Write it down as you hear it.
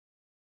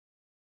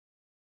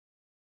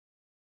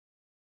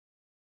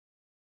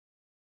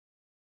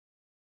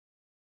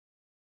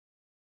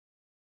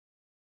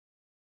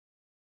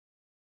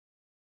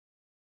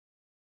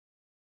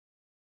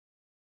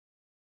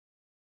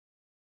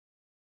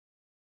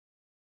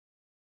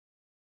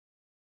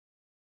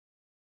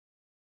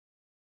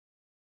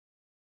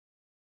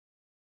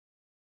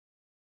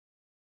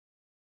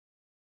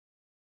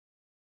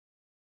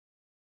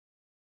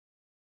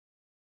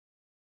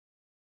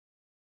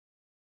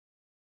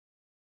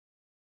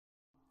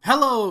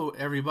Hello,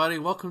 everybody.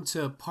 Welcome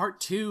to part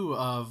two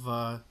of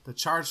the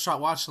Charge Shot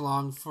Watch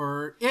Along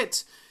for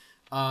It.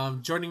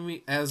 Joining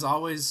me, as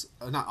always,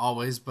 not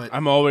always, but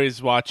I'm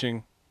always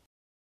watching.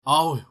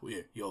 oh,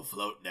 you'll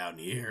float down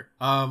here.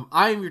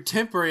 I am your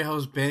temporary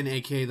host, Ben,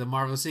 aka the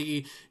Marvelous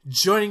Iggy.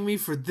 Joining me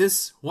for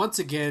this once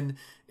again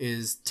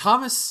is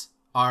Thomas,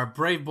 our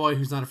brave boy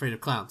who's not afraid of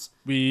clowns.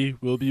 We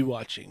will be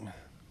watching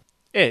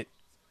it.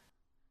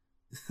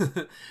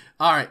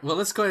 All right, well,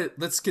 let's go ahead.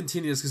 Let's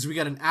continue this because we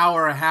got an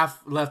hour and a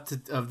half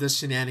left of this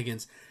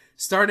shenanigans.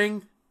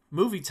 Starting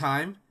movie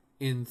time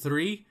in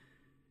 3,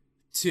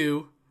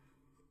 2,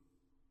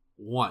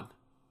 1.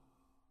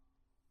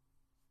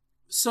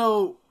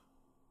 So,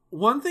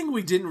 one thing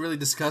we didn't really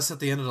discuss at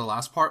the end of the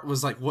last part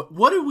was like,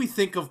 what did we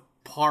think of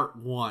part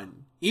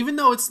 1? Even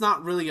though it's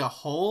not really a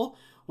whole,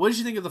 what did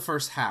you think of the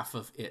first half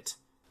of it?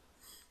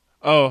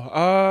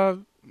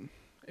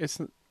 It's.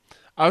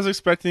 I was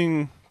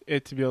expecting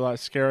it to be a lot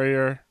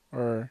scarier,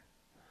 or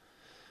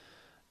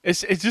it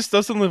just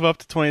doesn't live up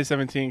to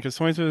 2017 because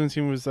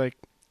 2017 was like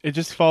it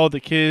just followed the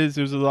kids.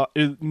 It was a lot.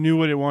 It knew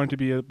what it wanted to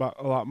be about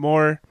a lot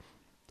more.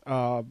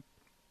 Uh,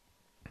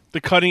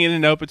 the cutting in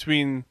and out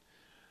between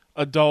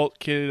adult,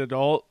 kid,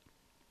 adult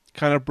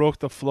kind of broke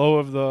the flow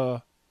of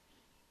the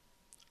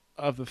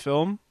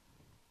film,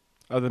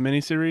 of the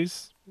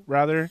miniseries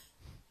rather.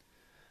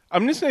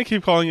 I'm just gonna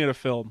keep calling it a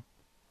film.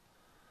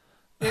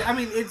 I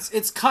mean,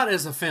 it's cut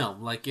as a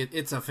film. Like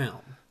it's a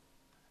film.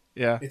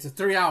 Yeah. It's a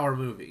 3-hour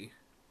movie.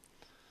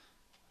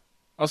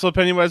 Also,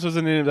 Pennywise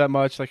wasn't in it that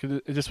much. Like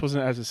it just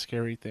wasn't as a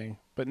scary thing.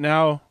 But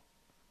now,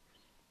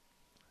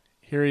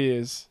 here he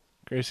is,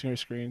 gracing our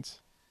screens.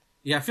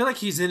 Yeah, I feel like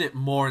he's in it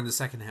more in the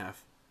second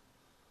half.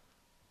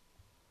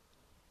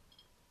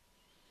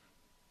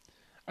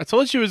 I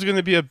told you it was going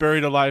to be a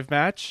buried alive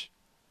match.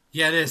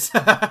 Yeah, it is.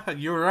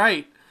 You're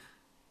right.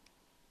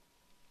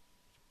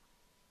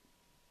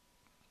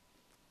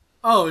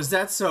 Oh, is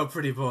that so,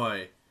 pretty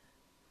boy?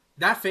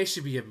 That face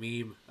should be a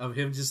meme of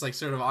him just like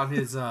sort of on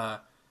his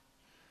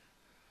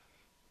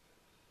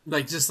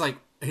like just like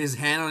his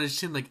hand on his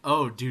chin, like,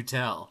 oh, do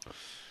tell.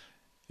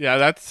 Yeah,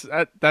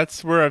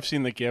 that's where I've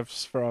seen the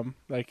gifs from.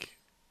 Like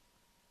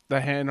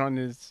the hand on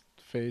his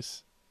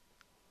face.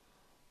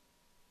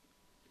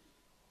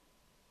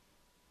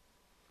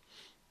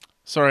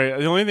 Sorry,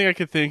 the only thing I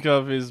could think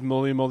of is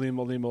Moly Moly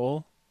Moly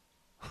Mole.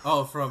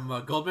 Oh, from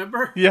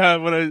Goldmember? Yeah,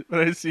 when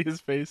I see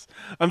his face,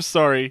 I'm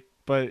sorry,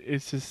 but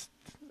it's just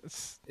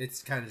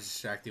It's kind of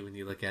distracting when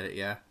you look at it,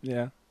 yeah.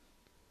 yeah.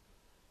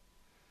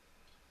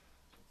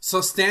 So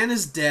Stan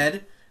is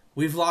dead.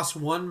 We've lost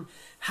one.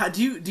 How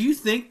do you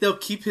think they'll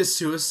keep his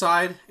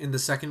suicide in the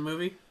second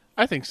movie?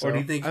 I think so. Or do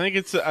you think? I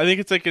think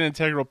it's like an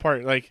integral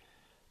part. Like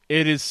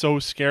it is so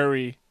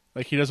scary.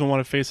 Like he doesn't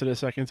want to face it a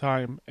second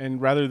time,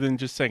 and rather than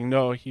just saying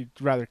no, he'd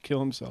rather kill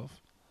himself.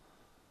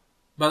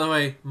 By the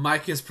way,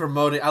 Mike is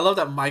promoting. I love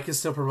that Mike is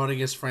still promoting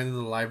his friend in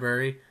the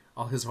library,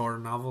 all his horror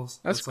novels.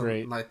 That's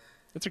great.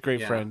 That's a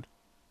great friend.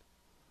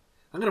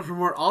 I'm gonna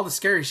promote all the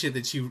scary shit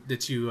that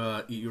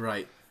you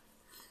write.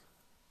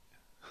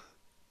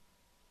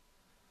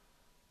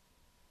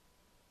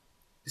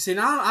 See,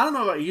 now I don't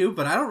know about you,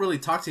 but I don't really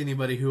talk to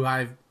anybody who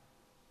I've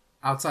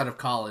outside of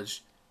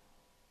college.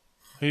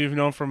 Who you've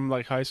known from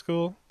like high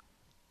school?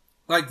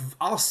 Like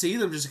I'll see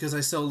them just because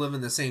I still live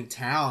in the same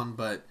town,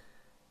 but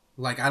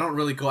like I don't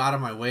really go out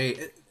of my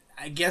way.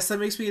 I guess that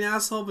makes me an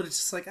asshole, but it's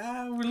just like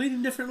we're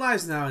leading different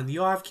lives now, and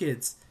you all have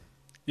kids.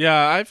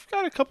 Yeah, I've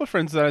got a couple of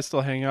friends that I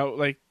still hang out.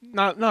 Like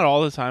not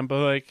all the time,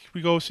 but like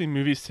we go see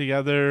movies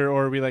together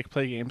or we like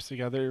play games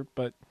together.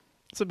 But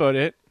that's about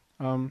it.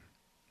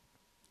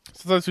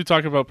 Sometimes we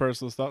talk about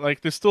personal stuff.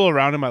 Like they're still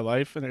around in my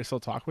life, and I still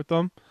talk with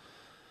them.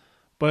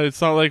 But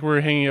it's not like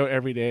we're hanging out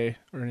every day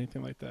or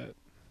anything like that.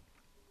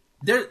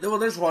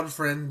 There's one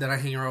friend that I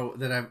hang around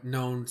that I've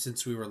known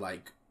since we were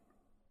like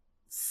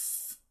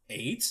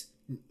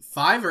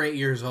 5 or 8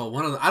 years old.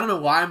 One of I don't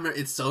know why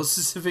it's so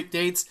specific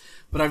dates,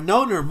 but I've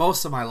known her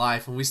most of my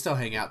life, and we still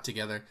hang out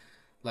together.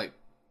 Like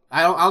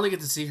I only get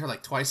to see her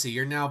like twice a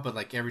year now, but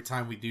like every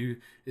time we do,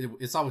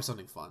 it's always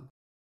something fun.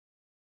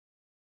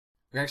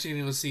 We're actually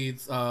going to go see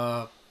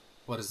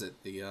what is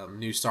it? The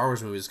new Star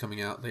Wars movie is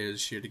coming out later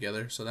this year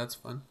together, so that's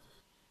fun.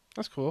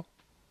 That's cool.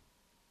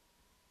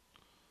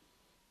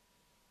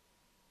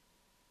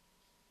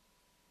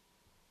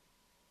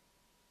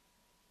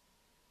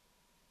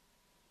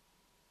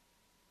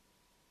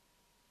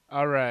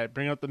 All right,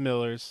 bring out the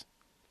Millers.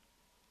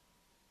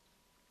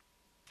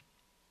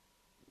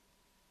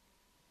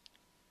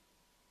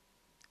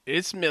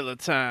 It's Miller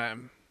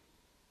time.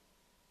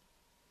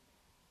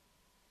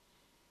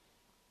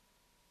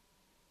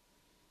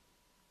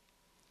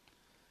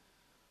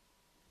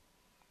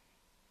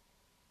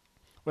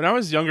 When I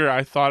was younger,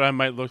 I thought I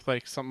might look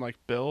like something like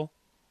Bill,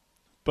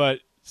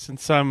 but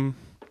since I'm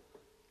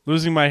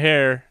losing my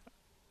hair,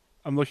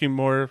 I'm looking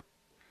more.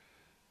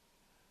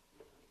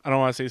 I don't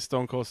want to say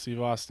Stone Cold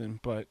Steve Austin,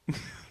 but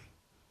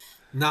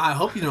Nah, I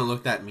hope you don't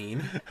look that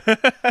mean.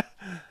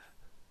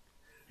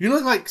 You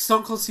look like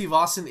Stone Cold Steve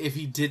Austin if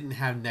he didn't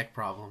have neck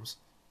problems.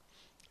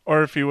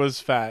 or if he was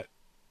fat.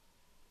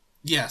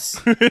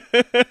 Yes.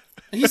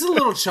 He's a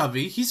little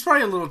chubby. He's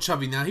probably a little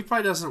chubby now. He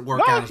probably doesn't work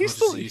No, out as much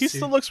as he he used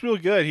still to. looks real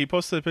good. He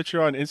posted a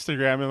picture on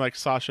Instagram and like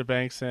Sasha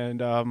Banks and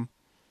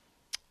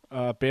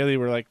Bailey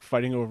were like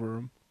fighting over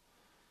him,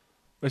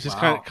 which is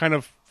Wow. kind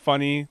of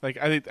funny. Like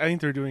I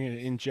think they're doing it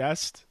in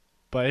jest,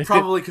 but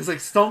Probably because like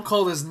Stone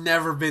Cold has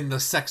never been the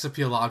sex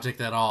appeal object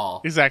at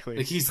all. exactly.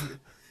 Like he's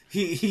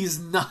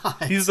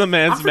not. He's the I'm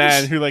man's pretty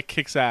man who like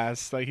kicks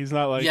ass. Like he's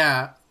not like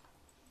yeah.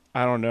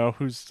 I don't know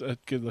who's a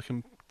good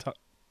looking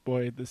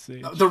boy at this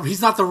age.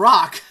 He's not The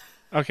Rock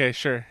Okay,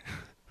 sure.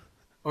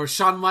 or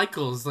Shawn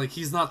Michaels. Like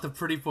he's not the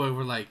pretty boy.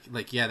 We're like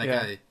yeah, that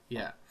Yeah. guy.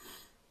 Yeah.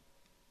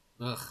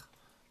 Ugh.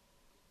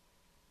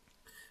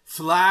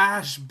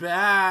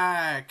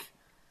 Flashback.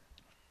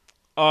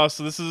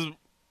 So this is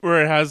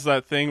where it has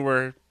that thing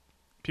where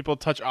people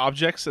touch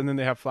objects and then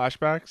they have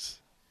flashbacks.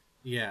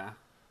 Yeah.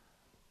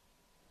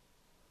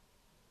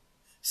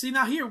 See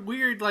now here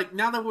weird like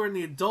now that we're in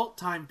the adult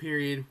time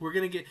period we're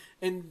gonna get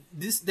and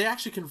this they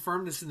actually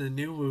confirmed this in the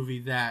new movie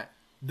that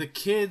the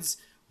kids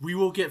we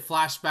will get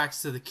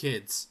flashbacks to the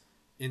kids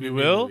in We the new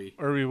will movie.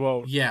 or we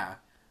won't. Yeah,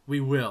 we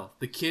will.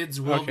 The kids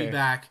will be Okay.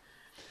 back.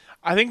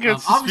 I think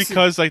it's just obviously-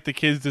 because like the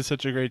kids did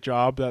such a great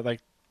job that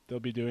like they'll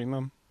be doing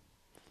them.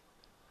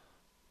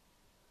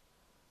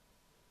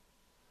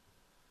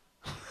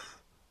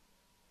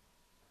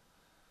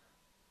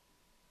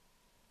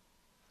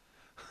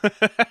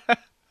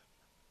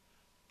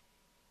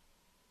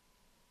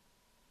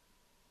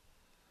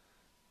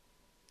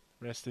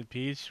 Rest in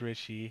peace,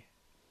 Richie.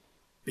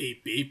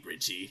 Beep beep,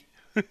 Richie.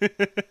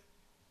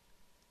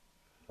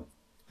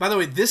 By the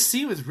way, this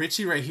scene with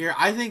Richie right here,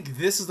 I think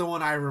this is the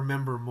one I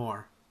remember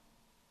more.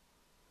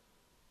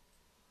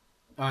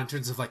 In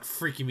terms of like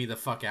freaking me the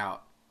fuck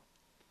out.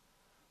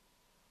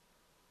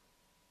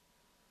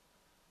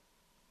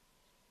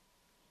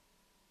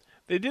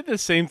 They did the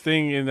same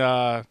thing in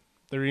the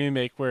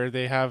remake where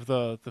they have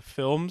the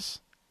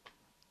films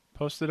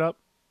posted up.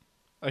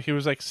 Like it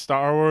was like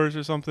Star Wars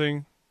or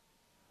something.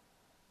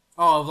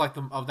 Oh, of like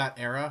of that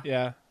era.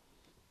 Yeah.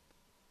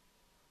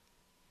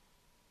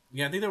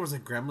 Yeah, I think there was a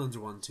Gremlins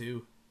one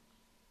too.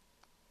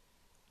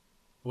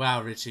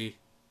 Wow, Richie.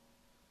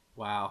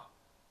 Wow.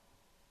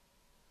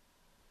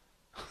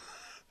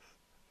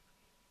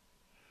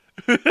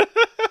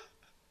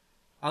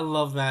 I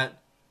love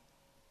that.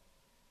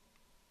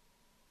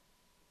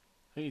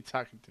 Who are you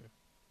talking to?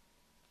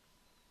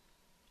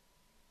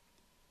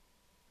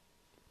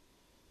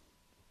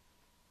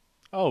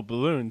 Oh,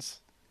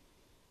 balloons.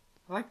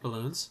 I like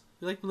balloons.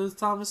 You like balloons,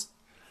 Thomas?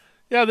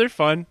 Yeah, they're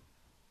fun.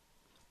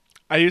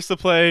 I used to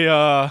play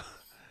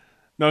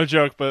no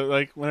joke, but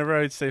like whenever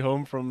I'd stay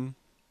home from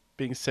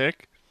being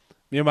sick,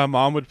 me and my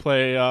mom would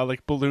play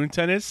like balloon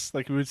tennis.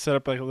 Like we would set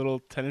up like a little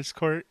tennis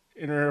court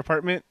in her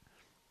apartment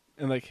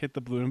and like hit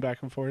the balloon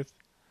back and forth.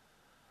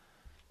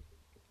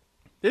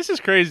 This is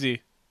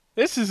crazy.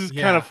 This is kind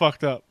Yeah. of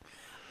fucked up.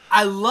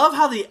 I love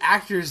how the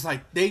actors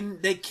like they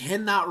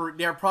cannot.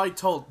 They're probably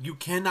told you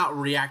cannot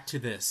react to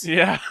this.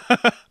 Yeah.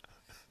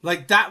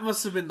 Like that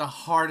must have been the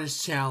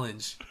hardest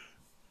challenge.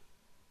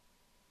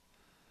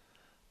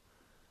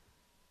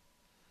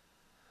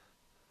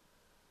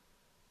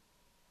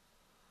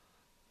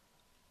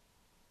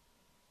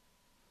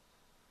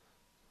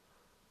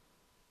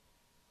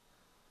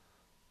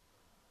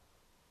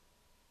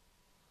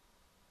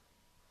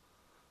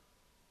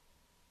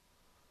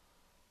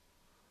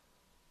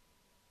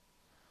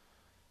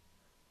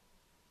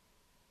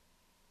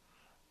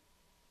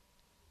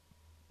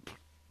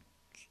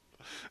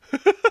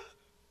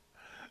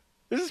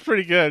 This is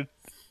pretty good.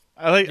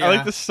 I like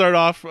Yeah. the start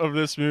off of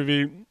this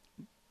movie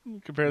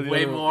compared to the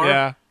Way other one. more?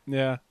 Yeah.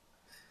 Yeah.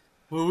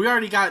 Well, we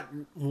already got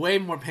way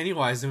more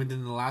Pennywise than we did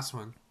in the last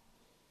one.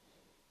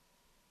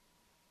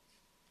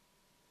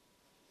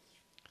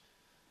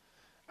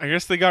 I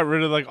guess they got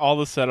rid of like all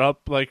the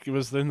setup like it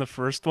was in the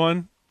first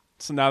one.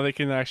 So now they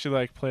can actually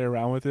like play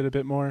around with it a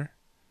bit more.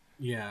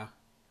 Yeah.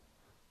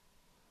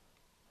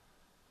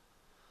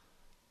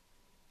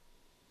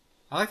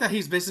 I like that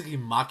he's basically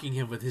mocking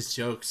him with his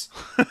jokes.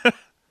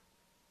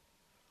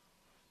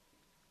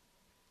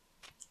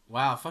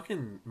 Wow,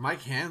 fucking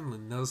Mike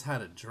Hanlon knows how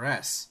to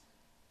dress.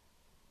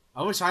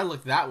 I wish I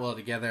looked that well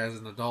together as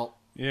an adult.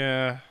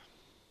 Yeah.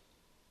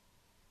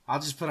 I'll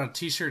just put on a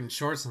t-shirt and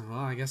shorts and, well,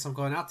 I guess I'm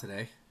going out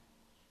today.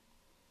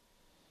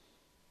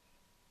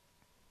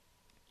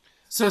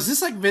 So is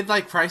this like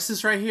Midlife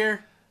Crisis right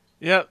here?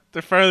 Yep.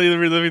 They're finally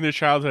reliving their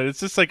childhood. It's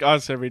just like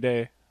us every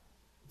day.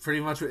 Pretty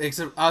much,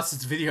 except us,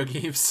 it's video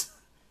games.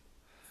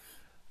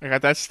 I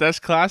got that's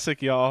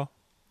classic, y'all.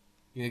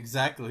 Yeah,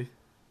 exactly.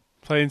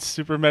 Playing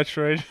Super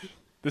Metroid.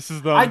 This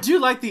is the I do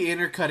like the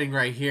intercutting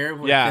right here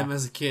with Yeah. them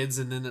as kids,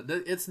 and then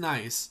it's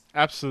nice.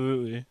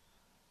 absolutely.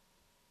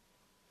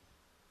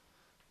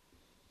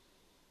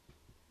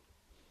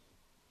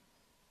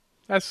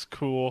 That's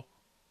cool.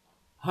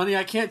 Honey,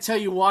 I can't tell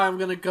you why I'm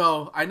gonna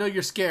go. I know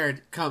you're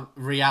scared. Come,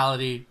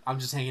 reality. I'm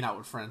just hanging out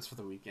with friends for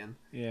the weekend.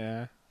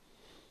 Yeah.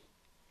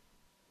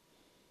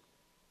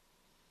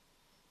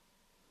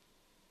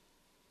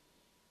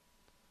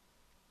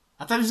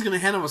 I thought he was gonna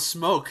hand him a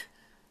smoke.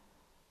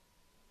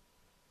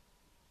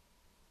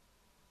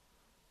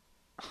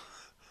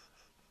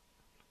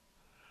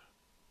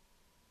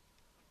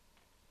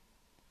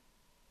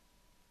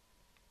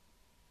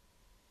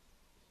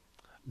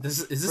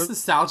 Is this For,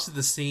 nostalgia to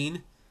the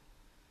scene?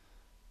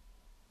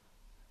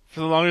 for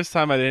the longest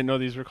time, I didn't know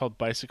these were called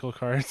bicycle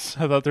cards.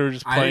 I thought they were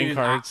just I playing didn't.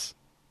 I, cards.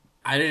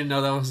 I didn't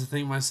know that was a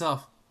thing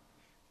myself.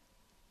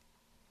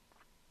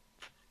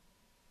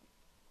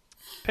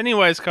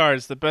 Pennywise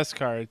cards, the best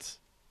cards.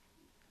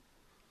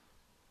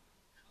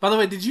 By the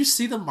way, did you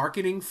see the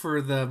marketing for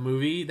the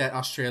movie that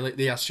Australia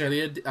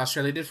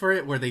did for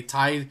it, where they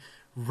tied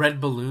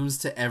red balloons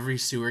to every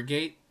sewer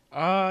gate?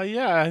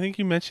 Yeah, I think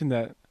you mentioned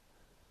that.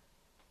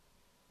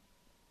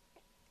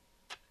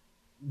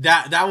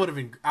 That would have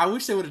been. I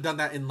wish they would have done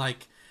that in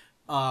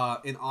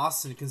in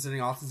Austin, considering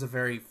Austin's a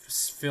very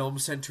film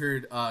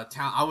centered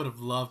town. I would have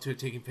loved to have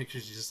taken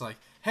pictures, just like,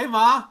 "Hey,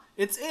 ma,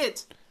 it's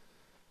it."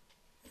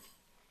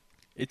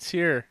 It's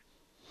here.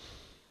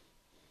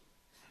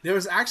 There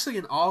was actually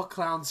an all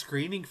clown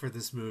screening for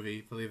this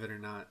movie, believe it or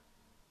not.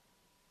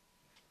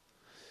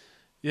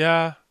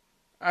 Yeah,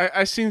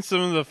 I seen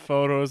some of the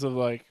photos of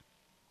like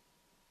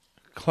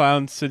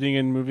clowns sitting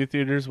in movie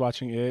theaters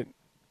watching it.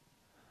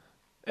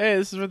 Hey,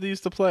 this is where they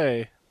used to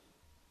play.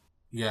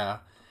 Yeah,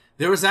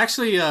 there was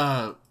actually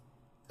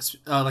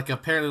like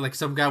apparently like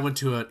some guy went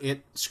to an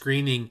it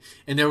screening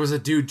and there was a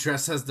dude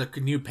dressed as the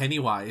new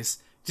Pennywise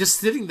just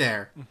sitting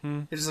there.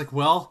 Mm-hmm. It's just like,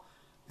 well,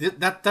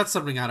 that's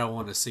something I don't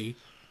want to see.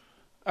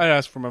 I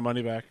asked for my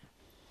money back.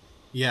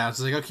 Yeah,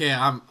 it's like, okay,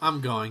 I'm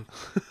going.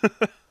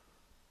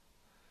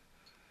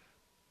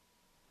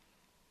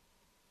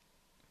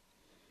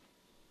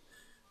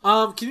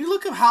 Can you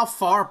look up how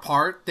far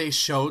apart they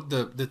showed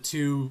the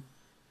two?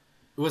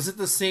 Was it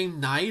the same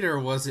night or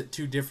was it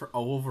two different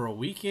over a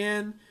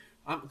weekend?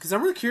 Because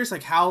I'm really curious,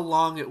 like how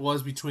long it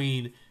was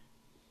between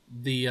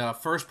the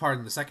first part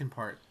and the second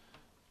part.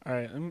 All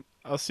right,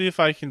 I'll see if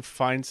I can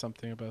find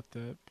something about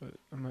that, but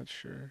I'm not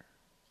sure.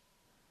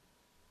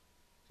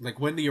 Like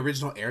when the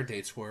original air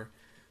dates were.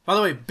 By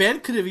the way,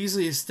 Ben could have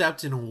easily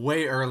stepped in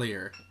way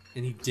earlier,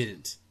 and he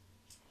didn't.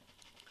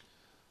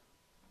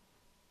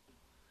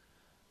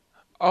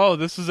 Oh,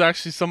 this was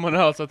actually someone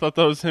else. I thought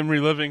that was him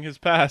reliving his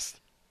past.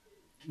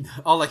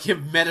 Oh, like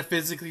him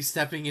metaphysically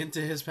stepping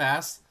into his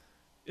past.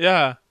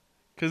 Yeah,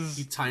 because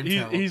He time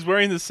traveled. he's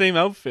wearing the same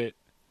outfit.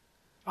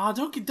 Oh,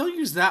 don't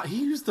use that.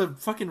 He used the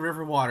fucking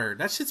river water.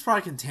 That shit's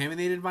probably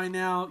contaminated by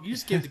now. You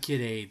just give the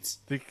kid AIDS.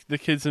 The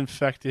kid's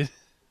infected.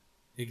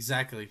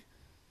 Exactly.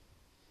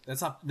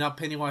 That's how now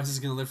Pennywise is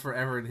gonna live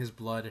forever in his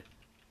blood.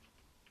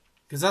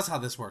 Because that's how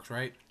this works,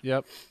 right?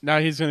 Yep. Now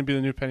he's going to be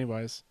the new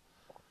Pennywise.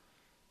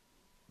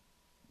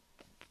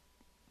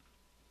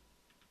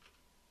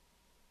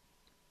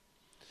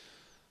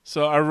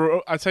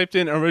 So I typed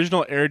in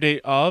original air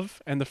date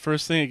of, and the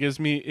first thing it gives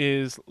me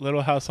is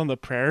Little House on the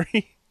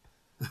Prairie.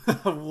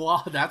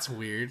 Wow, that's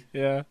weird.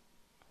 Yeah.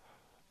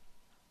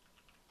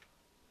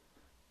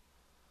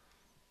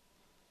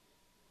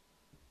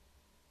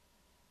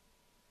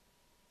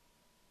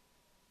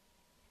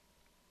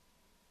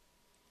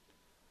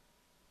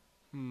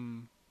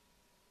 Hmm.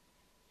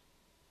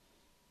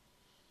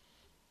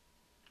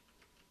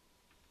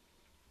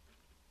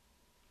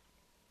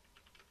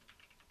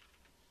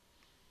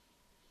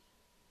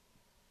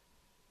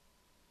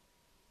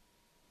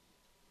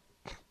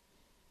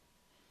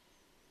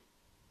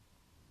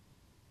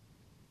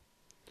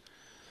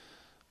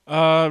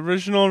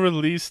 Original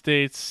release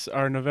dates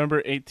are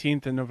November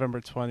 18th and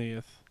November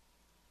 20th.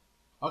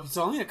 Okay,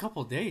 so only a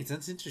couple days.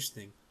 That's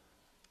interesting.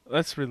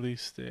 That's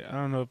release date. I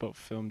don't know about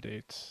film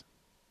dates.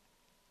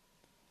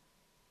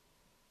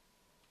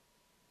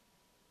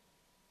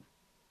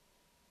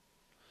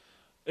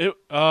 It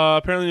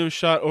apparently it was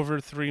shot over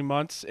 3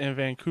 months in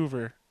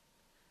Vancouver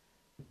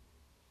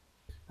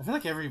I feel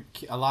like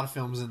a lot of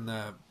films in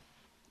the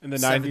in the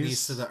 70s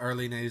 90s. to the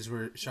early 90s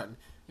were shot in.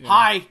 Yeah.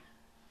 Hi!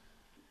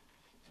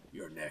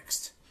 You're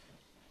next.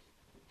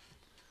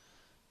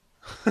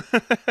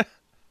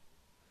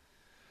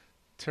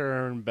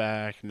 Turn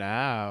back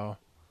now,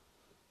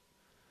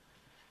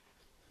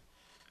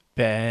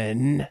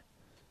 Ben.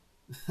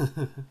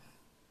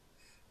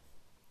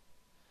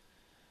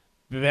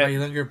 My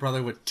younger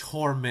brother would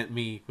torment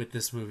me with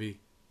this movie.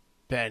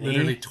 Benny.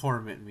 Literally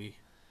torment me.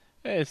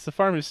 Hey, it's the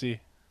pharmacy.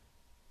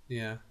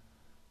 Yeah.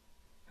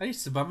 I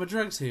used to buy my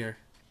drugs here.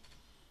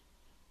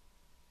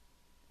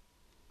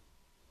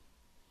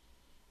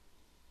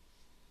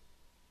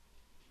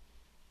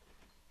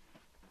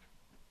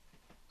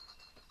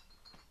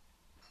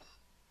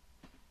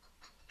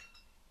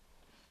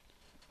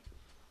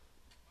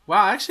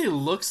 Wow, actually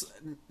looks.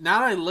 Now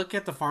that I look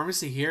at the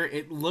pharmacy here,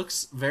 it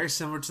looks very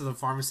similar to the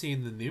pharmacy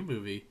in the new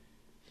movie.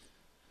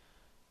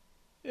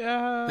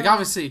 Yeah. Like,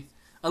 obviously,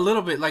 a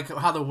little bit like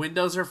how the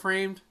windows are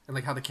framed and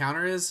like how the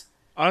counter is.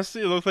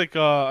 Honestly, it looked like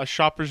a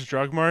Shoppers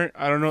Drug Mart.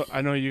 I don't know.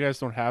 I know you guys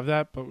don't have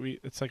that, but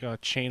it's like a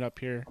chain up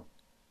here.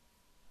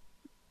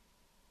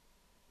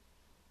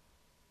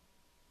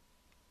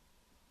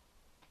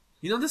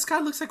 You know, this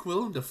guy looks like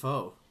Willem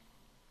Dafoe.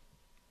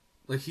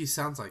 Like he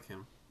sounds like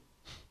him,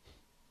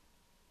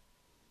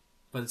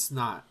 but it's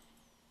not.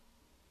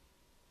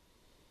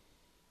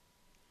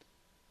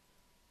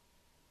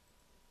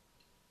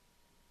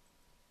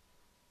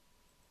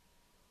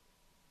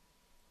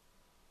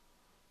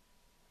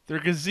 They're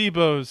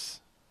gazebos.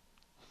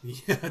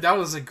 Yeah, that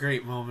was a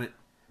great moment.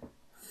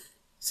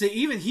 See,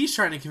 even he's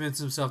trying to convince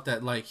himself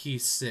that like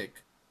he's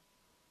sick.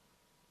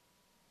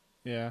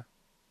 Yeah.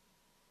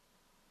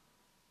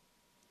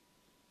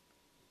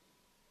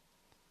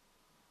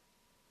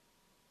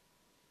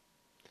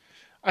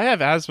 I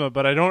have asthma,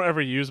 but I don't ever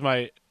use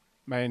my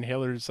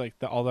inhalers like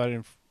all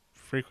that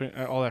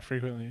all that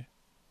frequently.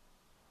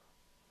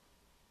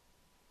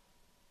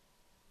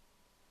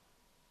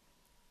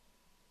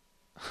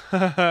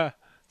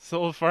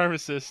 Soul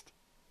pharmacist.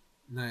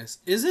 Nice.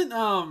 Isn't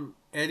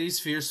Eddie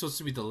Sphere supposed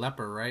to be the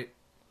leper, right?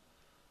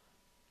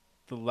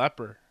 The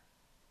leper.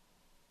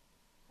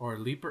 Or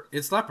leper?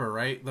 It's leper,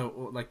 right? The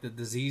like the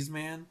disease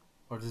man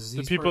or The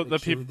disease people part. the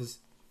people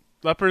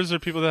lepers are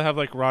people that have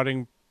like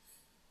rotting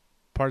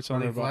parts on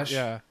their Rotting body. flesh.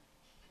 Yeah.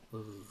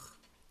 Ugh.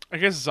 I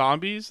guess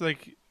zombies.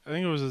 Like I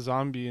think it was a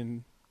zombie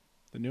in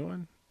the new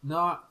one.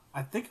 No,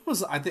 I think it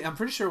was. I'm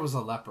pretty sure it was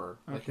a leper.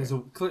 Like, Okay. cause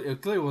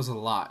it clearly was a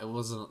lot. It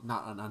was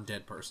not an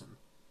undead person.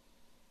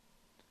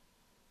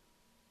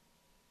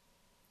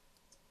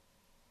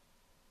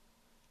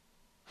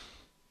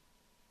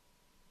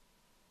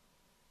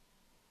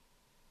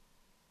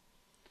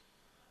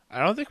 I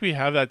don't think we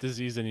have that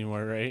disease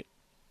anymore, right?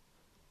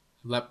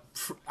 Lep.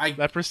 I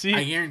Leprosy?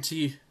 I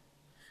guarantee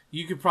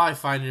you could probably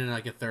find it in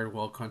like a third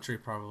world country,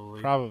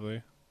 probably.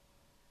 Probably.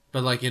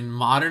 But like in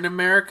modern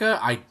America,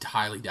 I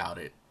highly doubt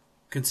it,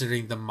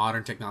 considering the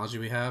modern technology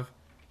we have.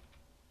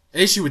 At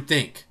least you would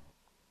think.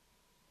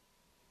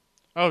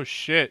 Oh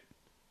shit.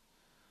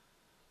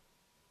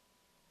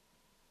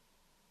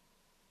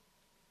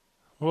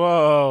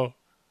 Whoa.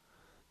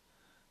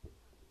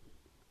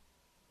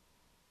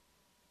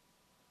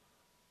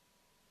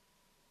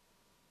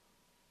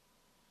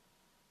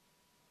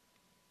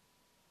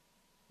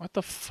 What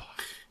the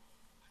fuck?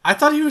 I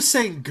thought he was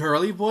saying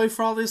girly boy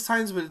for all these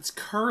times, but it's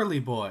curly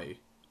boy.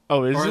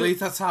 Oh, is Or at it? least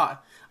that's how.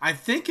 I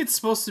think it's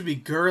supposed to be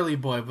girly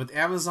boy, but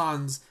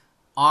Amazon's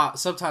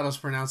subtitles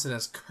pronounce it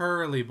as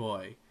curly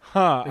boy.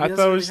 Huh. But he I doesn't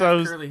thought it really was that have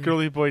was curly hair.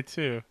 girly boy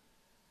too.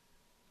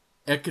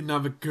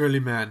 Economic girly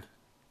man.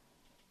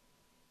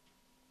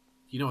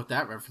 You know what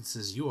that reference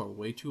is? You are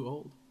way too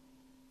old.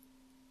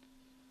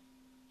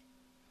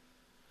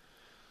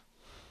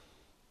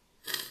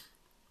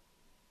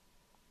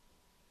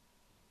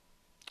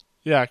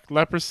 Yeah,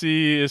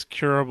 leprosy is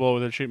curable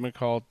with a treatment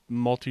called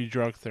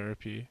multi-drug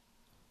therapy.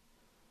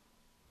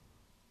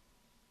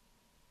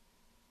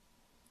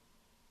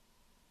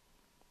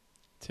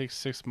 It takes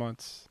 6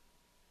 months.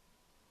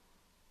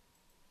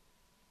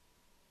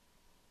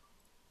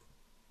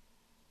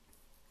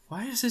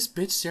 Why is this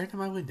bitch staring at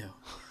my window?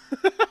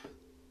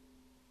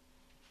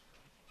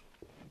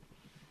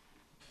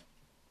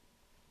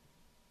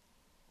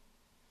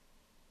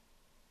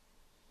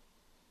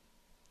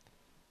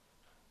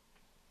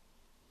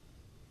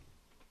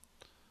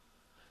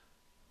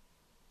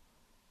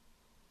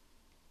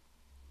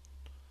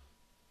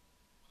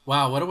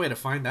 Wow, what a way to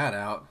find that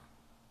out.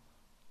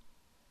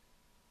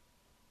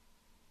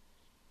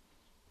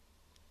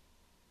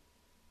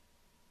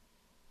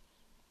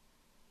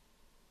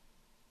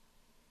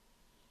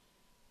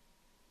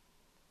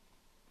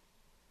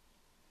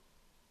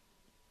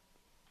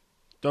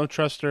 Don't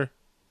trust her.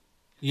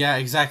 Yeah,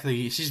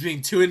 exactly. She's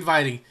being too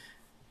inviting.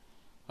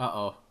 Uh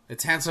oh.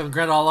 It's Hansel and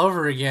Gretel all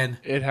over again.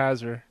 It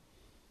has her.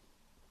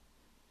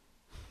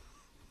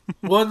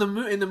 Well,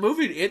 in the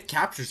movie, it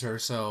captures her.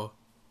 So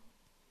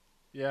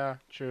Yeah,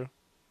 true.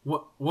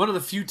 one of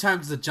the few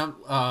times one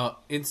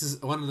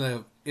of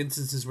the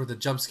instances where the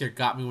jump scare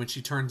got me when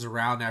she turns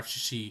around after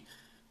she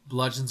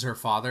bludgeons her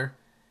father,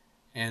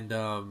 and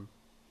the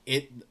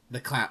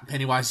clown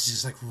Pennywise is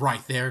just like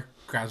right there,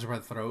 grabs her by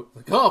the throat,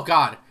 like, oh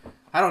god,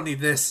 I don't need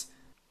this.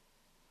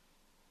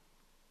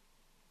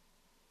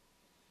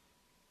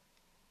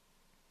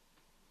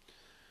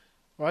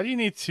 Why do you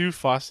need two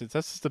faucets?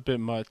 That's just a bit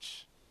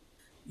much.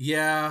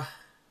 Yeah,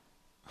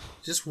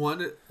 just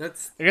one. I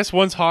guess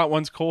one's hot,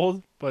 one's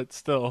cold, but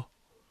still.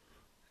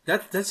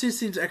 That just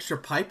seems extra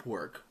pipe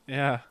work.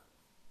 Yeah.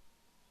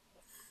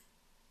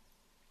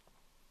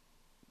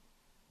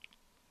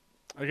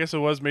 I guess it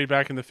was made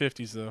back in the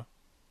 50s, though.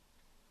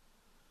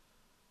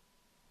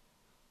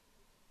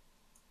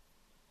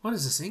 What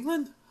is this,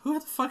 England? Who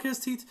the fuck has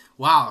teeth?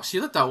 Wow, she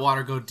let that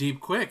water go deep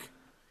quick.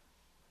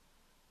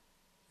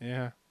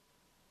 Yeah.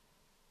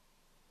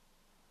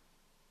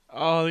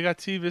 Oh, they got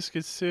tea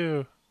biscuits,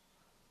 too.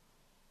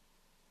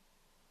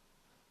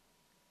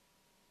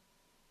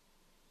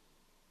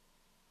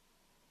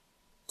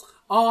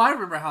 Oh, I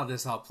remember how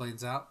this all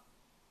plays out.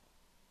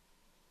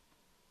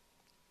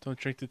 Don't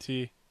drink the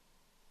tea.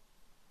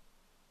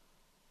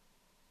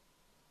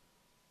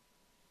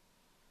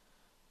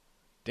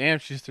 Damn,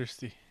 she's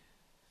thirsty.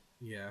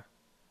 Yeah.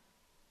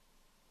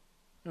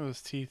 Oh,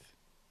 those teeth.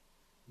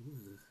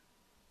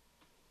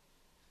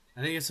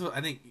 I think it's. I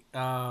think.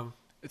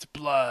 It's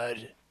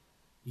blood.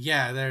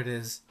 Yeah, there it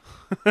is.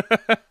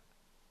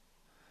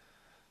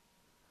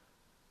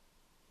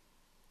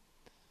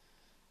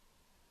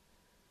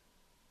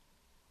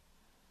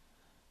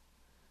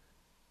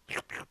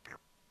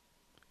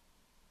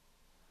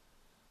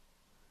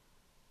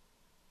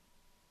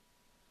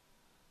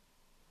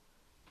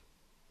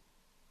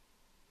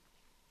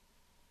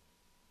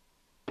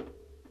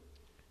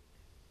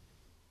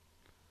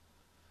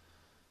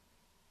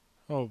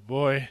 Oh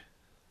boy.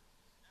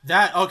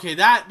 That okay.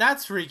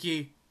 That's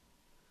freaky.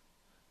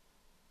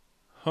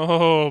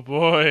 Oh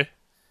boy.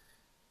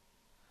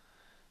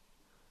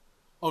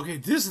 Okay,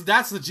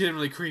 that's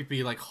legitimately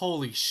creepy. Like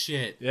holy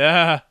shit.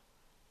 Yeah.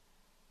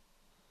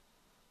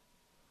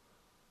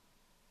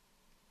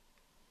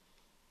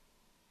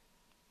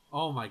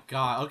 Oh my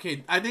god.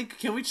 Okay, I think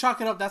can we chalk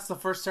it up? That's the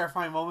first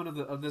terrifying moment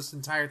of this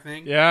entire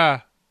thing.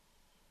 Yeah.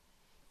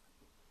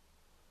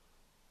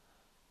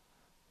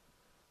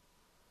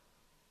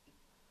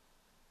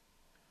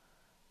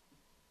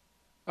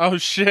 Oh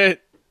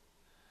shit.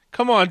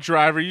 Come on,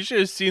 driver. You should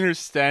have seen her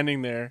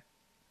standing there.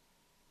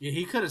 Yeah,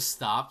 he could have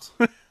stopped.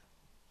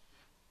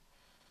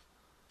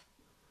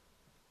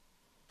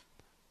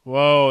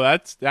 Whoa,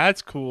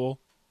 that's cool.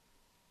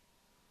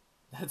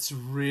 That's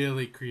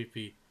really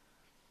creepy.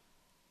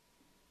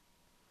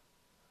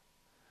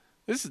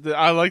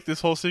 I like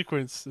this whole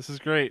sequence. This is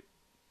great.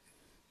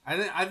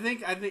 I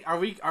think.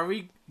 Are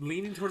we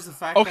leaning towards the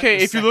fact that Okay,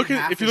 the second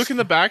half if you look is? in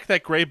the back,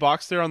 that gray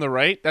box there on the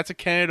right, that's a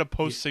Canada Yeah.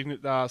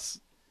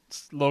 Post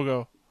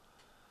logo.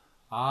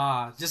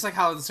 Ah, just like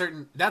how in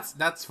certain.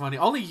 That's funny.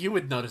 Only you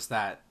would notice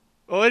that.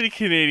 Well, any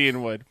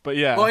Canadian would, but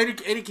Well, yeah,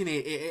 any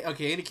Canadian,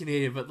 okay, any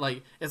Canadian, but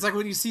like it's like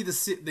when you see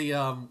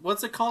the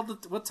what's it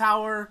called? What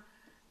tower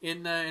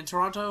in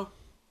Toronto?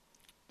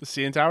 the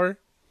CN Tower.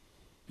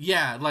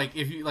 Yeah, like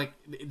if you like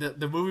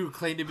the movie would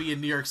claim to be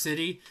in New York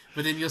City,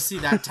 but then you'll see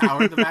that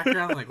tower in the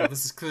background. Like, well,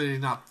 this is clearly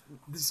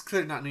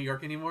not New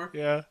York anymore.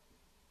 Yeah.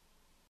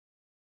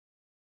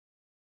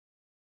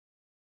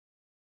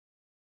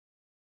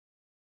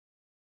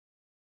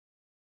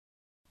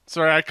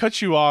 Sorry, I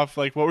cut you off.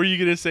 Like, what were you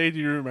gonna say? Do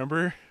you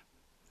remember?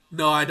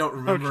 No, I don't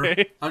remember.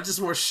 Okay. I'm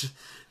just more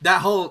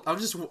that whole. I'm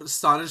just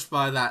astonished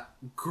by that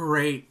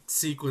great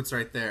sequence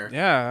right there.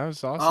 Yeah, that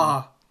was awesome.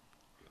 Ah,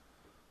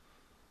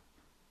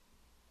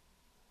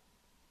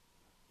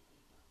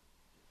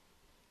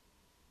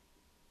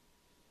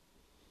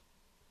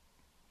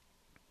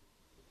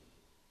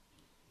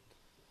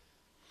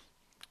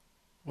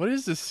 What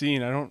is this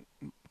scene? I don't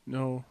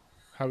know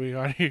how we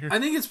got here. I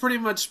think it's pretty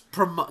much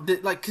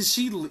like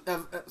because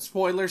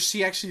spoiler,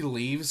 she actually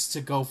leaves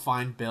to go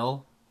find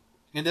Bill,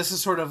 and this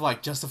is sort of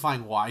like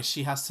justifying why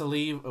she has to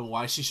leave and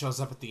why she shows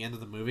up at the end of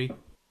the movie.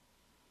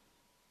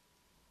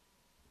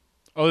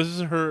 Oh, this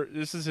is her.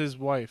 This is his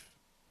wife.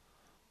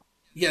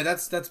 Yeah,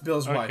 that's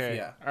Bill's wife. Okay.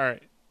 Yeah, All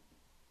right.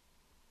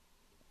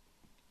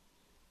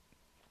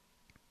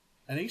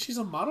 I think she's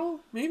a model.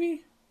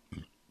 Maybe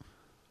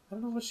I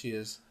don't know what she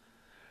is.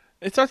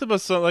 It talked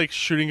about like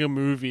shooting a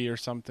movie or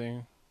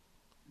something.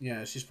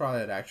 Yeah, she's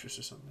probably an actress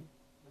or something.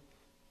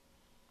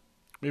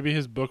 Maybe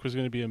his book was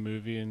going to be a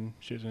movie and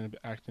she was going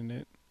to act in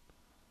it.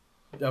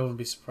 I wouldn't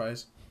be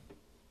surprised.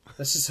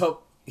 Let's just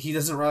hope he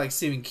doesn't write like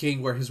Stephen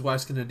King, where his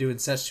wife's gonna do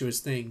incestuous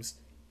things.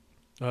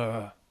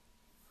 Uh,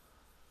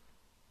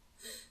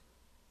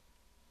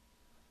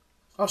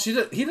 Oh, he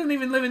doesn't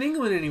even live in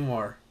England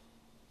anymore,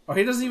 or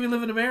he doesn't even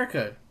live in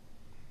America.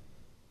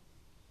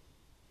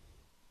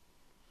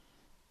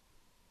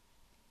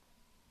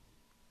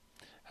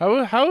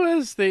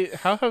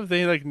 how have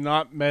they like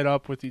not met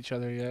up with each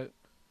other yet?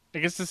 I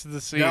guess this is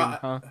the scene, Yeah,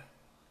 huh?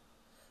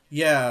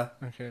 yeah.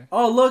 Okay.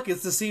 Oh, look,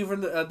 it's the scene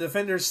from the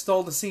Defenders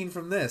stole the scene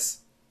from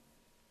this.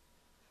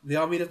 They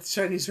all meet at the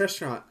Chinese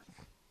restaurant.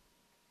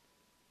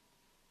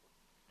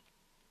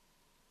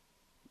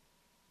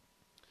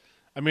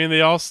 I mean,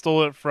 they all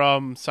stole it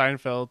from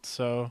Seinfeld,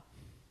 so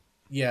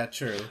Yeah,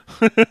 true.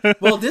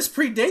 Well, this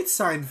predates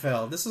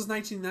Seinfeld. This was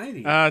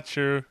 1990.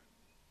 true.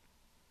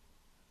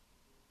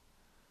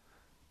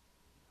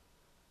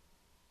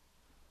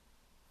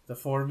 The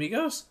Four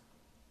Amigos.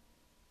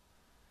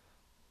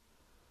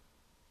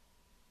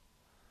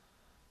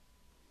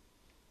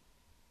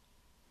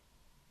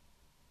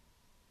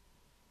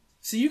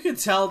 So you can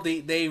tell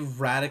they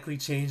radically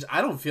changed.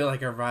 I don't feel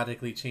like I've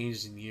radically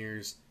changed in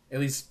years. At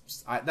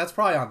least that's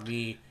probably on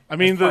me. I That's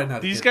mean, probably not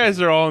a these good guys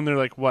thing. are all in their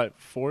like what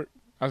four?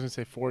 I was gonna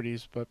say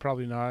 40s, but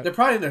probably not. They're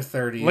probably in their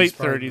 30s. Late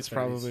probably in 30s, their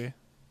 30s. probably.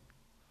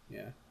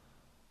 Yeah.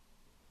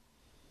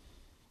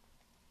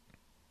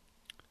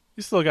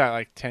 You still got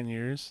like 10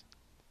 years.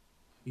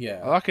 A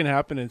Yeah. lot can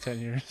happen in 10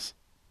 years.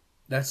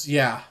 That's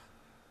yeah.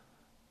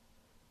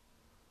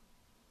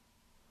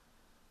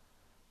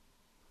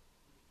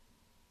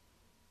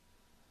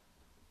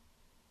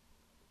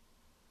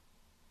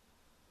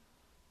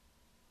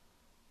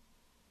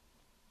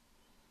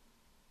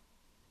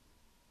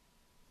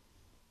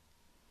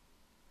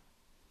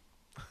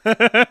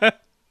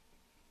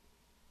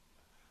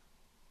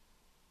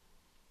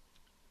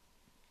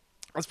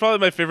 That's probably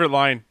my favorite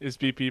line. Is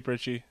beep beep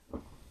Richie.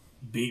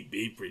 Beep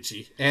beep,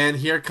 Richie. And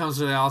here comes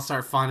when they all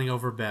start fawning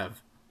over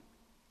Bev.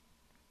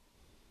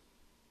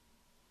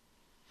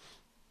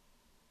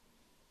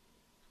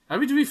 I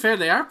mean, to be fair,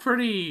 they are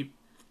pretty.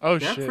 Oh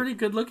They're shit. pretty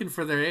good looking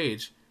for their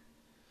age.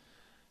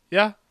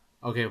 Yeah,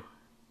 Okay.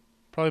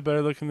 probably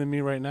better looking than me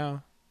right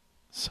now.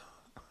 So,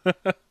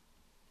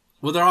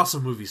 Well, they're also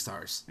movie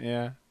stars.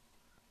 yeah.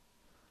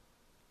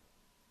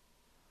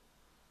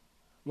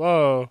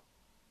 Whoa.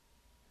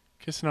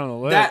 Kissing on the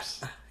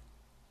lips.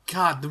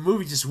 God, the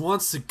movie just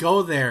wants to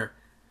go there.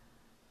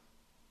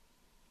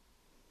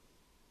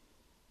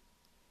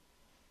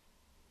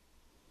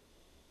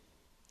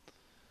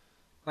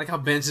 Like how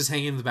Ben's just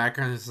hanging in the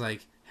background. It's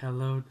like,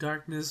 "Hello,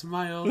 darkness,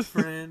 my old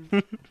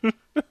friend."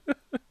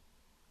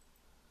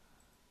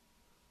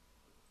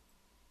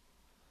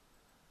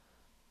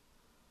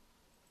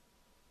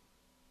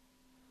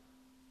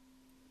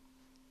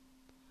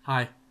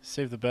 Hi,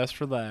 Save the best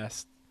for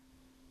last.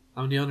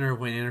 I'm the owner of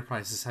Wayne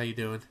Enterprises. How you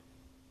doing?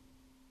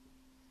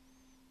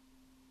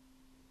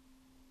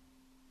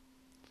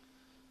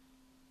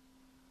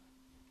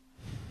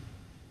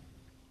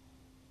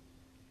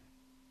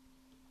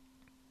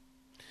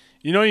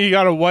 You know you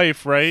got a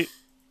wife, right?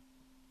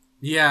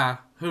 Yeah,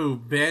 who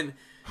Ben?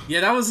 Yeah,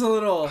 that was a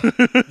little.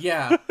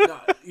 Yeah,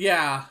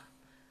 yeah.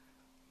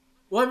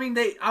 Well, I mean,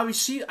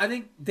 I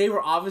think they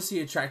were obviously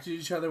attracted to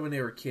each other when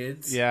they were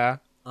kids. Yeah.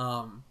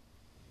 Um,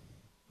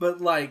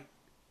 but like,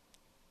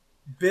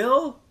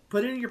 Bill,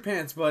 put it in your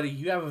pants, buddy.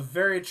 You have a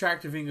very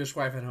attractive English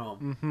wife at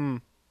home. Mm-hmm.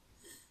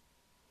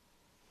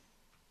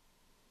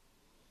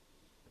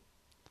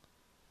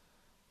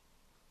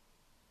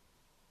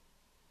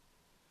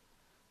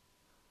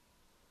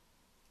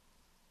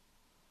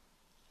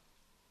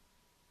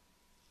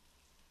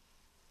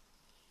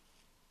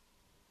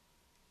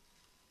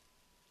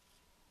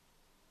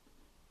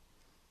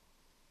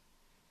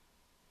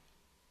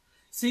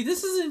 See,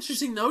 this is an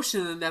interesting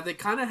notion in that they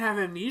kind of have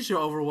amnesia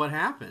over what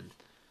happened.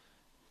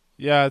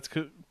 Yeah, it's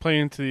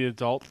playing into the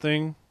adult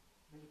thing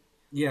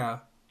Yeah.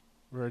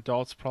 where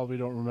adults probably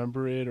don't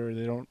remember it or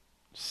they don't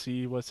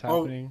see what's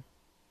Oh, happening.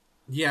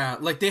 yeah.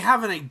 Like they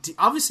have an idea.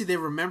 Obviously, they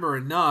remember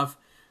enough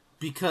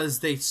because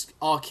they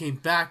all came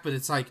back. But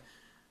it's like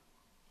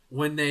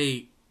when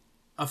they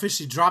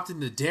officially dropped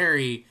into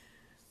dairy,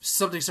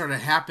 something started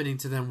happening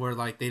to them where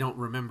like they don't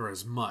remember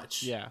as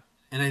much. Yeah.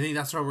 And I think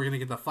that's why we're gonna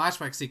get the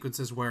flashback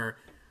sequences where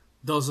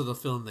those are the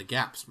fill in the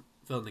gap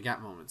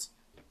moments.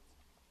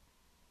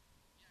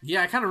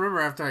 Yeah, I kind of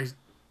remember after I.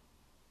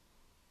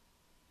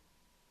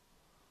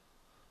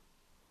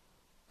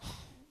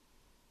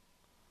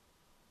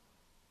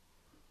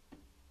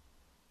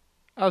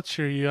 I'll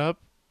cheer you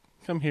up.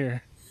 Come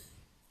here.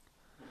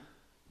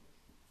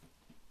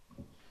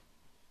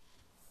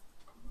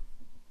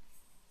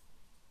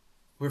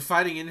 We're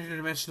fighting an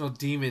interdimensional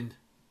demon,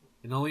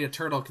 and only a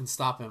turtle can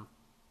stop him.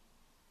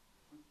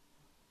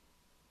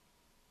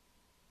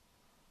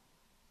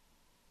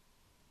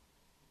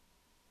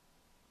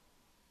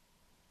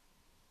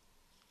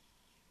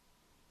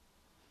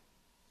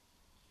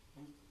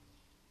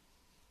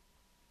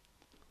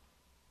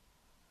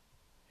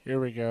 Here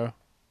we go.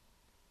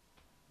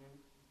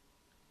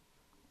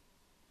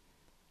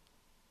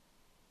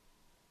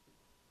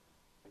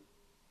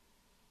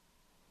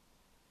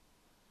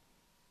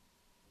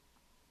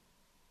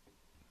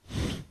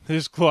 They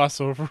just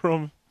gloss over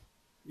them.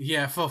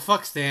 Yeah,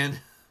 fuck Stan.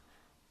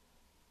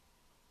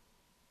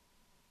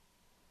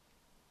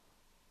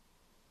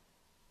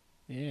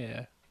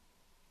 Yeah.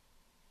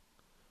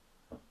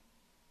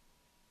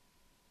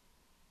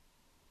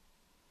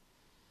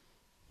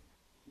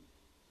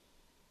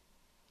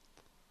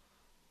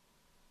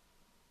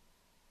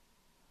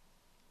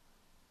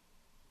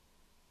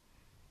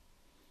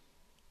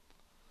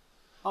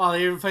 Oh,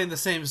 they're even playing the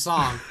same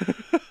song.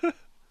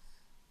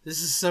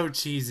 This is so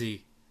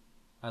cheesy.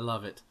 I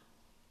love it.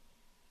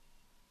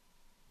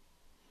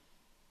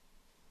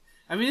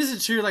 I mean, is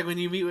it true? Like when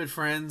you meet with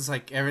friends,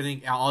 like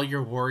everything, all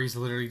your worries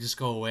literally just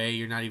go away.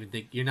 You're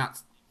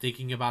not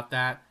thinking about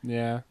that.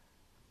 Yeah.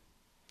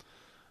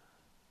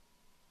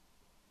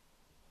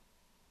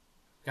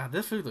 God,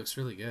 this food looks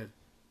really good.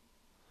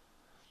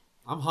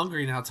 I'm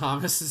hungry now,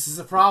 Thomas. This is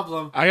a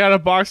problem. I got a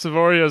box of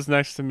Oreos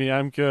next to me.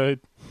 I'm good.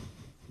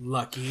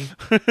 Lucky.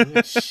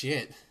 Good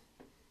shit.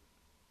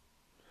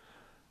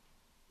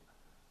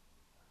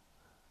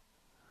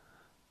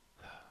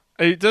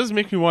 It does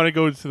make me want to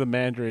go to the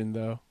Mandarin,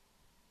 though.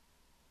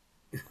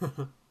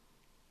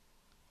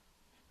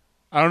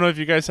 I don't know if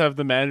you guys have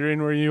the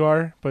Mandarin where you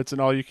are, but it's an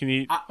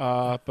all-you-can-eat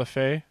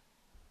buffet.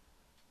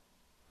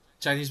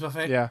 Chinese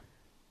buffet. Yeah.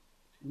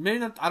 Maybe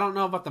not. I don't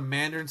know about the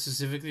Mandarin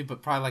specifically,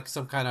 but probably like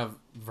some kind of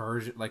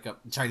version, like a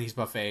Chinese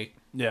buffet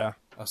Yeah.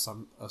 of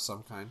some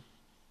kind.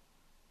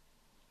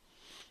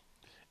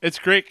 It's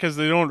great because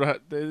they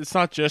don't. It's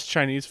not just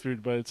Chinese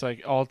food, but it's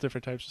like all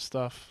different types of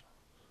stuff.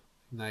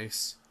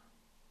 Nice.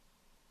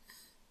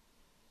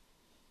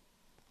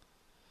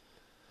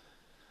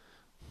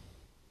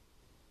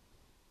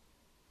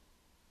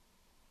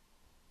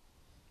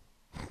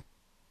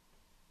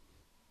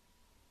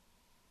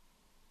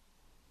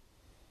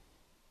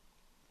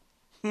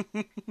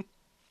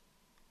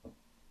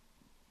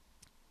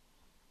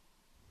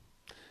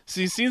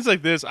 See, scenes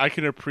like this I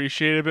can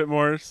appreciate a bit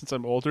more since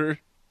I'm older.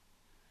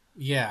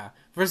 Yeah.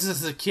 Versus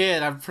as a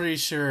kid, I'm pretty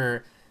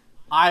sure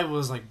I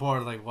was like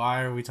bored. Like,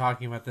 why are we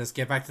talking about this?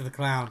 Get back to the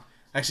clown.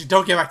 Actually,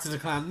 don't get back to the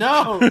clown.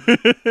 No.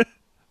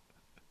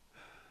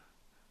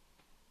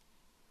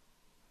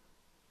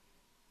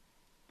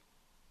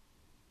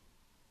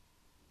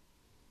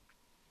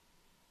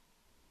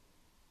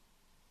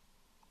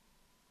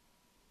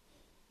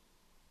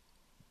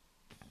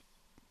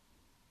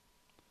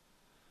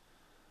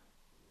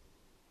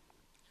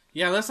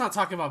 Yeah, let's not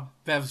talk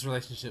about Bev's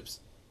relationships.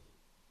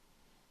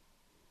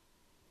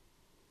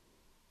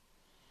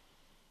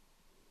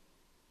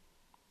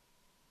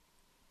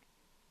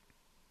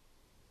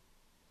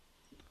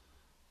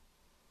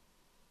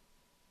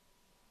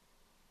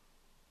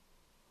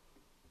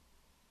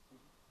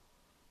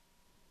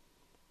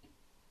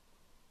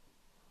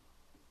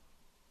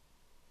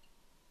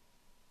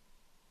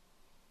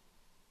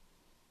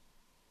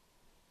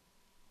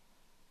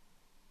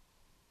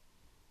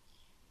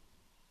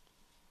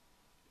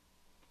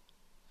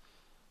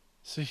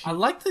 So I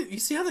like the. You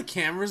see how the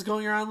camera's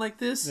going around like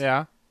this?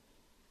 yeah,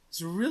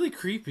 It's really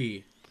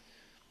creepy.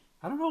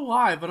 I don't know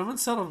why, but I'm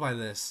unsettled by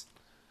this.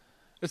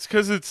 it's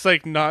because it's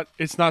like not.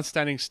 It's not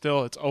standing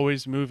still. It's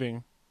always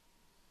moving.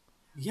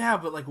 Yeah,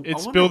 but like, I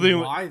It's wonder building.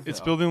 why It's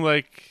though. building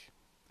like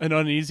an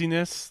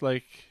uneasiness.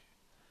 Like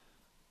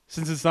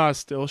since it's not a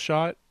still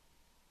shot.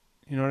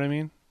 You know what I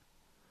mean?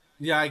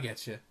 Yeah, I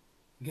get you.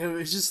 Yeah,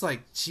 it's just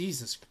like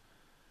Jesus.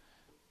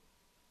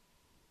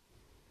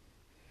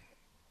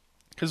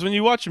 Because when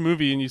you watch a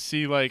movie and you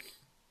see like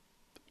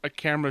a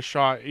camera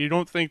shot, you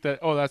don't think that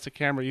that's a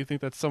camera. You think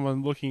that's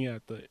someone looking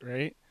at the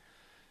right.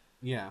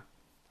 Yeah.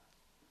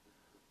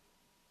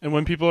 And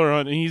when people are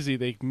uneasy,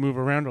 they move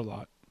around a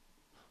lot.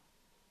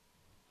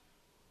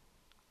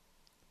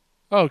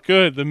 Oh,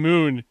 good. The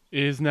moon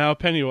is now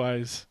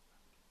Pennywise.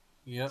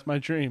 Yep. It's my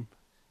dream.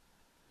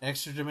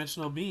 Extra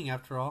dimensional being,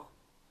 after all.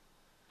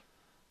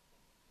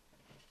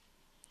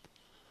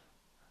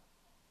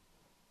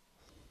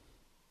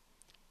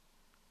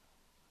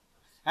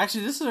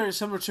 Actually, this is very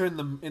similar to in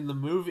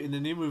the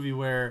new movie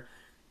where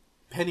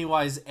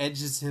Pennywise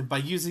edges him by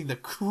using the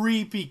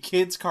creepy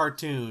kids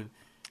cartoon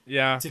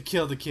Yeah. to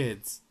kill the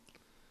kids.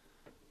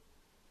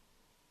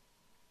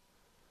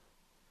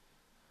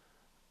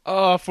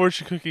 Oh,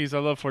 fortune cookies. I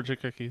love fortune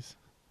cookies.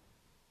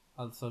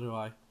 So do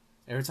I.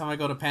 Every time I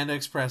go to Panda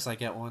Express, I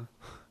get one.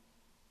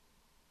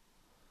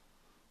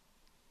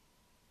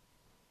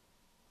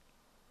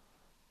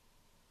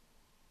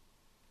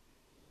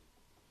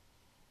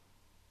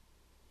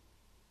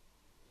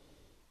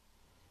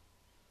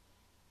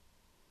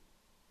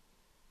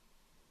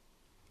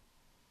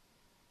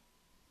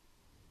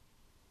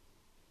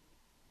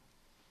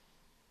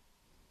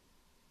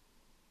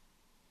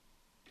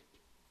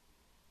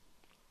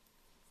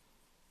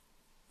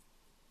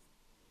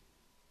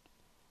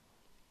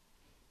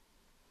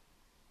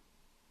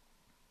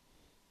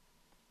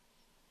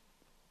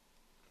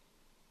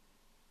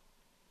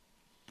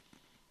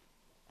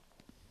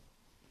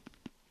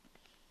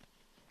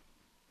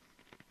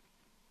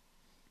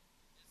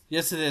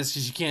 Yes, it is,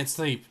 because you can't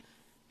sleep.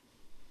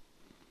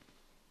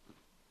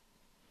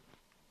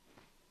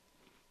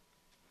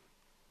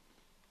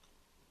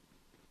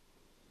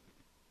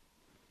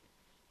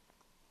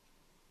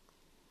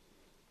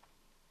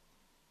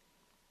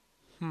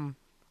 Hmm.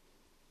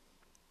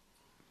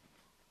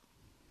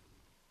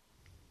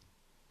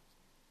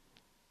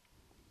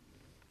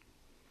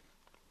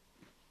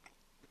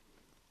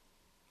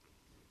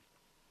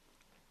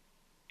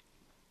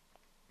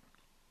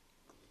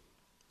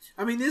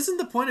 I mean, isn't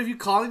the point of you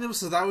calling them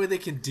so that way they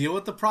can deal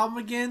with the problem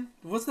again?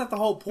 Wasn't that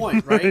the whole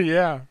point, right?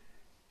 Yeah.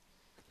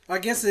 I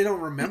guess they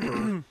don't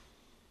remember.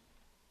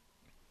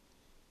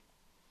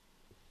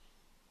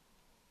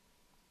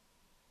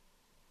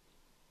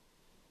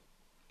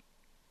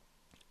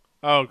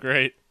 Oh,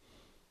 great.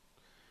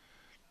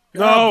 Oh,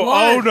 No.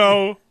 Oh, blood!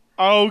 no.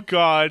 Oh,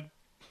 God.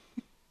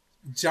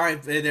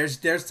 Giant. There's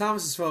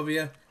Thomas's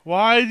phobia.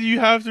 Why do you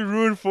have to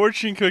ruin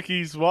fortune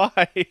cookies?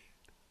 Why?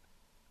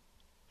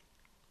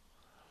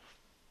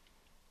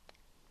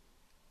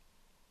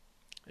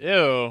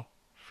 Ew.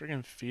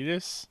 Friggin'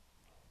 fetus.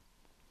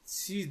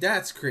 See,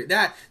 that's creepy.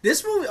 That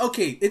this movie.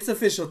 Okay, it's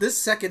official. This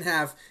second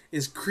half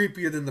is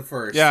creepier than the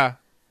first. Yeah,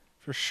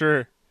 for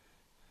sure.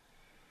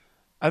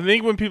 I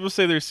think when people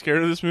say they're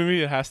scared of this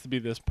movie, it has to be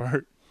this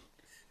part.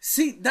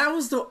 See, that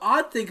was the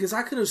odd thing because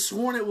I could have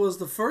sworn it was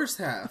the first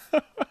half.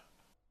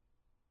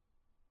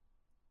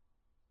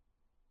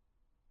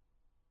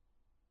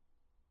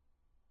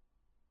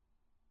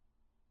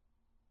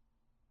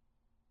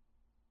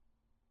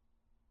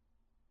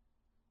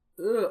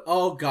 Ugh.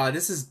 Oh God,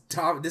 this is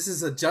Tom. This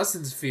is a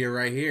Justin's fear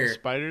right here.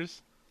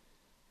 Spiders?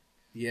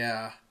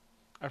 Yeah.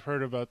 I've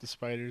heard about the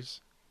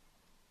spiders.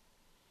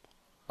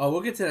 Oh,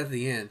 we'll get to that at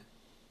the end.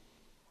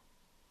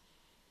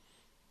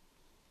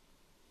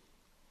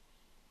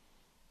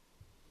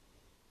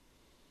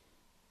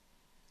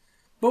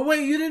 But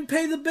wait, you didn't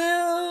pay the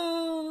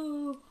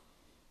bill.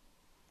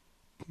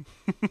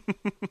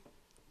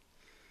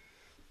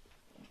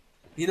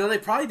 You know, they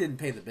probably didn't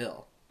pay the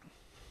bill.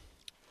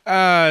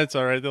 It's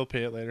all right. They'll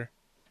pay it later.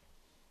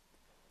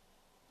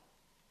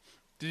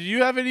 Did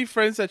you have any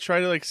friends that try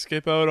to like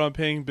skip out on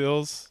paying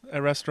bills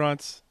at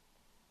restaurants?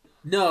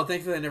 No,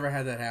 thankfully I never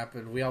had that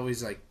happen. We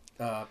always like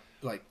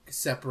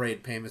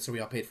separate payments, so we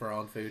all paid for our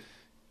own food.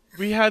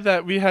 We had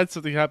that. We had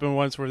something happen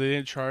once where they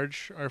didn't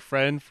charge our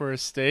friend for a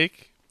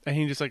steak, and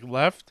he just like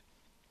left.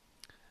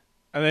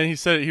 And then he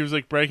said he was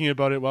like bragging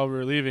about it while we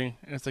were leaving,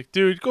 and it's like,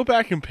 dude, go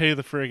back and pay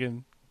the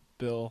friggin'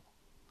 bill.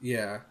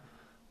 Yeah,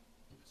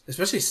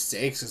 especially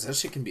steaks, because that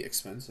shit can be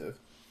expensive.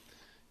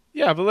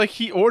 Yeah, but like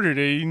he ordered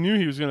it, he knew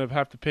he was gonna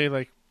have to pay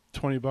like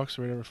 $20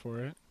 or whatever for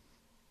it.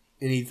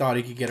 And he thought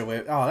he could get away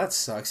with. Oh, that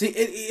sucks. See,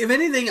 if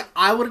anything,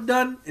 I would have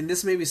done, and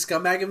this may be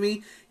scumbag of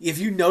me, if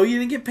you know you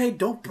didn't get paid,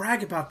 don't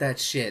brag about that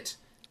shit.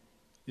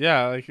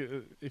 Yeah, like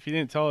if he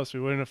didn't tell us, we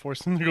wouldn't have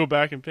forced him to go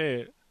back and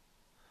pay it.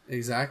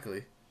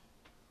 Exactly.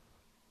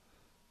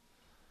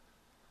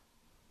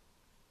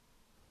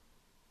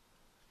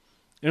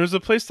 It was a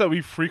place that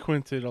we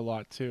frequented a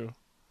lot too.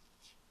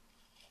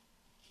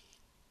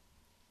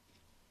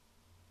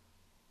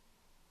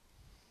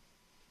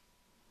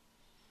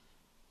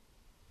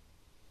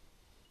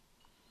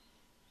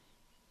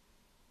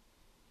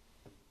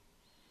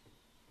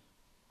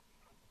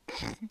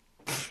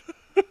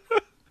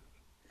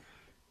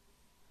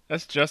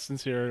 That's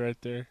Justin's hero right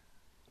there.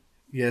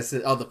 Yes.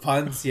 Oh, the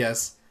puns.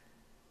 Yes.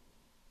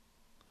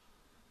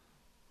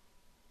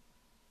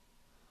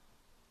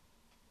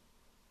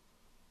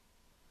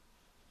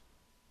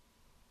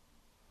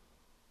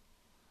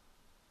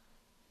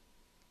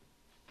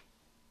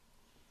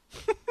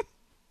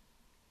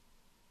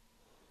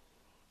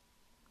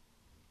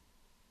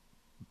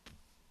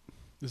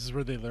 This is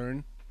where they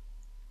learn.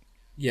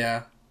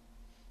 Yeah.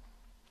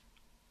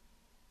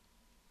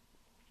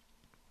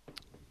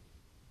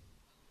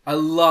 I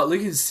love. You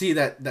can see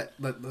that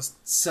the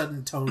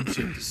sudden tone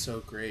shift is so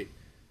great.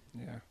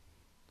 Yeah.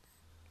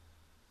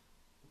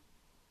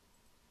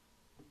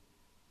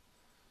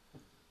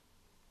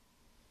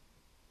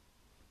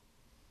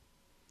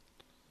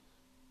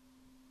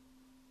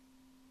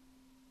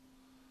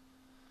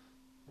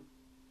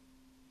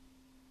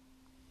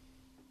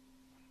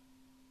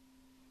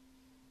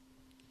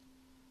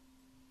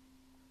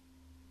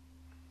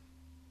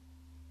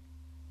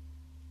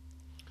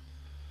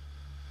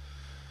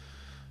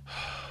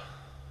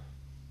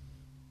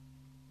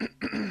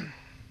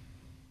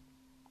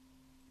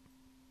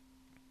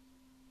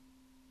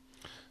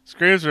 His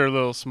graves are a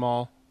little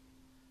small,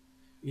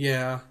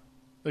 Yeah.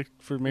 like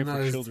for made Not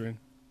for as- children.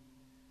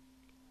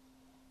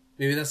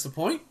 Maybe that's the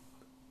point.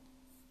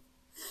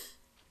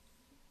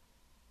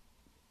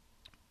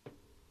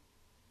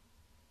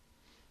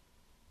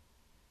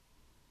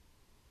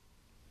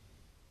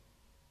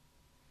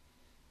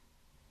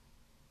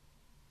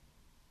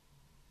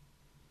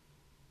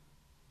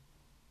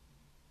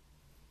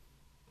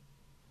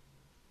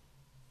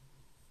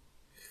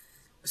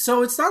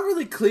 So it's not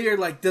really clear.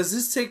 Like, does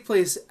this take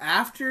place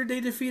after they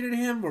defeated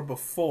him or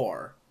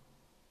before?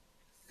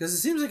 Because it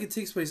seems like it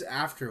takes place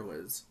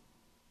afterwards.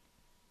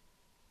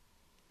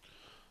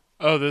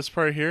 Oh, this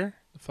part here,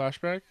 the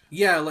flashback.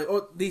 Yeah, like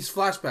these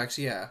flashbacks.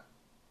 Yeah.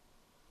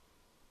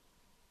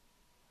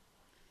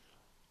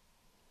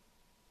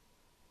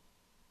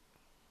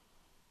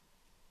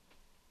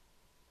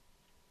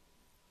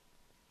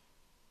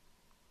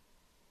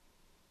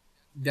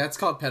 That's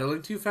called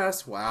pedaling too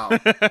fast. Wow.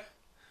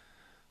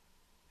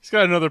 He's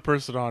got another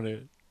person on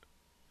it.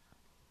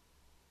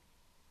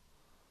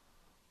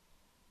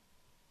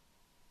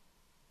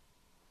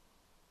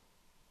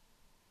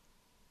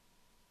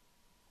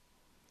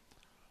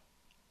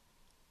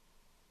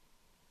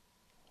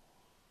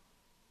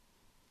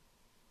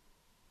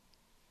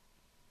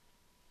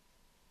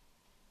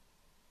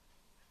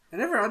 I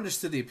never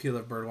understood the appeal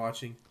of bird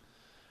watching.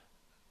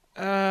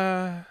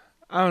 I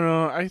don't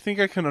know. I think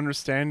I can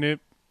understand it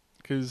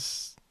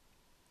because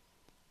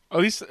at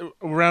least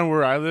around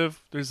where I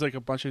live, there's like a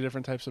bunch of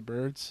different types of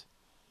birds,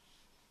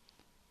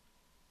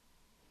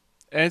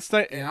 and it's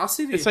like And I'll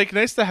see the. it's like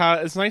nice to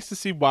have. It's nice to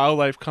see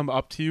wildlife come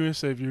up to you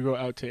instead of you go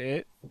out to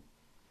it.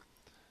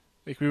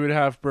 Like we would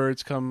have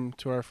birds come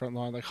to our front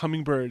lawn, like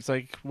hummingbirds.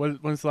 Like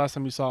when's the last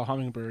time you saw a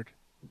hummingbird?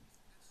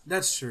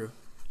 That's true.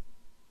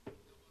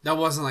 That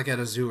wasn't like at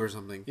a zoo or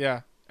something.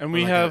 Yeah, and Or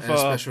we like have a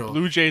special.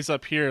 blue jays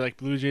up here. Like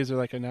blue jays are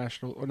like a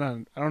national. Or not,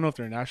 I don't know if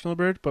they're a national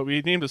bird, but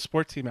we named a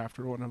sport team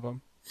after one of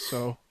them.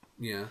 So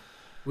Yeah,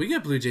 we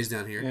get blue jays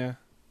down here. yeah,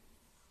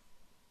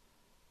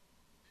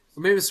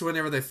 Or maybe it's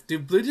whenever they do.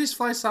 Blue jays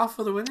fly south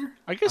for the winter?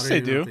 I guess don't they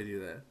even know do. if they do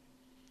that.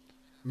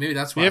 Maybe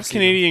that's why We I've have seen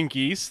them. Canadian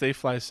geese. They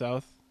fly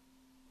south.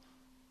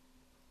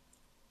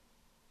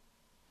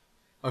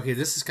 Okay,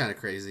 this is kind of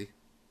crazy.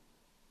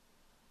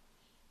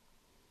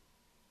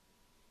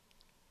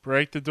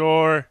 Break the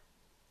door.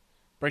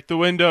 Break the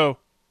window.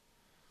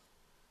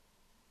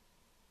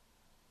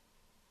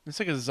 It's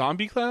like a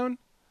zombie clown.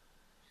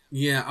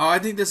 Yeah. Oh, I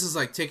think this is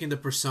like taking the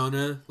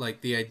persona,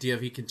 like the idea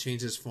of he can change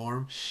his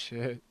form.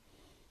 Shit.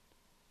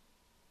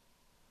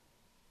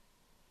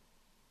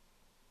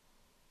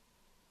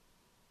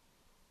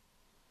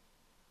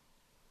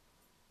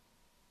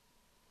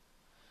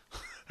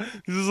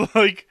 This is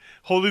like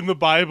holding the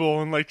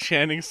Bible and like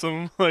chanting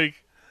some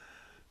like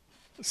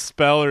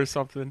spell or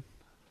something.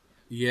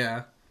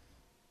 Yeah.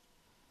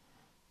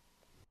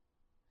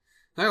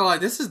 Not gonna lie,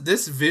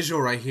 this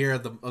visual right here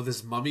of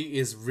this mummy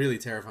is really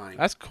terrifying.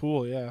 That's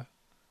cool, yeah.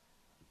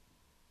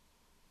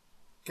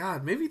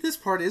 God, maybe this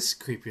part is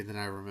creepier than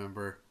I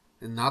remember,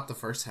 and not the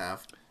first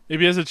half.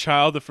 Maybe as a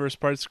child, the first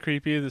part's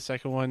creepy. The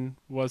second one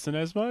wasn't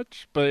as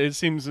much, but it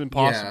seems Yeah.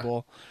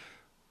 impossible.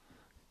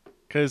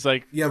 Because,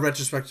 like, Yeah,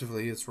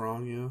 retrospectively, it's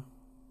wrong. Yeah.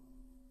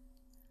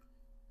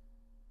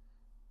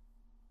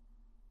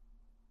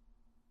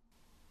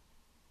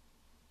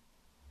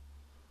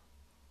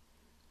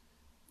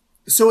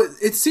 So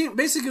it seemed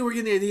basically we're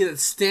getting the idea that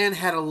Stan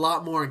had a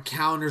lot more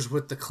encounters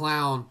with the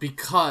clown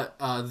because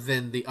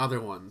than the other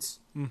ones.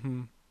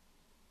 mm-hmm.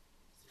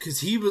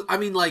 Because he was, I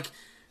mean, like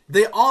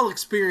they all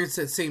experienced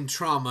that same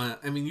trauma.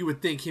 I mean, you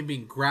would think him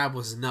being grabbed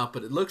was enough,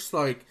 but it looks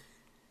like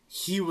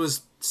he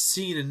was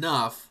seen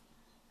enough,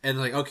 and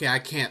like, okay, I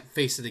can't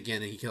face it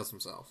again, and he kills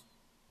himself.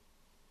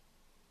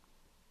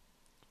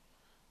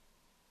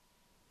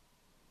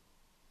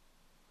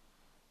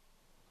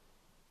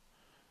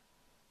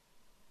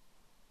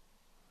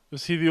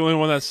 Was he the only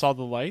one that saw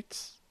the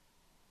lights?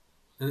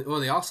 And, well,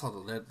 they all saw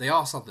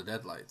the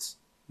deadlights.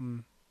 Hmm.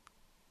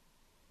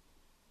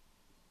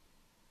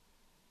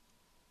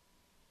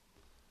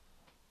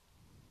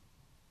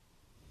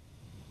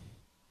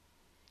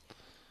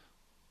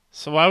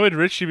 So why would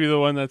Richie be the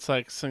one that's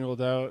like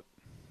singled out?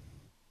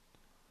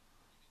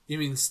 You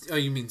mean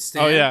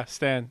Stan? Oh yeah,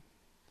 Stan.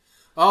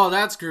 Oh,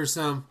 that's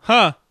gruesome.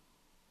 Huh.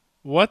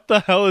 What the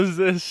hell is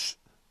this?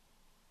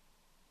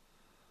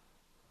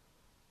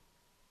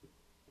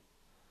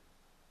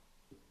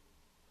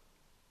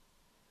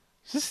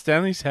 Is this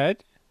Stanley's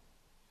head?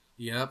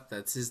 Yep,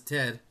 that's his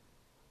Ted.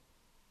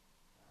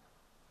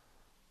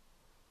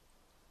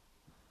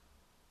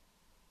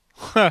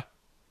 Huh.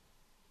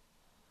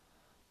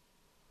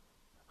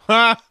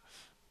 Ha!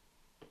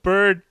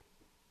 Bird.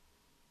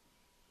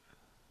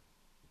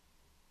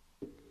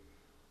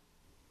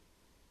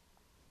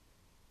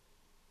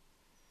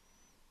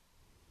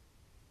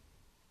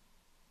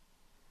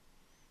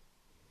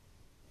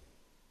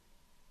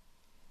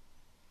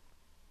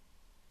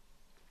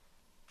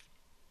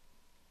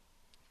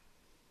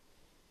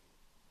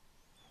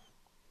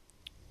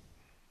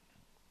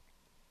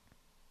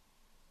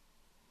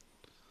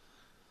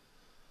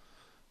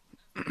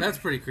 That's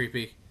pretty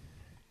creepy.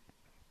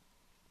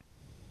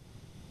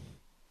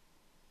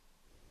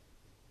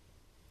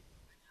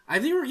 I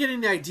think we're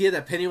getting the idea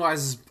that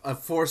Pennywise is a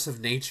force of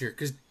nature,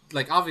 because,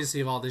 like, obviously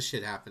of all this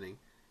shit happening.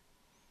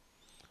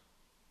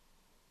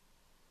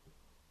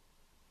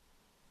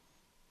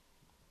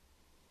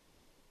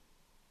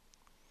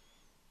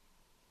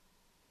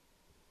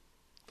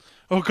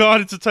 Oh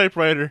god, it's a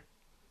typewriter.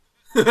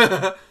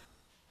 You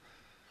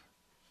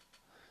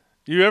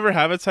ever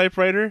have a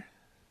typewriter?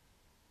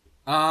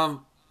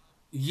 um,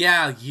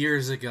 yeah,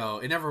 years ago.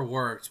 It never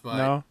worked, but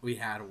No. we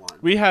had one.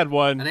 We had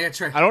one. And I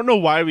tried. I don't know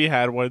why we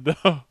had one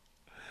though.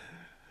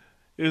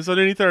 It was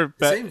underneath our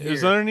bed. Same It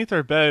was here. underneath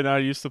our bed, and I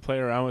used to play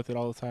around with it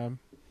all the time.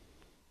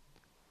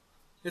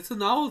 It's a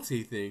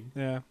novelty thing.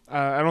 Yeah,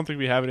 I don't think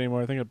we have it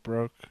anymore. I think it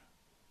broke,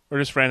 or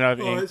just ran out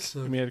of Oh, it ink. sucks.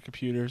 And we had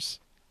computers.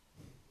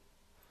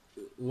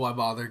 Why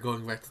bother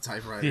going back to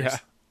typewriters? Yeah.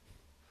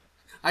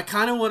 I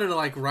kind of wanted to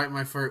like write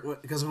my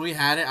first, because when we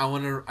had it,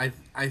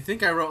 I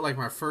think I wrote like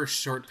my first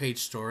short page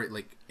story,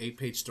 like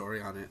 8-page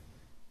story on it.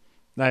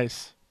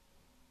 Nice.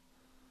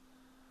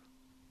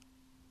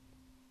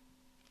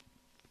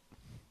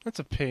 That's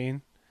a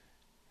pain.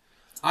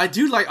 I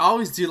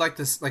always do like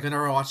this, like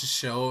whenever I watch a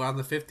show on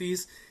the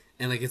 50s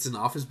and like it's an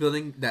office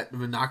building, that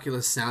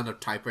monoculous sound of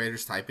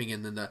typewriters typing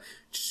and then the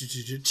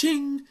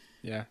ching,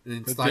 Yeah. and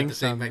then The slide ding the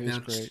thing sound back is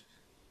down. great.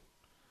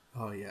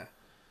 Oh yeah.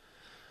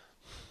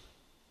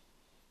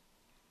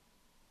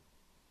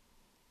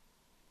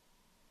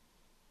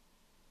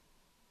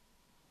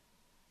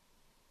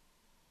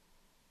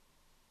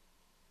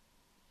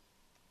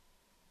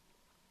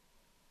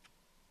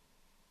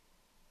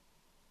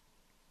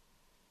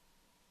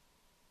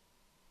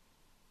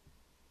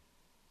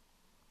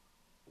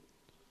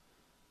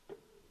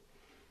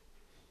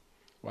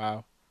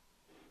 Wow.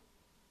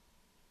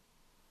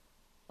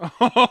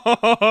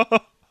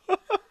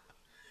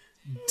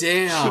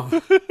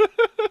 Damn.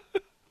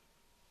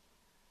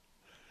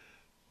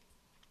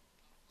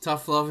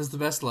 Tough love is the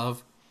best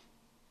love.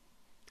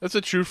 That's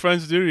what true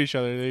friends do to each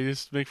other. They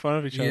just make fun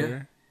of each Yeah.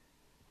 other.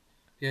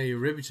 Yeah, you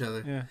rib each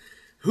other. Yeah.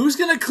 Who's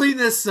gonna clean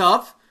this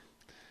up?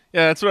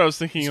 Yeah, that's what I was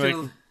thinking. Who's Like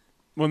gonna-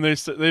 when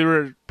they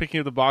were picking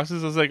up the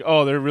boxes, I was like,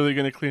 oh, they're really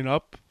gonna clean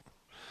up.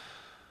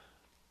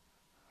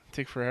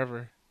 Take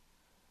forever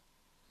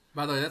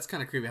By the way, that's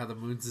kind of creepy how the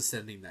moon's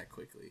descending that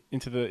quickly.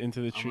 into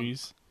the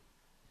trees.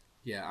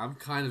 Yeah, I'm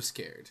kind of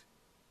scared.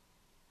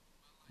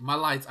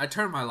 I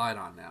turned my light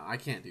on now. I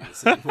can't do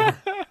this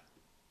anymore.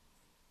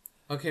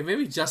 Okay,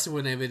 maybe Justin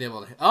wouldn't have been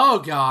able to. Oh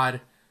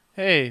God!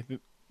 Hey,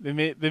 they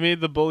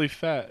made the bully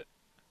fat.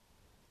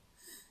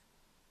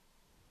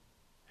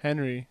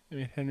 Henry, they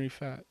made Henry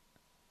fat.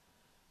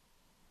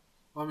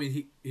 Well, I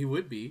mean, he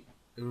would be.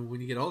 I mean,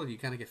 when you get older, you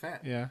kind of get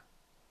fat. Yeah.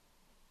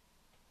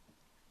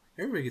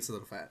 Everybody gets a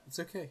little fat. It's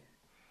okay.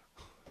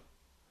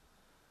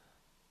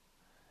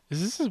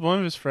 Is this one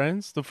of his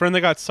friends? The friend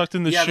that got sucked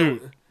in the Yeah.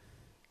 chute.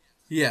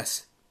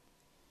 Yes.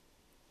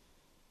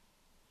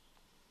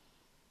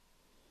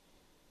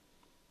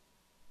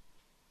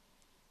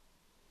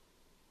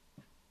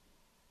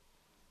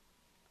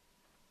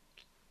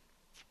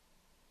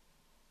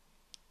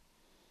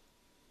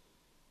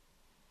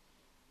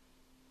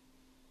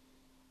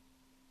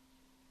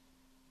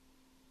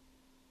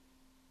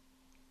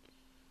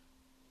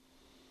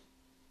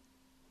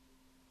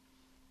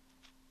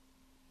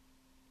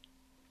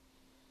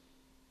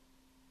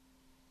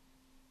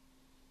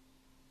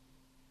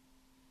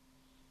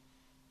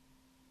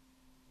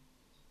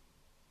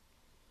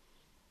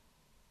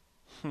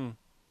 Hmm.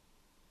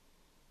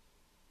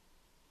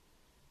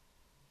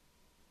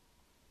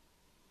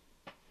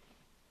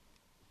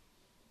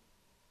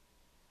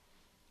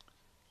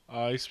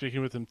 He's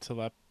speaking with him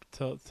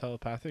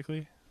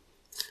telepathically.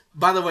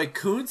 By the way,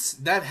 Koontz,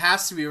 that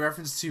has to be a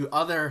reference to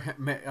other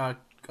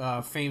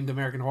famed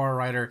American horror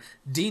writer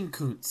Dean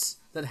Koontz.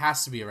 That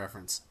has to be a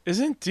reference.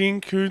 Isn't Dean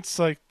Koontz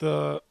like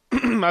the?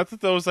 I thought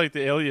that was like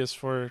the alias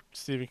for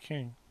Stephen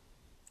King.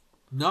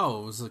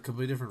 No, it was a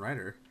completely different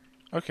writer.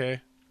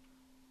 Okay,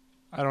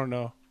 I don't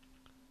know.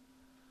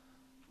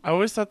 I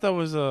always thought that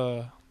was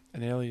an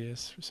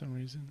alias for some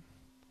reason.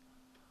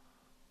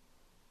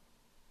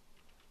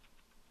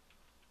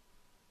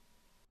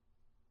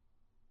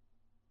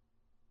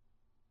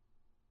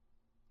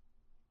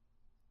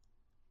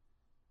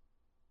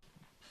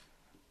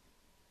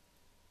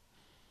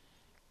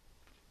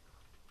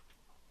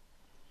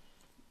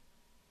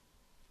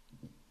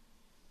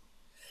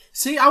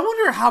 See, I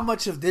wonder how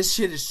much of this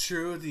shit is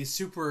true. These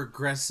super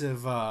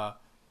aggressive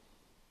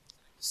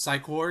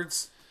psych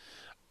wards.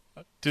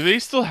 Do they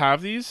still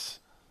have these?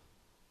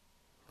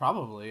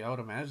 Probably, I would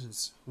imagine.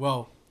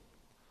 Well,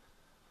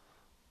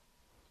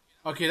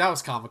 okay, that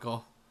was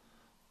comical.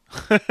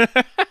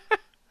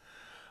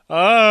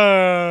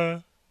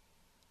 Uh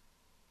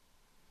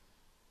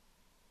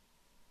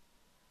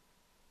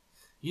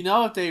You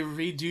know, if they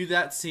redo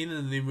that scene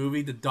in the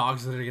movie, the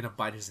dog's literally gonna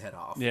bite his head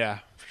off. Yeah,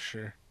 for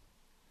sure.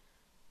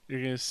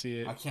 You're gonna see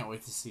it. I can't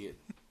wait to see it.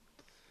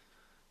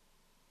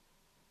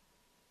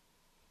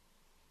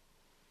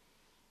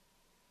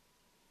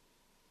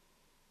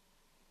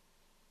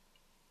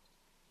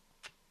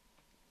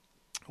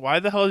 Why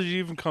the hell did you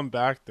even come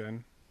back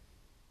then?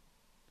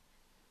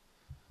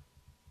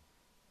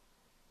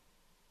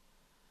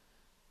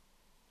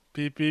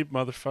 Beep beep,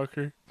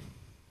 motherfucker.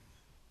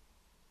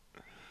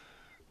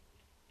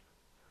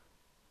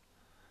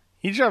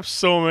 He dropped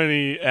so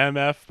many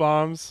MF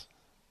bombs.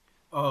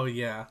 Oh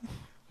yeah.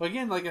 Well,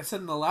 again, like I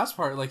said in the last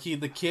part, like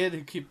the kid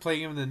who kept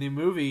playing him in the new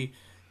movie,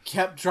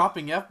 kept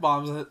dropping f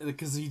bombs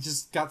because he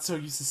just got so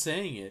used to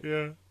saying it.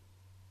 Yeah.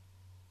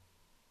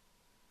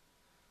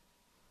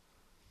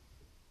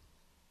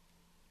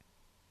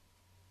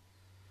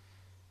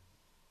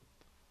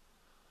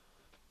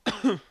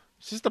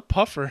 It's just a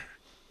puffer.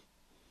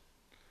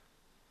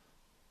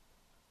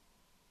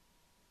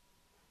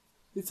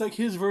 It's like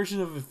his version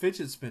of a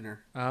fidget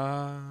spinner.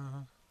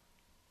 Ah.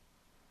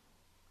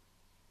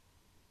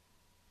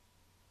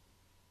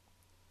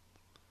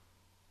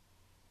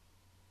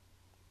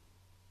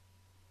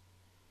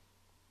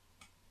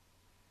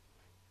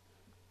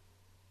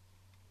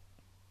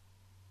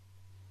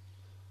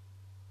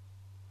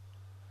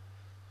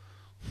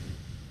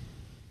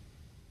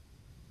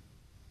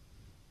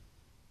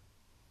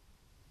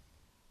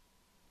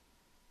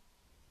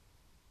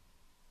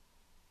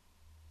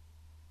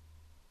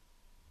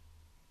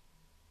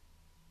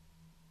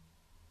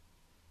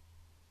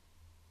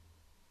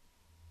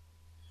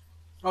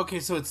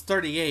 Okay, so it's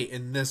 38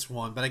 in this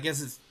one, but I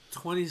guess it's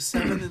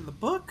 27 in the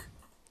book?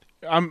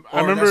 I Or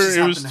remember that's just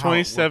it was happened how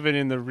it 27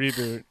 in the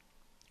reboot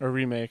or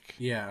remake.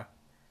 Yeah.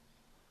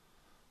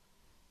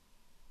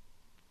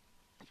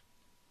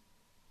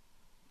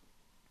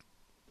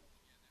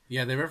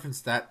 Yeah, they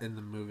referenced that in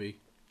the movie.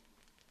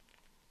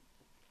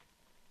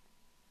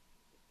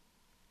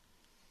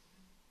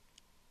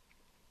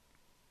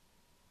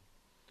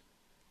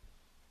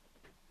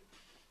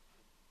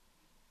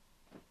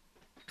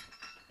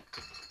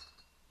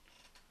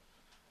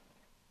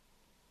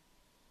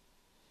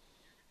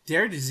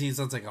 Dairy disease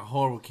sounds like a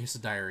horrible case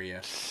of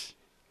diarrhea.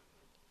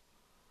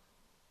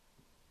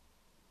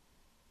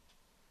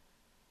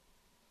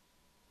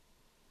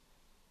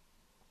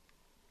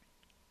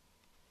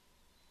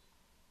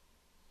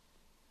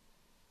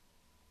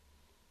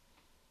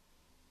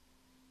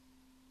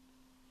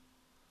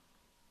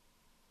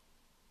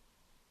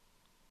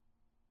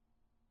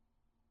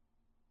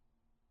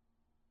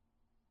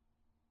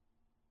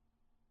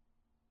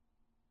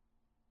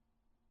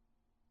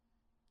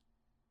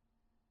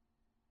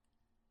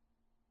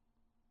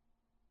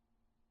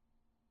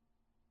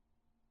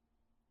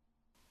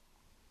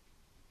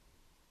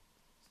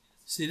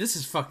 See, this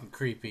is fucking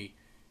creepy.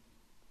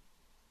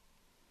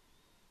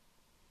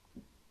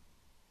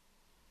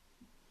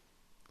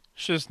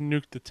 Should just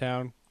nuke the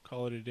town.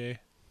 Call it a day.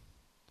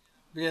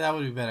 Yeah, that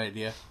would be a bad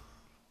idea.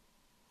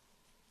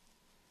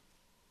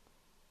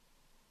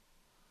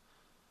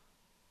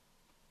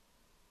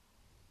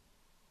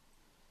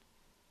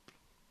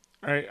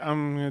 All right,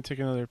 I'm gonna take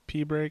another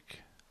pee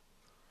break.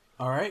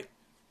 All right.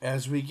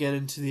 As we get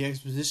into the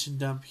exposition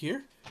dump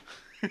here,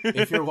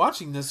 if you're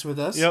watching this with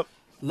us, Yep.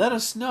 let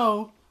us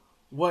know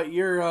what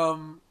your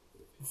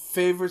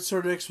favorite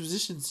sort of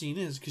exposition scene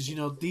is, because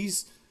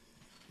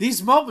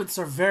these moments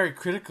are very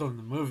critical in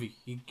the movie,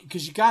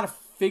 because you got to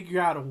figure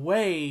out a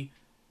way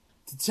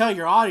to tell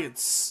your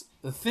audience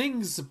the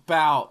things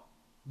about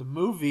the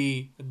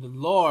movie and the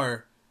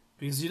lore,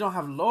 because you don't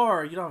have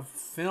lore, you don't have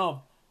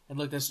film. And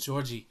look, that's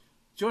Georgie.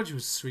 Georgie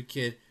was a sweet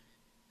kid.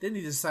 Then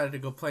he decided to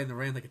go play in the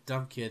rain like a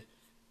dumb kid.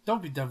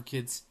 Don't be dumb,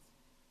 kids.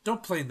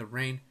 Don't play in the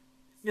rain.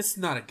 It's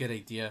not a good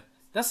idea.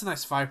 That's a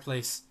nice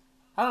fireplace.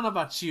 I don't know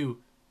about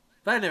you,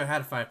 but I never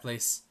had a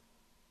fireplace.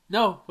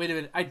 No, wait a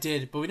minute, I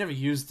did, but we never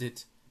used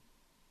it.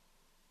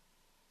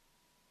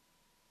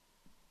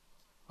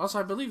 Also,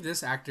 I believe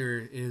this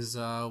actor his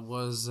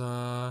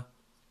name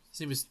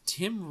is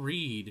Tim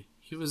Reed.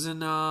 He was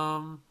in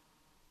I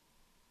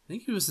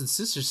think he was in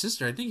Sister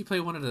Sister. I think he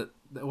played one of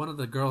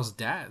the girls'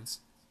 dads.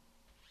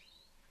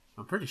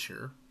 I'm pretty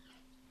sure.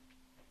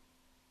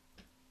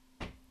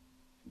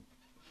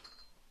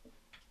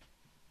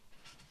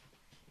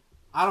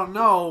 I don't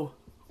know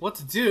what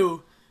to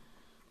do,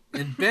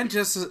 and Ben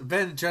just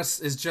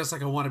is just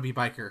like a wannabe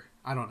biker.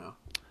 I don't know.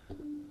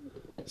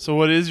 So,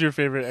 what is your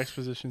favorite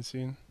exposition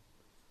scene?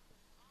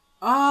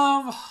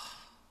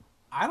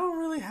 I don't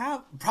really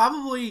have.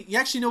 Probably, you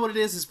actually know what it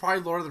is. It's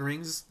probably Lord of the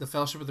Rings, the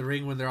Fellowship of the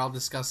Ring, when they're all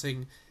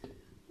discussing,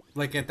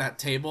 like at that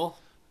table.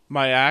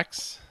 My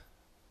axe.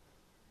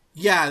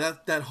 Yeah,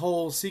 that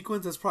whole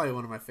sequence. That's probably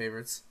one of my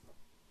favorites.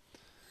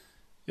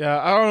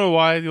 Yeah, I don't know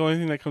why. The only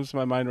thing that comes to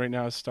my mind right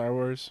now is Star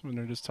Wars when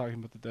they're just talking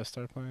about the Death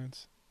Star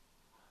plans.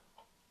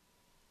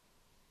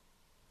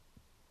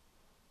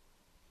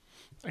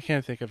 I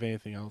can't think of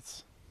anything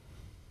else.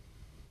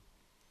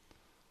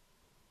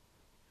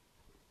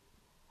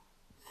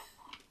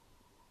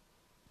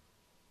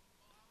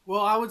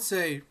 Well, I would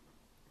say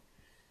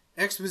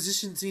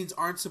exposition scenes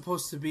aren't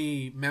supposed to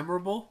be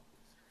memorable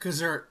because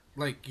they're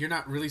like you're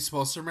not really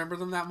supposed to remember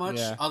them that much,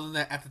 Yeah. other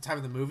than at the time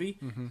of the movie.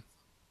 Mm-hmm.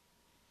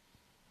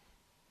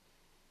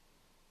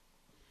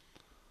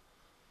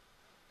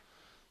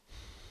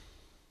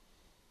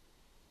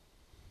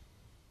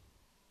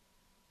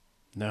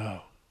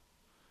 No.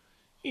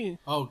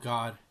 Oh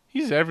God,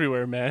 He's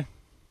everywhere, man.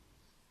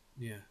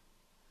 yeah.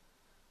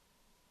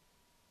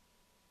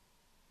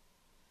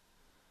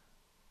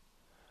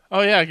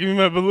 Oh, yeah, give me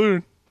my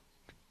balloon.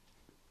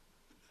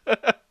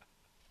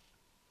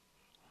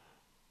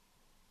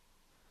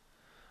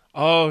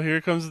 Oh,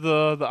 here comes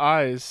the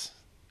eyes.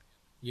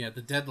 Yeah,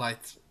 the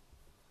deadlights.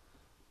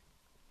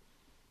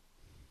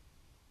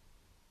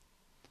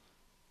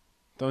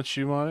 Don't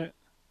chew on it.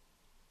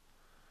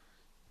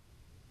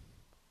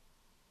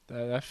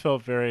 That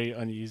felt very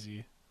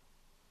uneasy.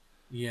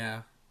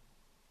 Yeah.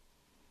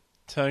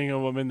 Telling a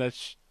woman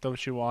that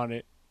don't you want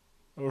it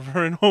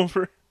over and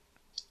over.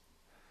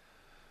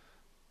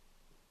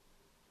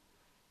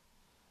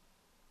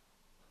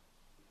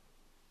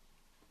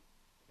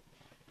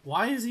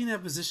 Why is he in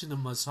that position to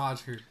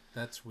massage her?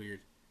 That's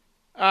weird.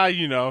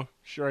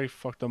 Sure I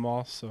fucked them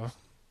all, so.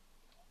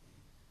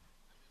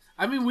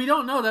 I mean, we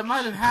don't know. That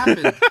might have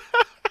happened.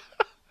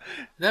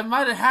 That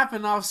might have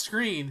happened off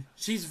screen.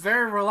 She's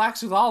very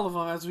relaxed with all of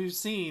them, as we've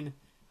seen.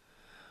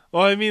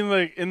 Well, I mean,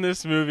 like, in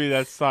this movie,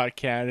 that's not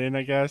canon,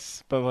 I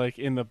guess. But, like,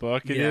 in the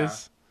book, it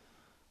is.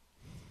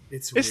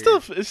 It's It's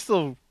weird.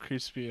 still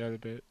creeps me out a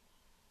bit.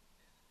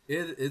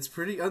 It's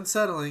pretty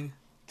unsettling.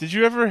 Did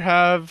you ever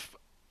have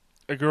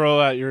a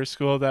girl at your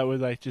school that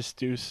would, like, just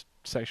do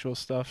sexual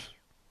stuff?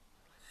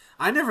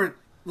 I never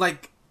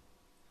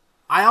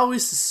I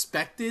always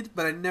suspected,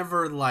 but I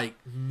never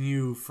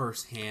knew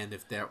firsthand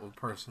if that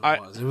person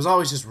was. It was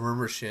always just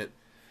rumor shit.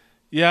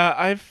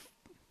 Yeah,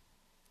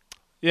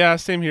 Yeah,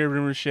 same here,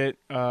 rumor shit.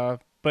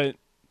 But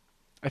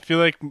I feel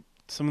like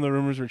some of the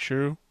rumors were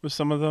true with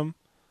some of them.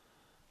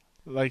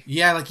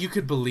 Yeah, you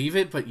could believe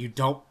it, but you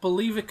don't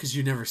believe it because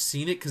you never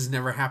seen it because it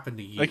never happened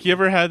to you. Like, you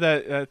ever had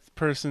that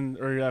person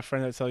or that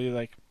friend that tell you,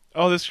 like,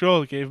 oh, this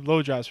girl gave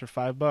blowjobs for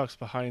 $5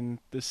 behind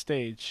this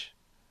stage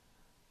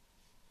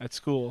at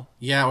school.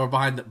 Yeah, or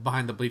behind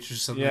the bleachers or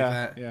something like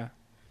that. Yeah.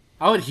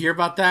 I would hear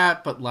about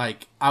that, but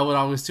I would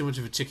always too much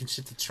of a chicken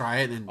shit to try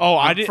it. And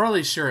I'm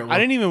fairly sure it would. I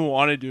didn't even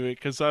want to do it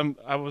because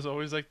I was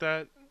always like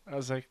that. I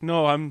was like,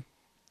 no, I'm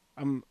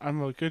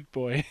a good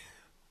boy.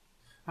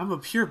 I'm a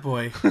pure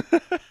boy.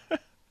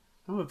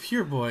 I'm a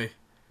pure boy.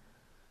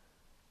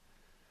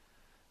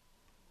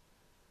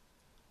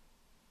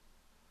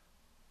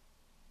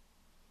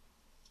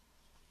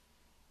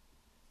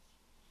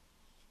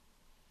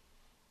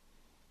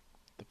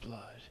 The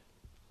blood.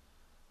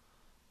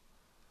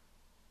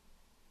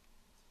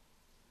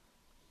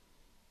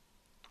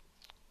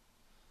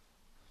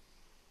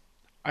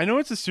 I know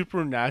it's a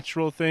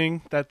supernatural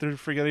thing that they're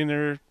forgetting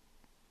their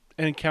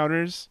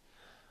encounters,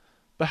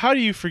 But how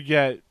do you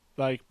forget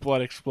like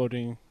blood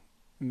exploding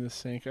in the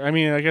sink? I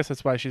mean, I guess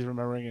that's why she's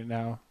remembering it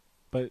now.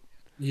 But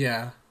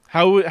Yeah.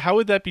 how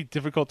would that be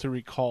difficult to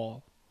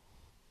recall?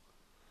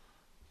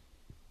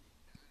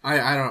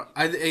 I don't.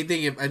 I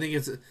think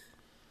it's.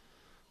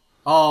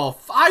 Oh,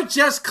 I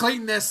just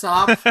cleaned this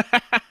up.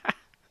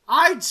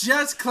 I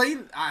just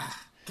cleaned.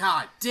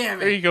 God damn it!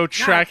 There you go, Not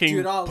tracking do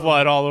it all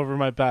blood all over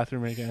my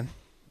bathroom again.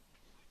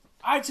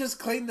 I just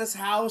cleaned this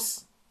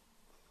house.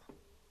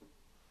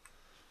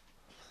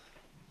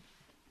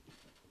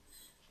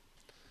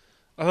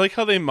 I like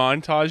how they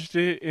montaged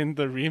it in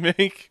the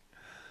remake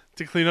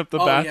to clean up the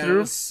Yeah, it bathroom.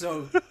 was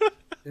so.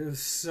 It was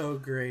so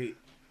great.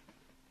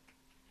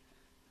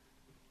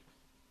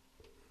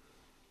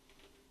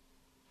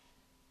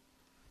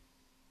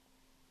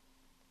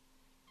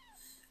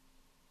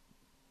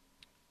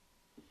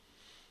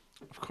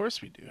 Of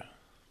course we do.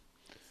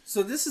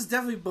 So this is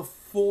definitely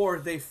before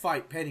they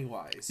fight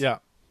Pennywise. Yeah.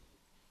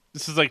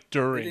 This is like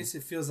during. It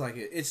feels like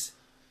it. It's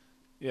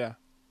Yeah.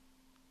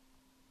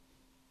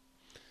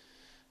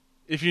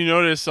 If you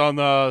notice on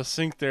the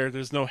sink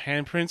there's no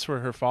handprints where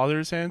her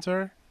father's hands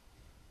are.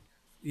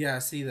 yeah, I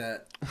see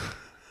that.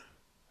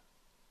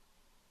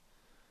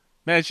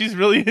 Man, she's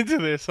really into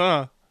this,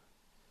 huh?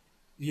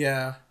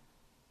 Yeah.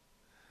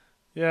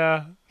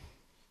 Yeah.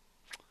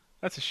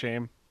 That's a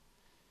shame.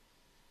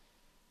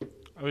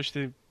 I wish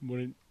they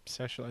wouldn't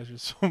sexualize her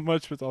so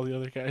much with all the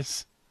other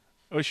guys.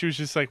 I wish she was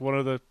just like one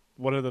of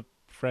the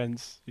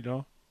friends, you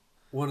know?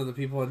 One of the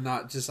people and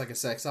not just like a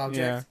sex object.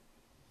 Yeah.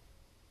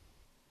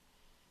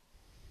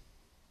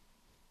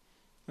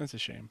 That's a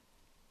shame.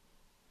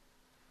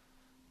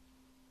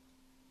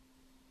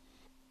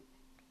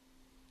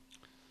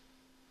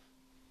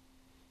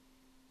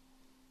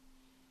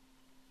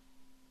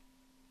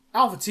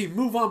 Alpha team,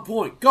 move on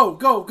point. Go,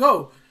 go,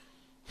 go.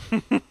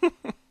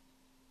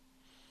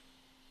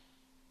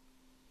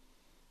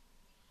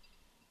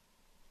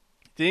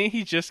 Didn't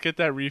he just get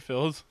that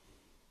refilled?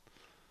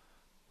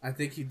 I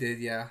think he did,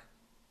 yeah.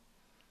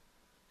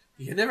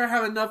 You can never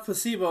have enough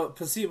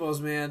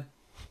placebos, man.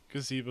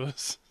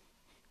 Gazebos.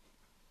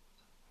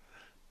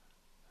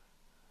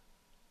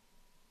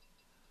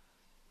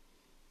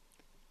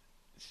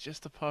 It's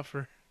just a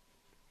puffer.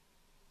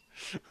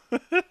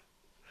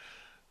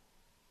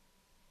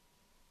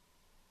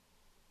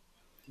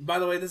 By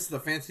the way, this is the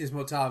fanciest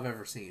motel I've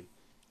ever seen.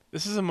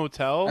 This is a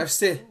motel? I've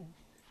stayed.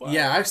 Wow.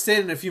 Yeah, I've stayed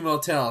in a few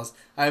motels.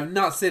 I have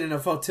not stayed in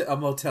a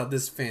motel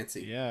this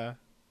fancy. Yeah.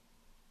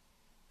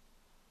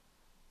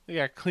 They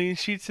got clean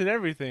sheets and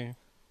everything.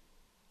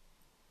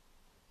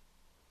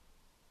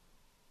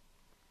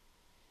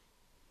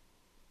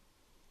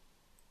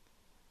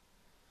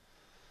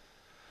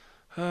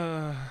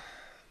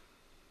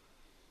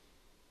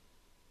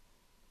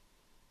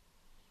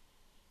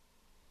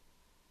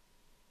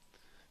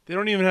 They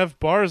don't even have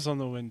bars on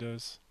the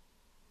windows.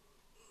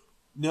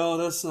 No,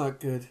 that's not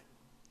good.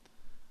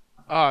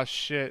 Ah,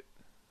 shit.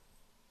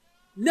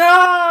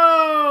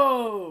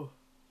 No!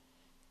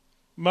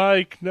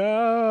 Mike,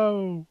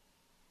 no!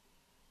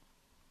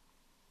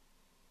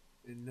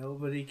 And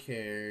nobody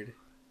cared.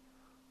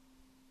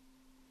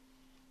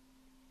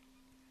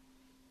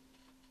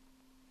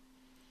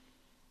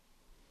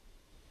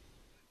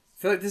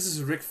 I feel like this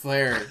is Ric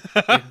Flair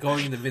like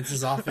going into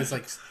Vince's office,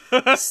 like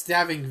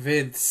stabbing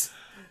Vince.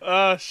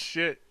 Ah,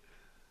 shit.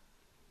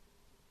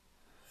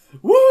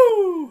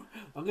 Woo!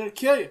 I'm gonna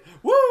kill you.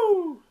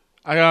 Woo!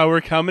 I gotta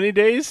work how many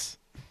days?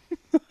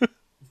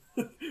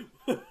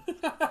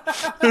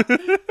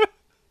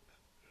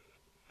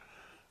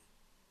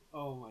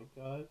 Oh my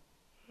god.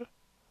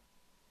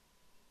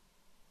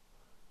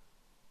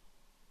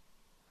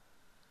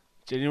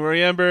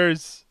 January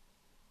Embers.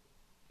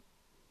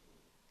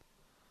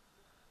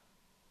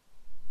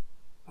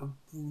 I'm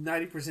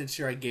 90%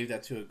 sure I gave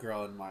that to a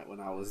girl when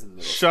I was in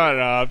middle school. Shut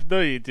up.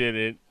 No, you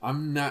didn't.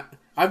 I'm not.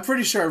 I'm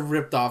pretty sure I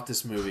ripped off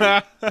this movie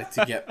like,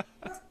 to get.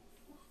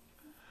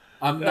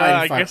 I'm 95%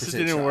 I guess it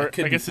didn't sure. work.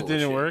 I guess it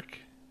didn't work.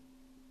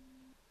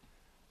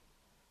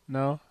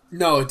 No?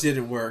 No, it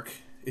didn't work.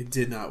 It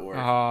did not work.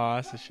 Oh,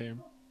 that's a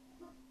shame.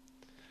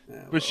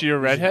 Yeah, Was she a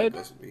usually how it redhead?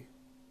 goes with me.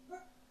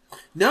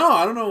 No,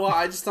 I don't know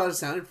why. I just thought it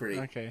sounded pretty.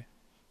 Okay.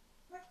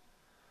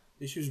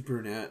 She was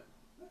brunette.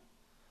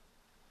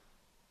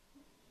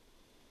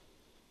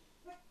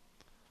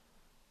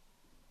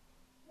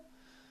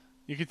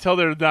 You can tell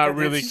they're not man,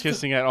 really she's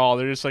kissing at all.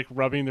 They're just like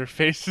rubbing their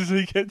faces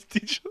against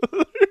each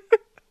other.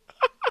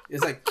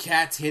 It's like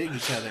cats hitting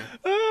each other.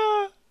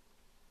 Ah.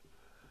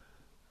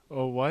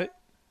 Oh, what?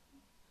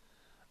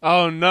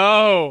 Oh,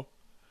 no.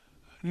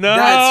 No.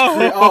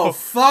 That's oh,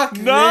 fuck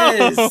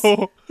no.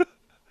 this.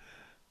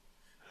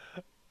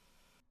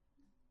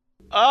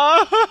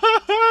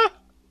 Ah.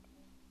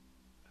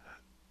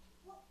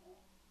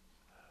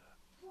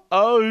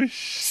 Oh, shit.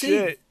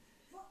 See,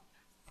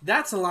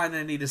 that's a line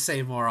I need to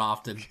say more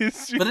often.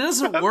 Kiss But it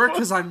doesn't work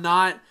because I'm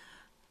not...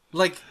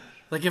 Like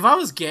if I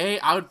was gay,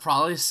 I would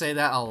probably say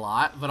that a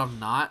lot, but I'm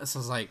not. So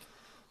it's like,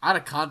 out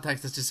of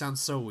context, it just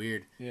sounds so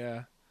weird.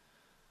 Yeah.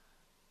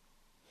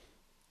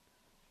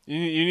 You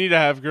need to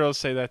have girls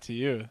say that to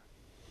you.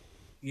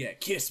 Yeah,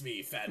 kiss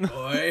me, fat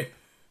boy.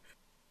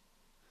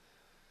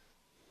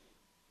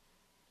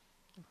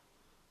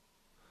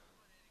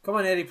 Come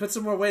on, Eddie, put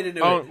some more weight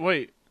into Oh it.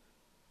 wait,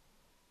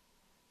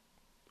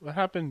 what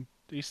happened?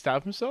 Did he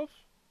stab himself?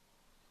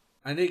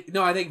 I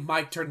think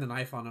Mike turned the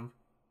knife on him.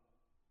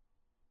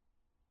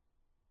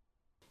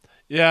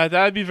 Yeah,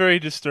 that'd be very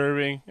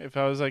disturbing if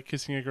I was like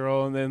kissing a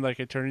girl and then like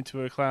it turned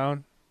into a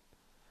clown.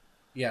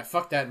 Yeah,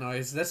 fuck that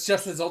noise. That's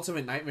Justin's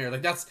ultimate nightmare.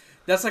 Like that's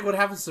like what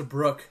happens to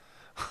Brooke.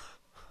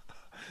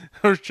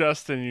 Or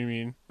Justin, you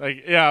mean?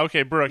 Like, yeah,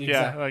 okay, Brooke,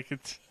 yeah, Exactly. like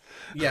it's.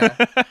 Yeah.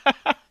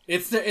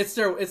 It's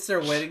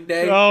their wedding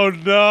day. Oh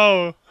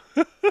no,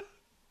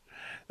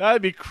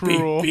 that'd be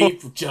Beep cruel.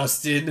 beep,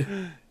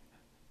 Justin.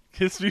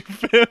 Kiss me,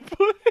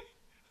 fanboy.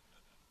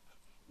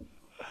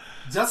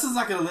 Justin's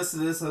not gonna listen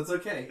to this, so it's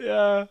okay.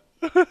 Yeah.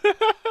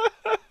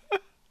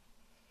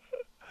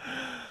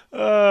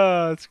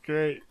 Oh, that's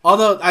great.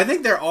 Although I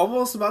think they're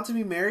almost about to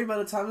be married by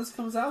the time this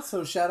comes out,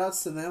 so shout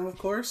outs to them, of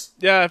course.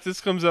 Yeah, if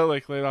this comes out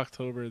like late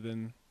October,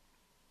 then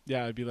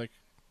yeah, it'd be like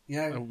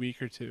Yeah, a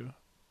week or two.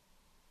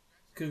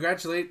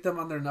 congratulate them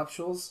on their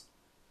nuptials.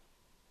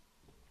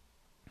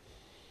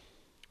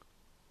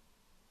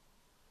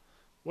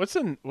 What's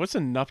a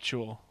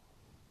nuptial?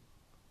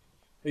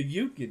 A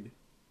Yukin.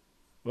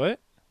 What?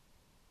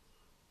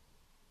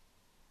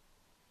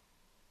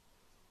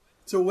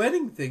 It's a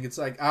wedding thing. It's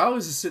like I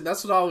always assume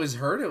that's what I always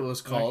heard it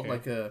was called. Okay.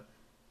 Like a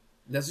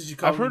that's what you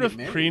call I've when heard you of get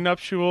married.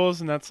 prenuptials,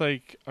 and that's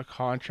like a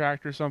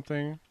contract or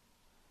something.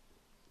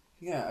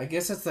 Yeah, I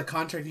guess that's the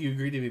contract you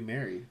agree to be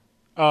married.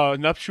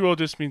 Nuptial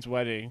just means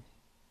wedding.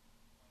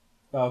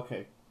 Oh,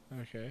 okay.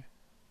 Okay.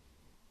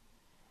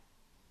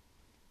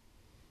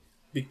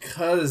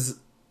 Because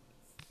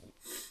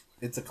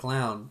it's a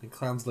clown, and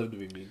clowns live to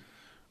be mean.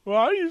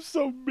 Why are you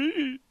so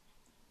mean?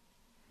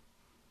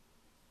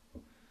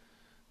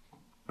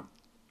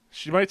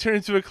 She might turn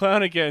into a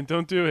clown again.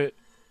 Don't do it.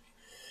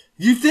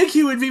 You think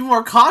he would be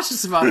more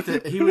cautious about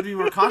that? He would be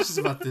more cautious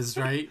about this,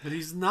 right? But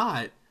he's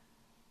not.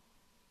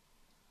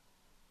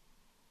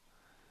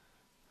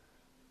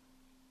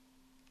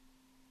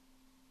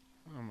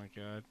 Oh my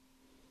god.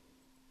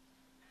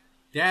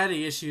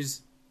 Daddy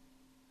issues.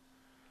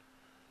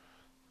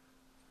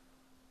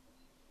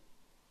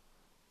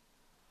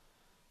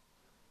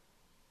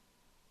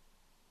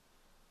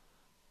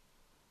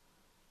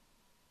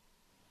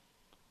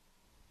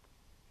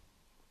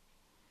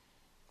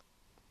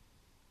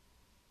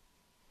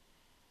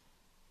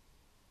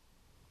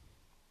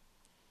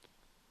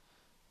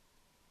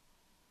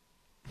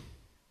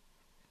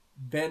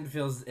 Ben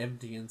feels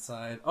empty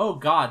inside. Oh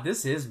God,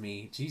 this is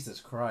me. Jesus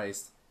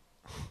Christ.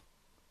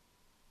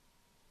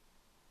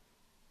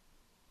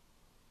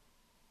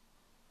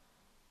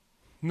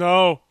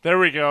 No. There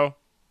we go.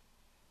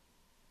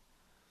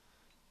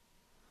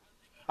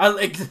 I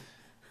like.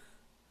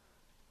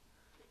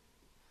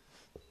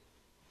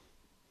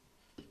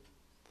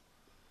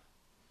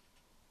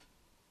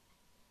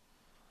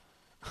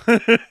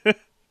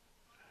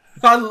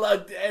 I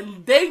love.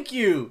 And thank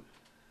you.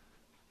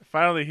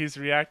 Finally, he's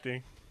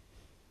reacting.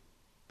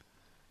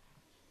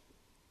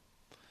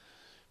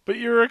 But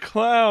you're a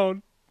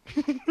clown.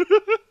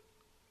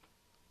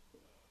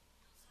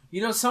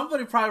 You know,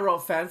 somebody probably wrote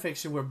fan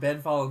fiction where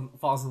Ben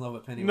falls in love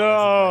with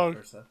Pennywise and No. vice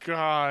versa.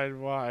 God,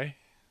 why?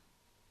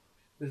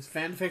 There's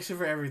fan fiction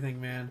for everything,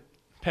 man.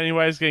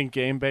 Pennywise getting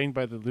game banged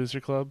by the loser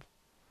club.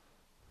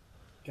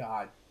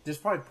 God, there's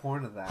probably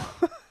porn of that.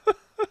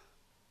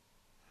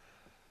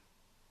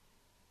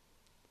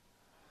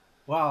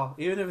 Wow,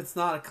 even if it's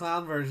not a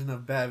clown version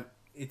of Bev,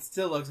 it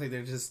still looks like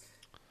they're just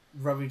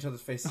rubbing each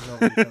other's faces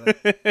over each other.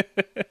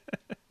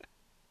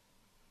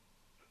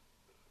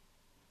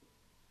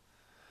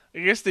 I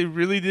guess they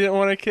really didn't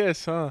want to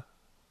kiss, huh?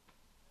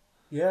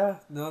 Yeah,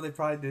 no, they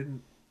probably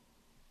didn't.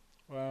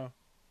 Wow.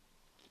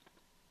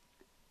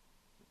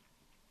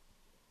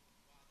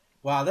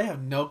 Wow, they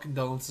have no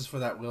condolences for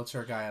that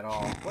wheelchair guy at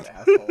all. What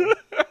asshole.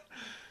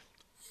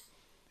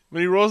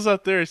 When he rolls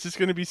out there, it's just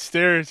gonna be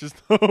stairs,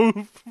 just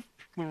no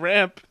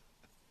ramp.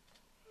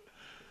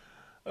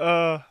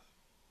 Uh,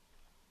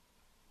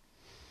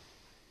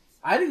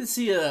 I didn't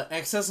see a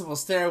accessible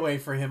stairway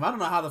for him. I don't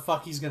know how the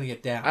fuck he's gonna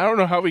get down. I don't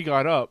know how we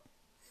got up.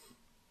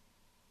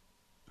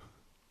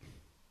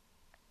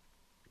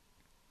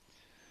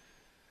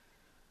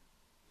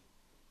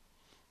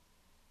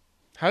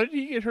 How did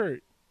he get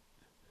hurt?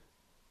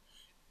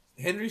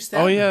 Henry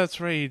stabbed Oh him. yeah, that's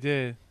right, he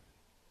did.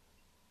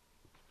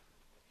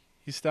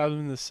 He stabbed him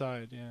in the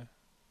side, yeah.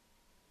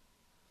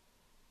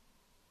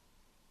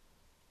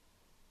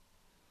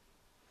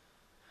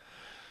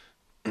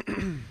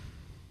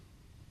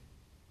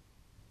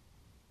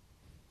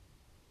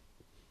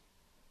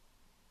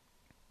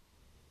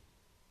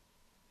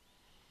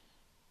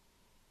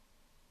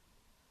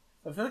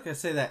 I feel like I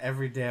say that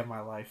every day of my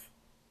life.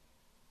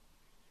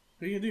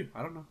 What are you gonna do?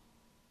 I don't know.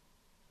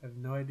 I have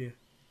no idea.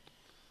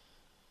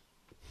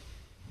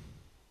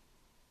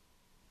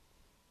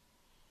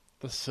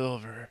 The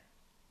silver.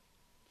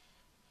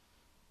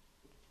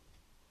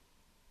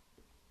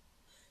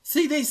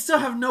 See, they still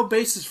have no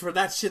basis for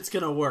that shit's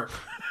gonna work.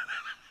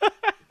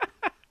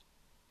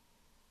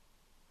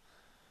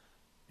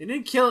 It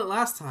didn't kill it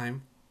last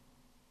time.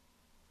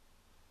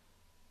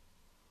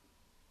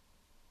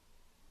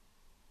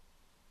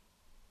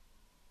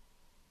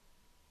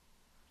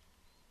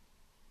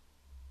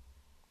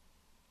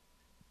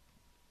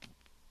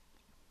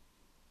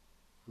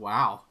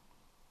 Wow.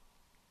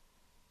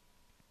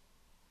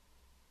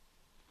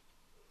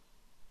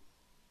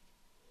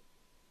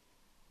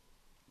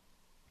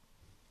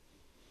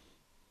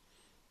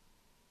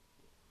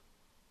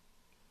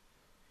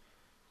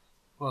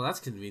 Well, that's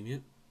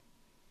convenient.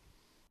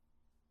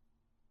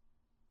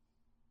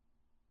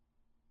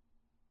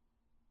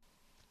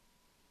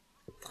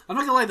 I'm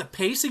not gonna lie, the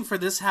pacing for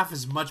this half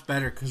is much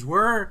better because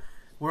we're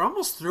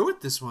almost through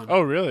with this one.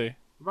 Oh, really?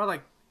 We're about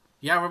like,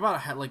 yeah, we're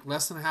about like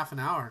less than a half an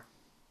hour,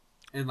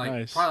 and like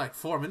Nice. probably like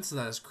 4 minutes of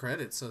that is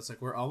credits. So it's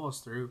like we're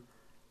almost through.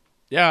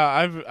 Yeah,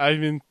 I've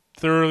been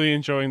thoroughly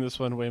enjoying this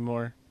one way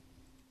more.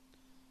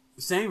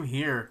 Same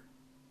here.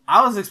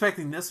 I was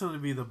expecting this one to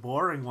be the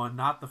boring one,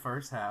 not the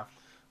first half.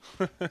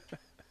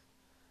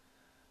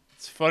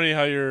 It's funny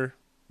how your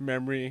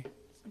memory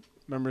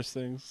remembers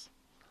things.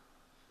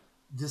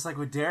 Just like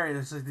with Derry,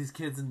 there's like these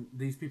kids and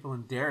these people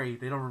in Derry,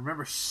 they don't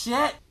remember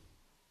shit.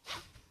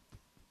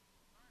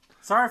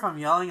 Sorry if I'm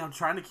yelling. I'm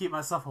trying to keep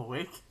myself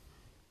awake.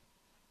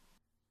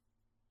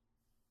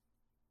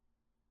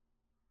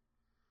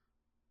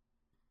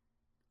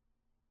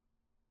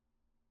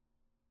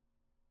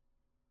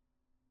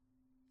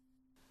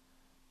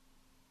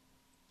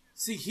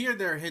 See, here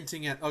they're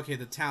hinting at, okay,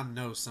 the town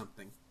knows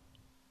something.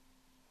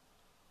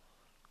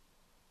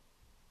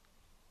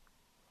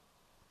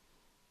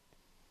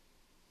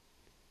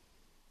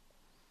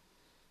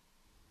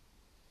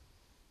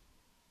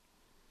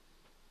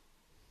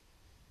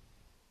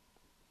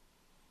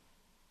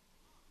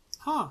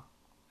 Huh.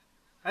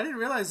 I didn't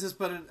realize this,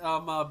 but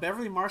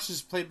Beverly Marsh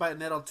is played by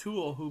Annette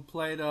O'Toole, who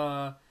played,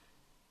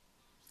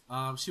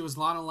 she was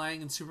Lana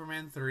Lang in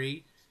Superman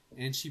 3,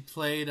 and she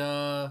played,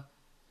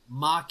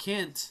 Ma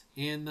Kent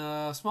in,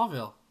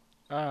 Smallville.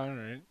 Ah, all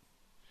right.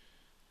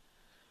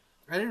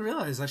 I didn't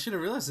realize. I should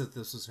have realized that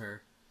this was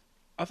her.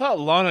 I thought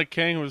Lana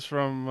Kang was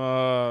from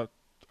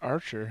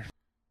Archer.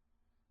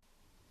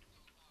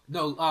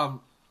 No, uh,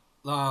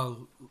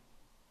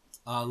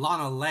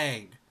 Lana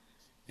Lang,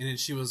 and then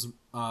she was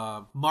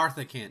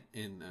Martha Kent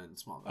in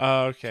Smallville.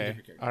 Oh, Two okay.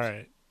 different characters. All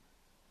right.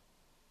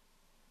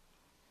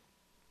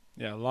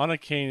 Yeah, Lana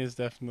Kane is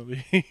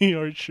definitely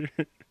Archer.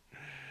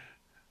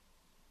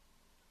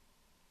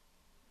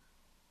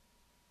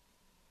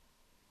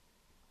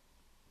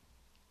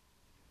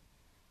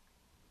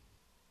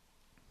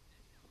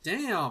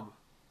 Damn.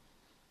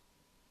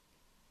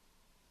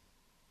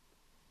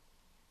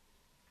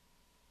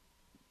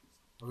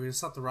 Are we gonna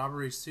stop the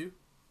robberies too?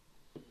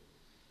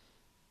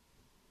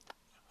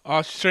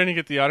 Oh, she's trying to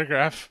get the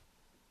autograph.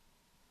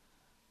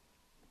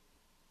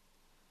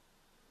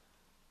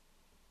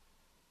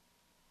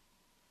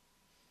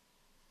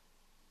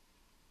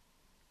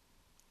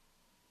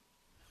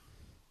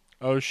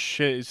 Oh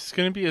shit! Is this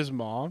gonna be his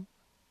mom?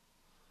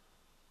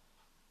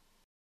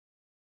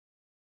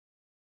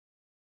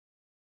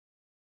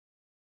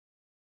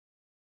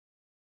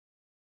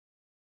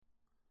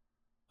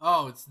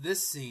 Oh, it's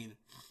this scene.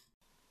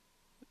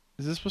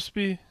 Is this supposed to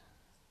be? Is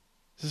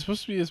this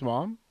supposed to be his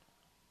mom?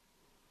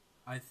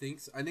 I think.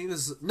 So. I think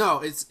this. No,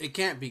 it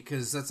can't be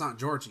because that's not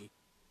Georgie.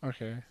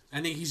 Okay.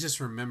 I think he's just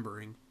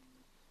remembering.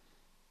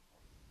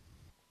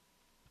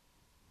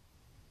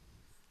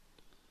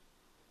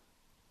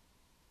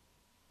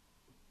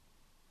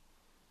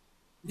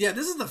 Yeah,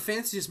 this is the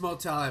fanciest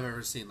motel I've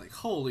ever seen. Like,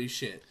 holy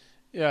shit.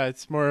 Yeah,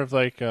 it's more of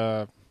like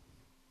a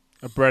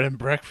bread and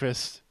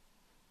breakfast.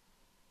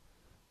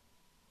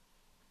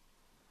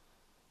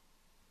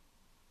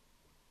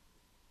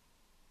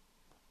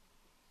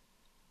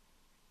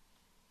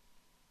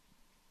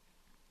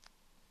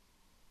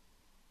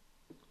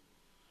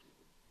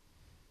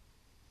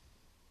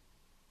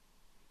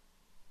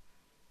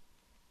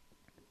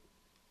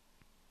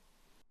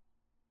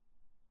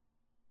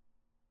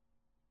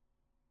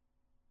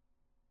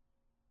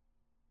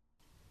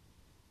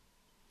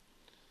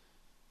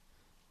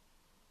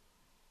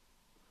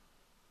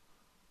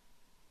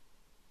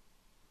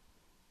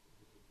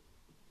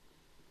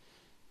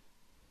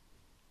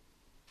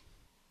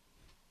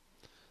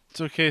 It's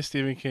okay,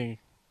 Stephen King.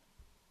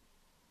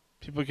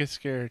 People get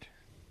scared.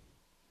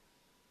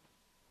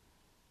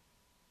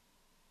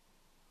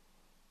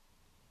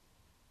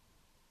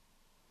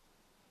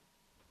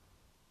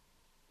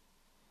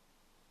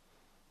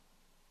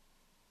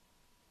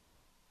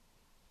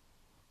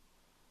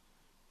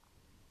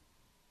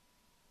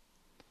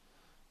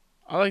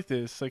 I like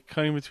this, like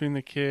cutting between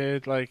the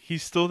kid. Like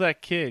he's still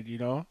that kid, you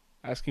know,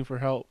 asking for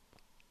help.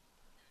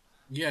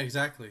 Yeah,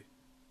 exactly.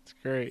 It's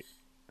great.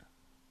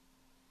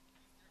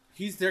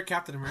 He's their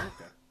Captain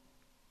America.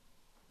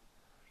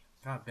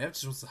 God, Bev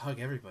just wants to hug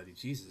everybody.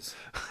 Jesus.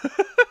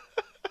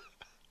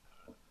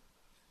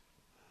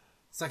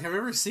 It's like I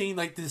remember seeing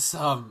like this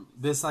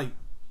like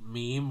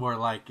meme where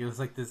like it was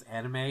like this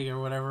anime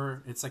or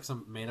whatever. It's like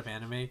some made up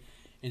anime,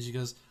 and she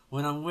goes,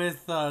 when I'm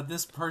with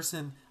this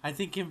person, I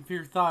think in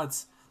pure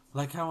thoughts,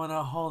 like I want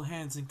to hold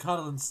hands and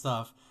cuddle and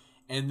stuff.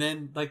 And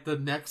then like the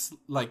next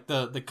like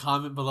the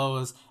comment below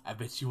is, I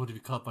bet you want to be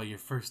called by your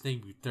first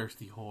name, you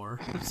thirsty whore.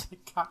 It's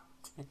like,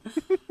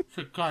 it's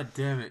like, God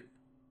damn it.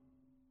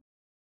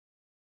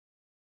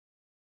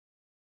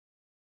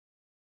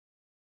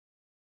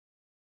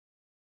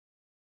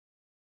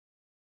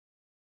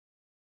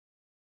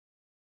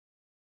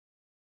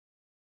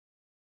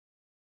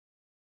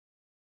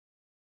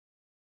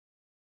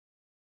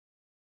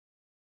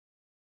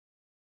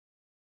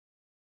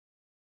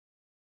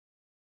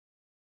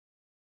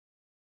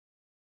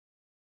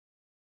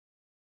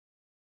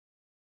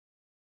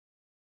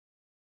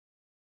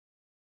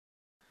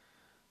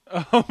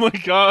 Oh my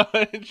god,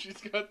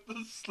 she's got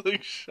the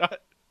slingshot.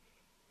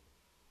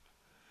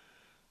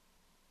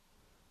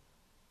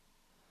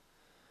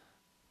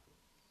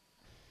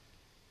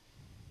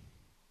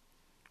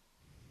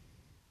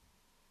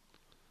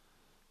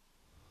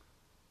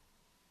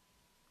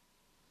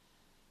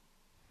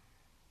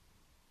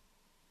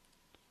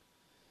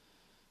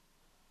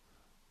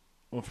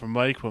 One for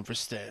Mike, one for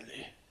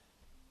Stanley.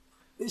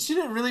 It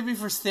shouldn't really be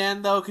for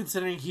Stan though,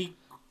 considering he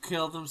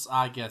killed him.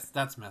 I guess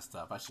that's messed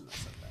up. I shouldn't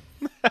have said that.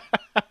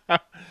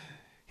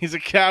 He's a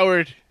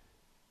coward.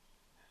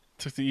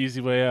 Took the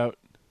easy way out.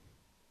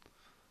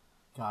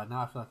 God,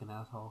 now I feel like an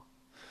asshole.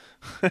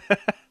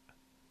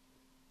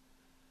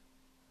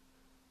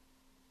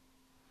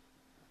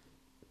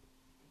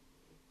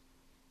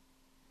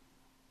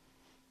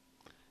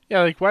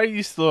 Yeah, like, why are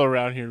you still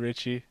around here,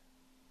 Richie?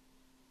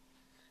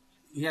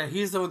 Yeah,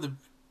 he's the one that.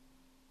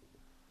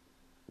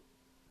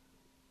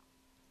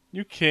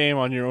 You came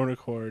on your own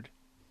accord.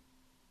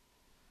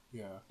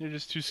 Yeah. You're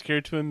just too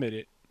scared to admit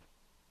it.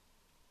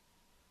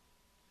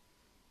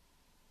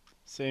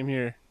 Same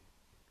here.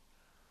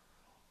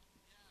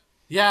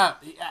 Yeah,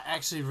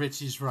 actually,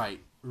 Richie's right.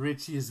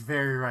 Richie is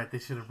very right. They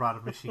should have brought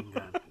a machine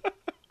gun.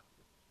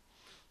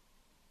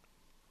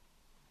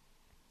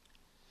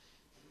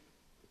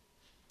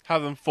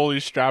 Have them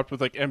fully strapped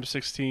with like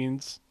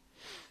M16s,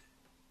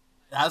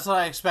 That's what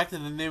I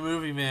expected in the new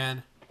movie,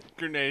 man.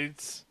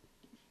 grenades,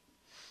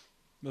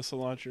 missile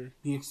launcher.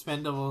 The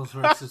Expendables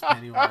versus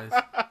Pennywise.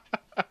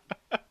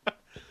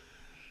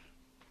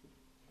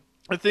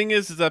 The thing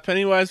is that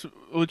Pennywise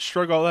would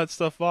shrug all that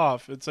stuff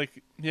off. It's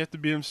like you have to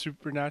beat him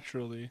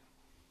supernaturally.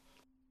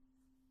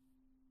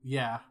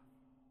 Yeah.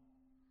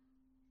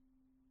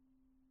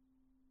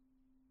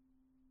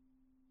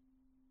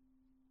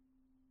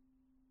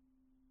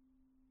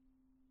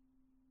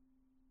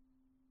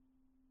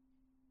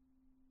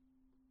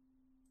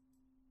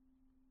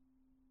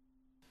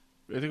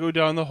 We have to go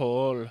down the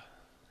hole.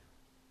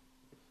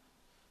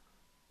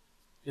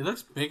 It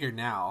looks bigger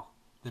now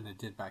than it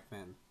did back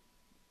then.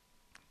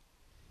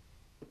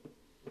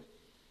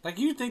 Like,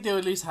 you'd think they would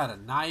at least had a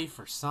knife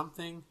or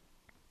something.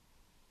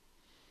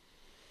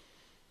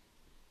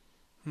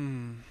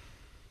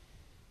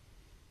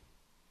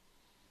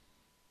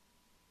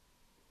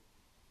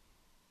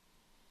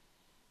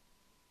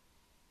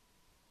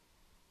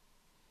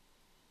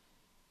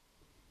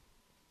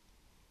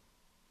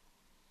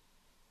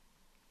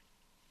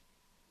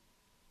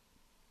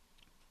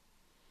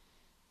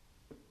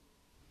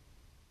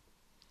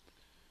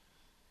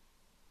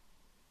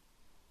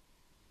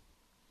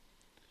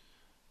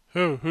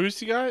 Who's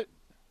he got?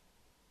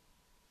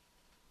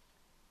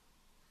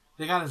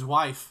 They got his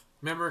wife.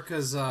 Remember,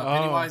 because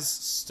Pennywise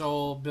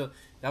stole Bill.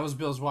 That was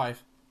Bill's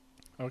wife.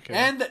 Okay.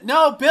 And,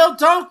 no, Bill,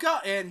 don't go!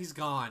 And he's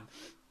gone.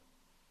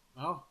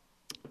 Oh.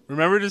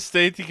 Remember to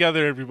stay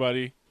together,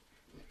 everybody.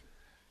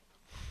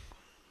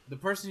 The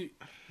person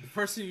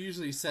who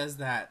usually says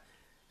that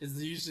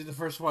is usually the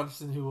first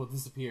person who will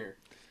disappear.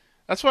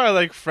 That's why I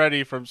like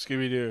Freddy from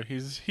Scooby Doo.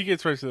 He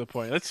gets right to the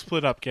point. Let's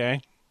split up,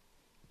 gang.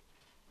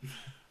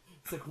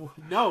 It's like,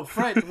 no,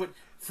 Fred,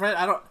 Fred,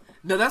 I don't.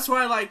 No, that's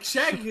why I like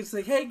Shaggy. It's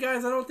like, hey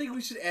guys, I don't think we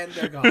should end.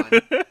 They're gone.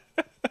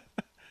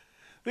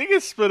 They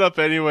get split up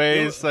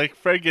anyways. Like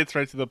Fred gets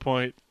right to the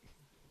point.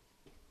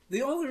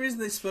 The only reason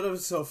they split up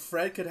is so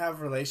Fred could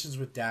have relations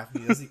with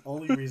Daphne. That's the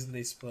only reason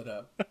they split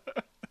up.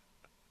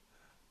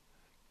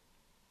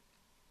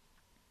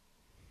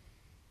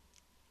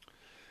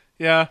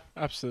 Yeah,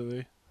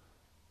 absolutely.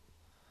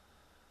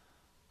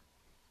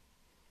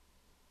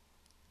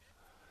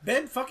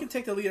 Ben, fucking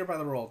take the leader by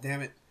the roll.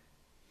 Damn it.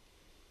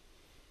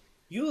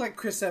 You like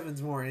Chris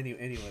Evans more,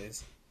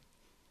 anyways.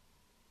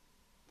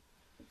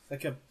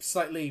 Like a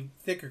slightly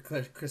thicker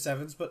Chris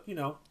Evans, but you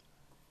know.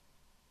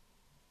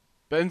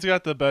 Ben's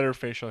got the better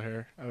facial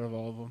hair out of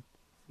all of them.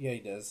 Yeah, he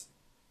does.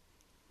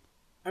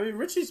 I mean,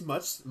 Richie's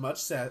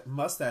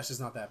mustache is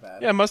not that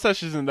bad. Yeah,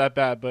 mustache isn't that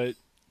bad, but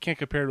can't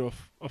compare to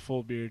a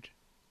full beard.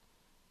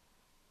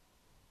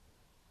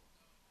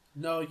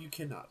 No, you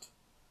cannot.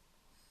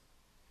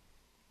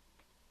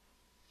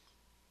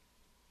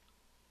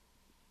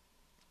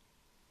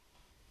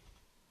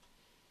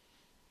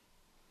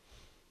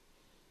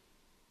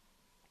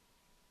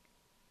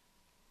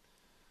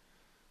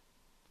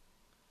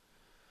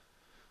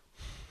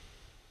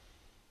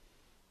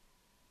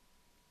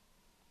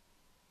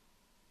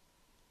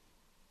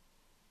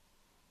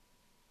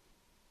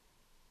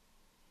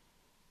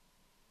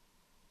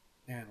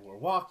 and we're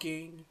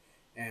walking,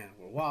 and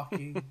we're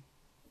walking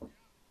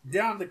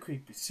down the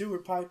creepy sewer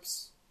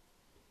pipes.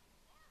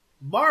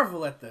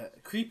 Marvel at the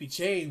creepy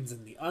chains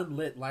and the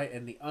unlit light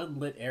and the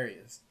unlit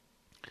areas.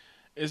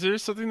 Is there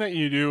something that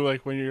you do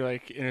like when you're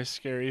like in a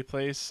scary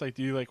place? Like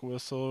do you like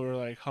whistle or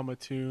like hum a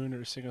tune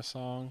or sing a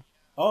song?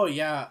 Oh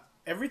yeah,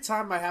 every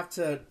time I have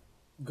to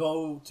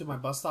go to my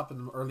bus stop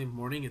in the early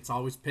morning, it's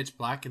always pitch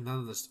black and none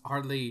of this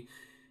hardly.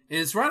 And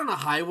it's right on a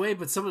highway,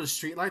 but some of the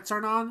street lights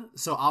aren't on,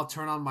 so I'll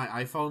turn on my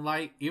iPhone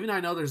light, even though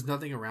I know there's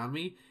nothing around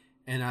me,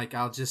 and like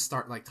I'll just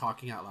start like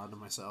talking out loud to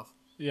myself.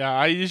 Yeah,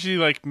 I usually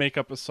like make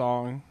up a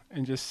song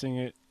and just sing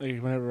it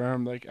like whenever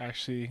I'm like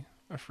actually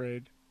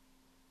afraid.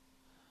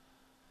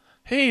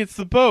 Hey, it's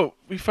the boat.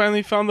 We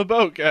finally found the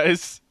boat,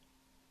 guys.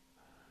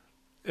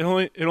 It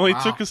only Wow,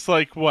 took us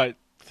like what,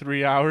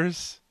 3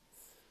 hours?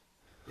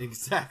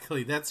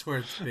 exactly. That's where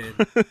it's been.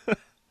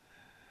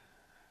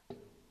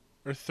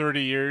 Or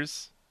 30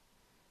 years?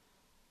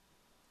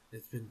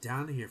 It's been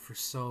down here for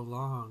so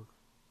long.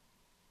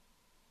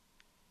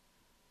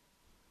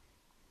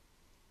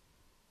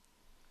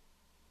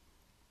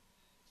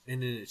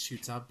 And then it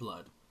shoots out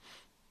blood.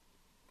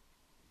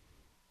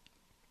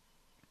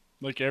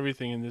 Like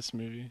everything in this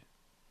movie.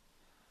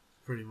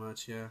 Pretty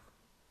much, yeah.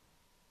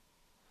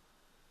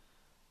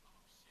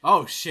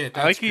 Oh shit,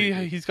 I that's like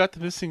creepy. he's got the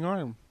missing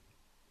arm.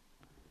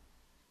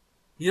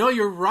 You know,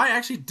 you're right.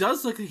 Actually,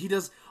 does look like he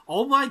does.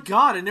 Oh my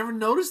god, I never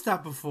noticed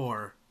that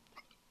before.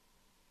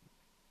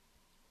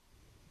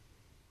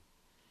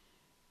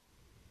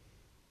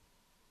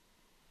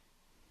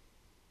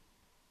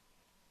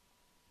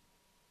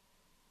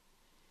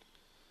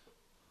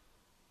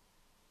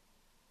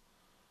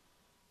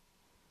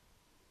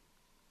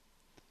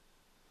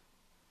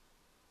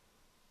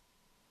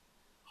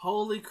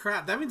 Holy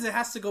crap! That means it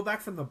has to go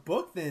back from the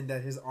book then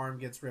that his arm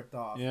gets ripped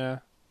off. Yeah.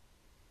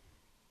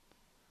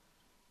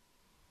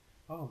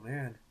 Oh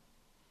man.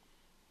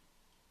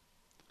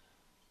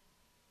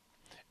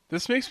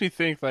 This makes me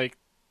think like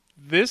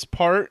this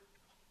part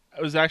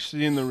was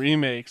actually in the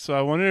remake, so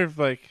I wonder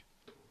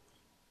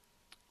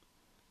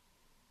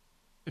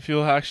if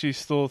you'll actually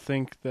still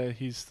think that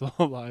he's still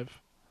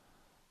alive.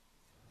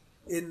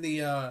 In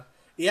the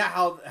yeah,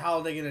 how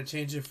are they gonna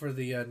change it for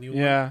the new one?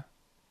 Yeah.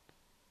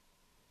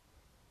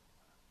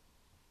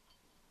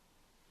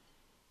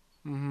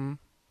 Mhm.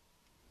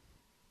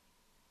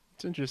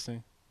 It's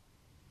interesting.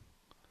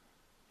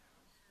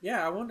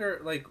 Yeah, I wonder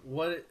like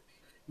what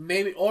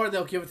maybe or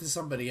they'll give it to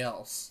somebody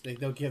else. Like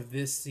they'll give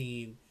this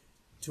scene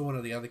to one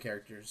of the other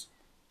characters.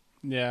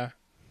 Yeah.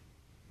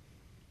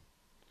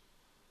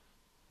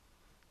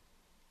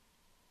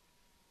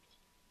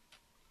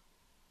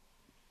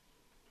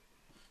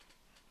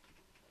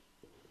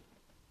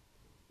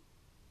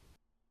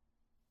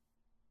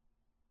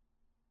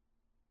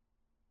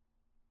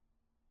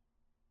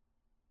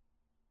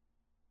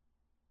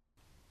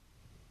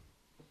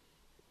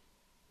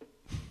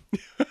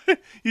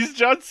 He's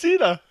John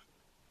Cena.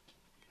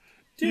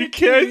 You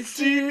can't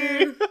see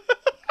me.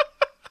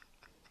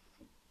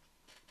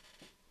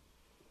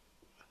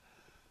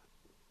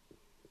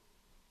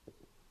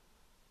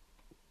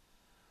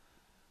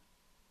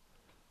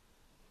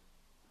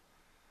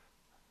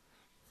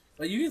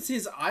 Like you can see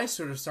his eyes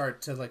sort of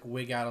start to like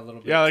wig out a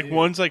little Yeah, bit like too.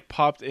 one's like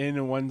popped in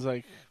and one's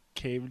like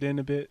caved in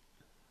a bit.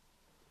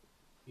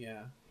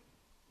 Yeah.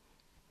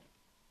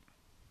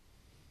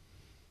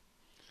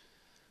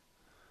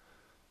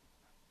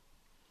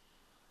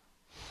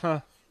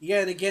 Huh.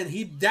 Yeah, and again,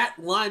 he that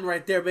line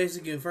right there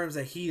basically confirms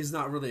that he is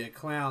not really a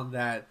clown.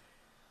 That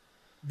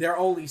they're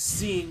only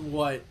seeing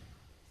what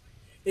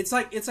it's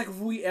like if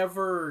we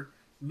ever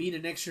meet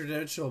an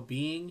extra-dimensional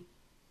being,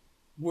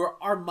 where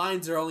our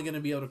minds are only going to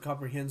be able to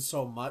comprehend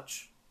so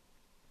much.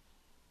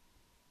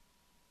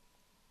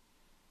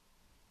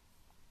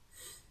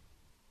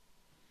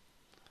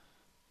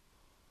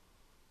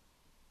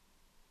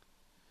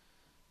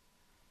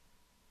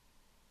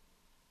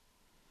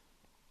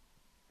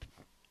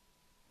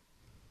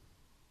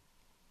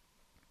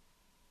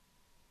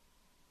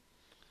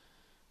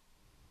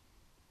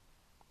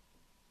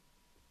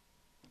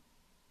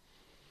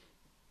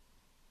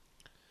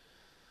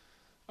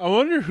 I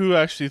wonder who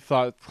actually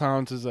thought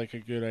clowns is like a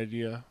good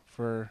idea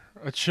for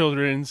a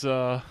children's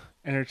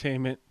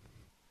entertainment.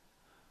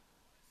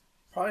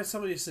 Probably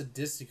somebody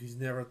sadistic who's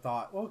never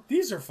thought, well,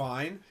 these are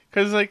fine.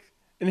 Because like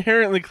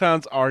inherently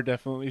clowns are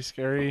definitely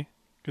scary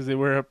because they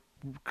wear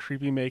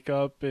creepy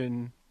makeup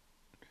and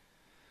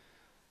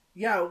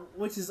Yeah,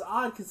 which is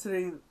odd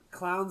considering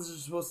clowns are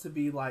supposed to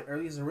be like, or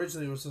at least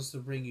originally were supposed to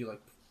bring you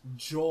like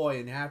joy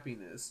and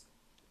happiness.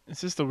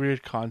 it's just a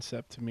weird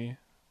concept to me.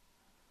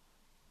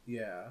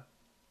 Yeah.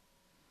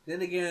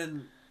 Then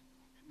again,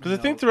 Because I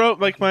think throughout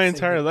you like could my say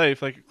entire that.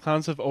 life, like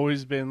clowns have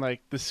always been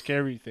like the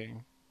scary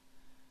thing.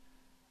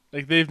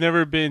 Like they've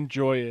never been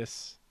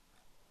joyous.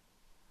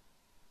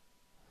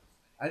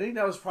 I think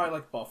that was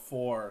probably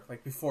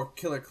like before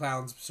killer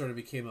clowns sort of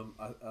became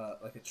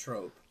like a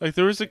trope, Like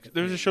there was a like a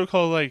there was a thing. show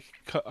called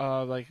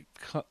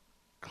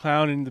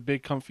Clown in the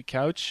Big Comfy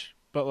Couch,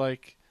 but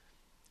like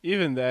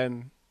even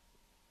then,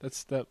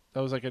 That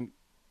was like an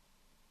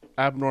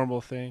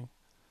abnormal thing.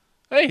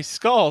 Hey,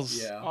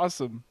 skulls! Yeah.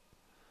 Awesome.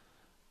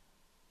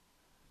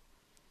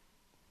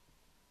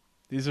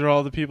 These are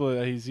all the people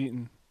that he's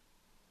eaten.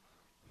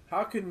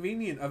 How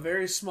convenient! A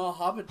very small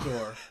hobbit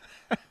door.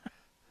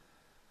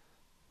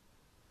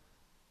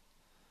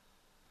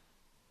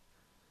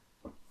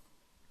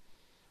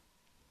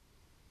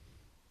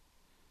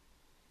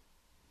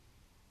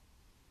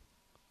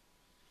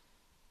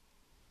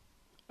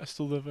 I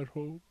still live at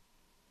home.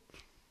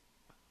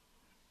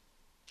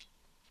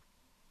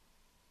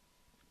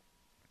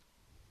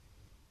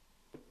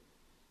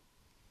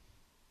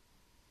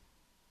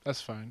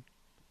 That's fine.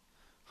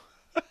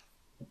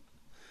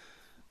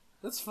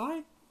 That's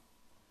fine.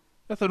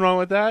 Nothing wrong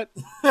with that.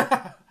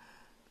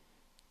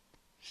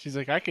 She's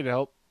like, I could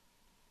help.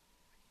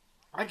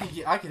 I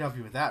could help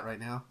you with that right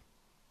now.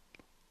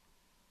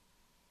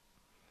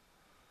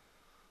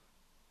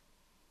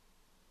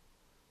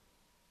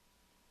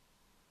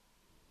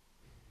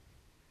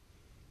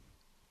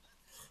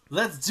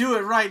 Let's do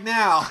it right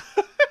now.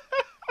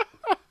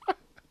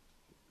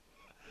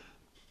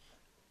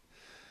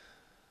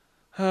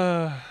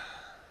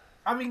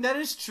 I mean, that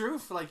is true.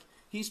 For like,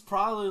 he's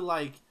probably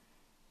like,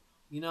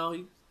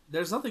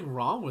 there's nothing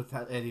wrong with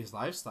Eddie's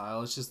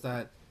lifestyle. It's just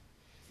that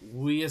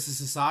we as a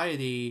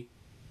society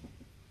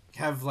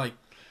have like,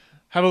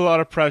 Have a lot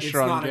of it's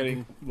pressure on not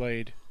getting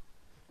laid.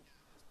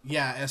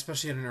 yeah,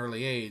 especially at an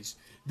early age.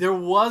 There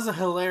was a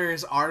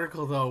hilarious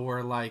article though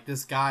where like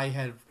this guy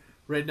had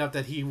written up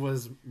that he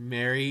was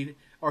married,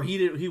 or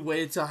he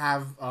waited to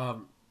have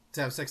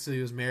sex till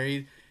he was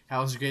married. How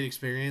it was a great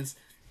experience.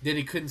 Then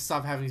he couldn't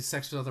stop having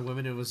sex with other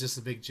women. It was just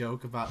a big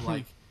joke about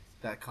like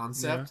that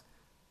concept.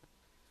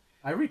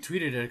 I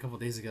retweeted it a couple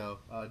days ago.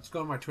 Just go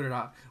to my Twitter.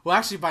 Well,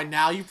 actually, by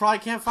now you probably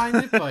can't find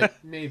it, but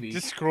maybe.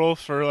 Just scroll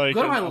for like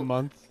Go to a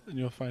month and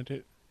you'll find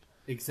it.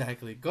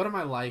 Exactly. Go to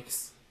my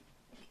likes.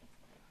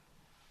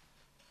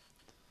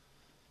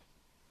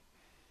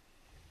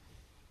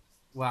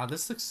 Wow,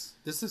 this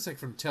looks like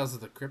from Tales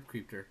of the Crypt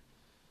Creeper.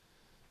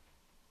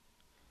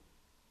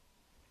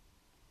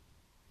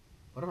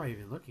 What am I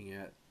even looking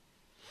at?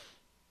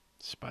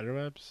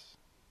 Spiderwebs.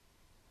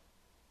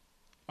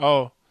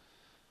 Oh,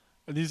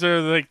 these are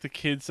like the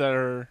kids that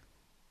are,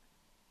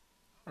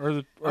 or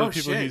the people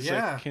shit, he's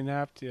yeah. like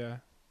kidnapped. Yeah,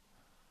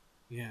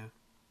 Yeah.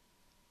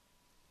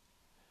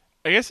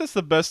 I guess that's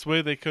the best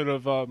way they could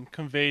have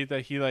conveyed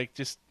that he like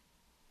just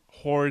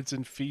hoards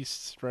and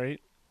feasts,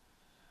 right?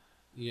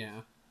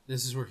 Yeah.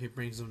 This is where he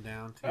brings them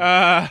down. Too.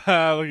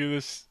 Look at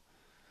this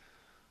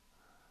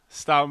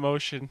stop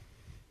motion.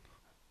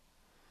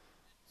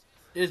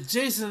 It's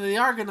Jason and the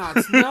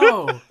Argonauts.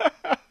 No.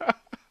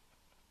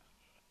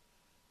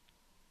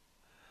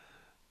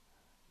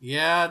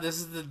 Yeah,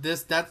 that's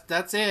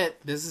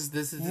it. This is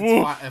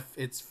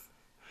its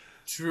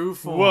true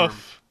form.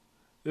 Woof.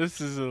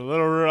 This is a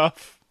little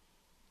rough.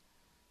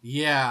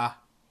 Yeah.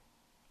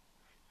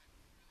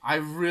 I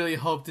really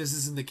hope this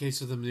isn't the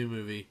case with the new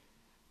movie,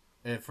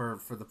 for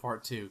the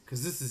part 2,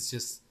 because this is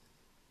just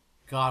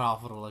god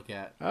awful to look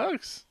at. That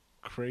looks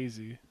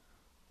crazy.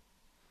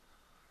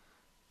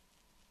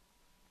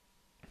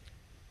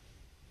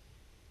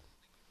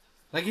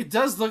 Like, it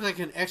does look like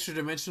an extra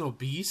dimensional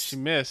beast. She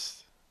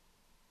missed.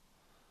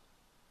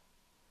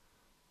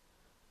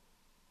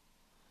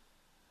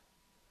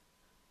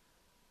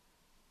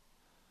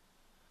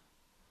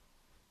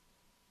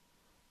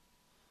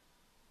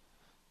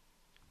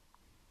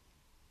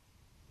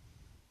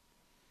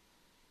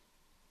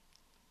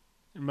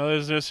 Your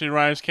mother's nursery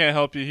rhymes can't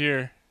help you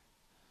here.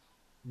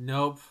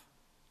 Nope.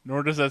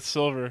 Nor does that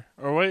silver.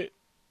 Or wait.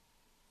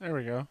 There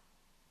we go.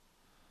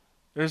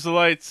 There's the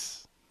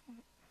lights.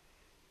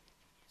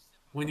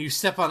 When you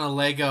step on a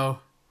Lego.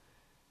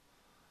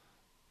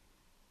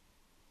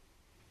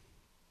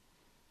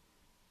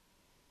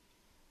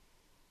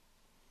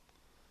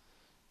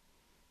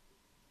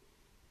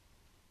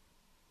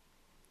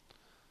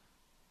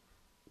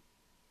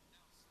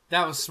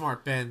 That was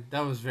smart, Ben.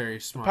 That was very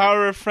smart.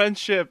 Power of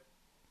friendship.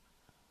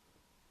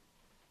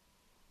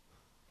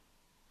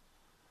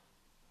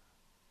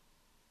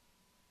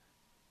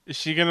 Is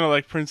she gonna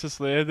like Princess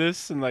Leia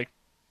this and like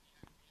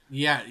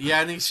Yeah,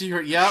 I think she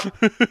heard. Yep.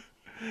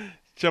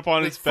 jump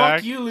on Like, its back,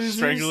 fuck you, losers.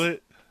 strangle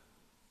it?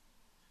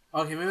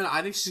 Okay, maybe not.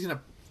 I think she's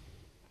gonna.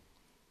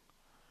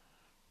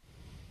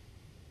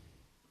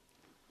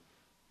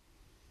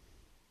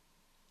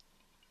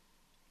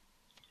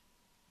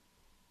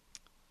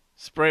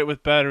 Spray it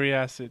with battery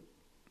acid.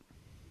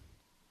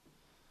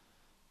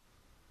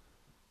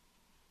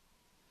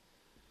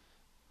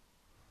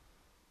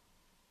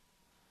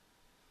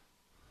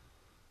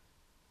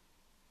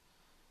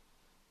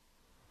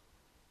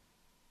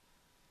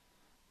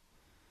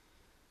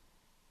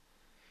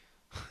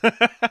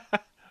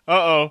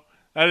 Uh-oh.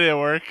 That didn't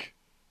work.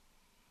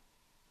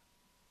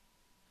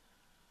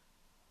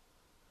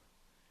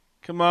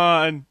 Come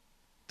on.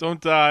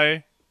 Don't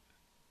die.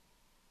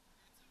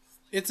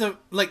 It's a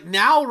like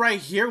now right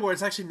here where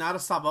it's actually not a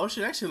stop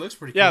motion. It actually looks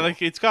pretty. Yeah, cool.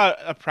 like it's got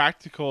a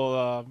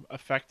practical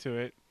effect to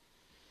it.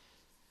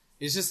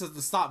 It's just that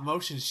the stop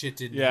motion shit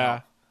didn't Yeah.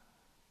 help.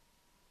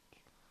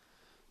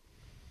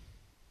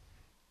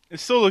 It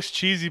still looks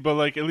cheesy, but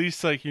like at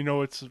least like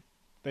it's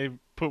they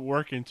put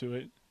work into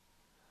it.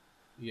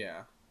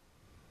 Yeah.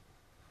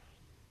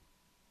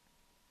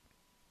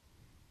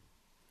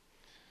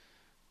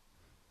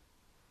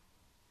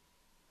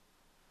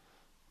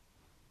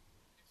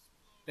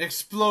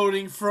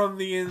 Exploding from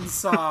the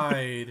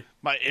inside.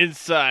 My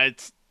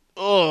insides.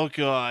 Oh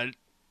god.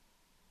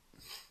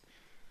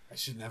 I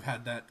shouldn't have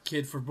had that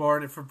kid for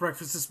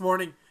breakfast this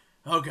morning.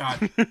 Oh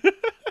god.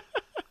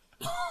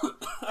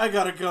 I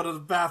gotta go to the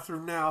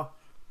bathroom now.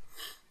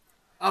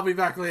 I'll be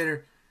back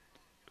later.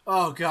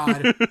 Oh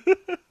god.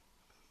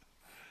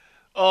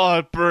 Oh,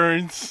 it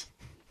burns.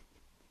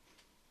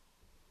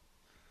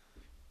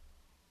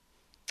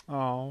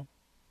 Oh.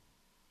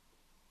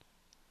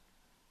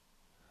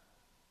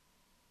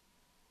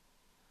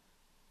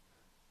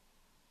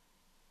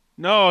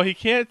 No, he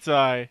can't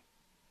die.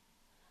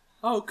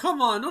 Oh,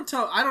 come on. Don't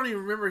tell. I don't even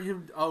remember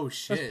him. Oh, That's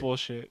shit.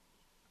 bullshit.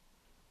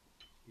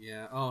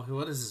 Yeah. Oh,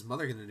 what is his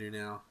mother going to do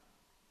now?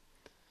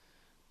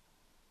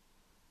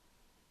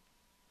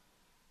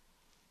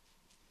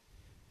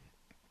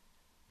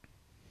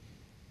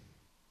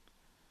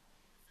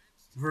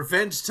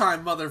 Revenge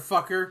time,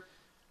 motherfucker.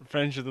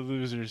 Revenge of the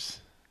Losers.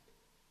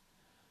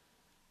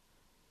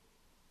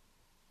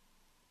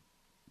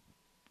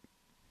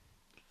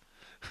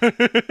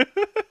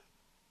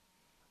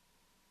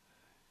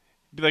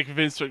 Be like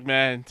Vince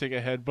McMahon, take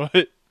a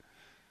headbutt,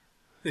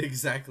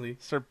 Exactly.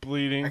 start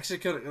bleeding. Actually,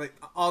 could like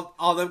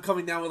all them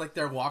coming down with like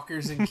their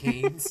walkers and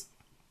canes.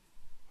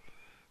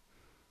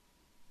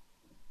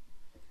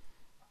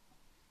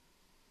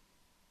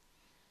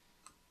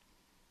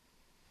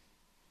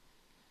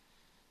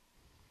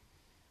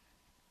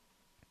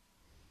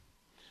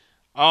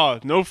 Oh,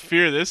 no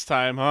fear this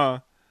time, huh?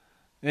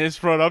 They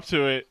just brought up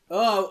to it.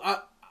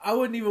 Oh, I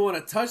wouldn't even want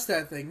to touch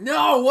that thing.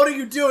 No, what are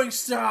you doing?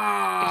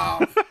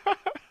 Stop!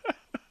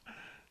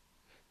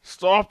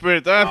 Stop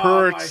it, that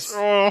hurts.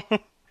 Oh.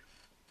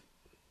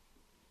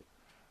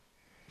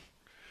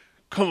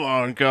 Come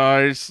on,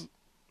 guys.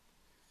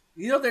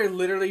 You know they're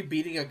literally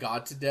beating a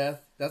god to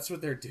death. That's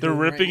what they're doing. They're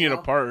ripping right it now.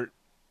 apart.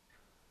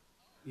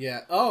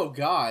 Yeah. Oh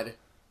god.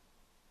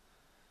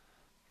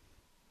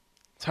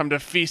 Time to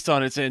feast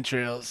on its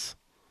entrails.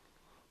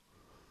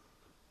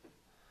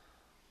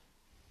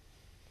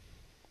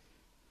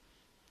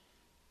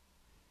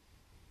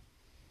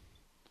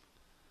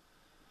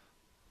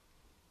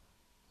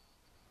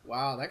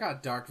 Wow, that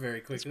got dark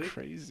very That's quickly.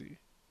 crazy.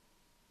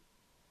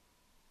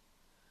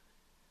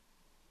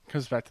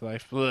 Comes back to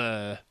life.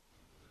 Blah.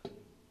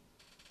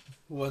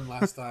 One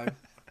last time.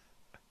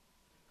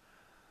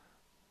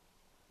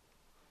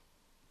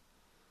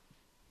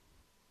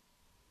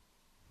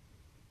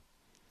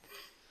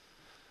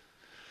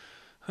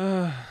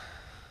 And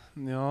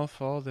they all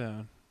fall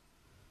down.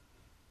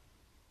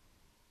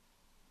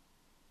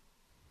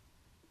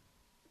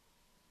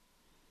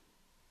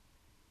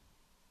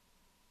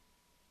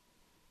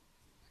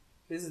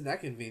 Isn't that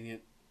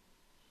convenient?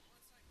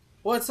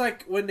 Well, it's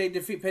like when they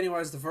defeat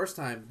Pennywise the first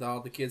time, all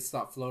the kids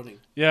stop floating.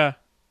 Yeah.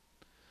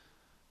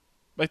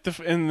 Like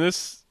in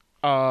this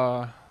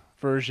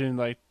version,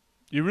 like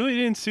you really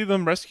didn't see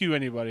them rescue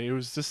anybody. It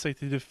was just like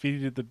they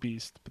defeated the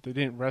beast, but they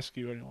didn't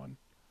rescue anyone.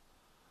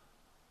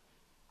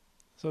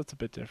 So it's a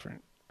bit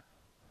different.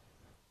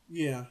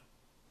 Yeah.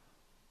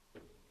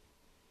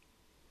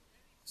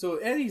 So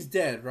Eddie's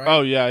dead, right?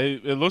 Oh yeah,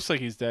 it looks like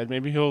he's dead.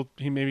 Maybe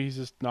he's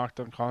just knocked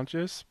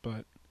unconscious,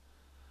 but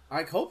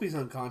I hope he's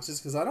unconscious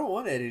because I don't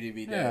want Eddie to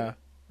be yeah,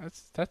 dead.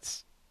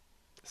 that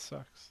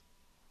sucks.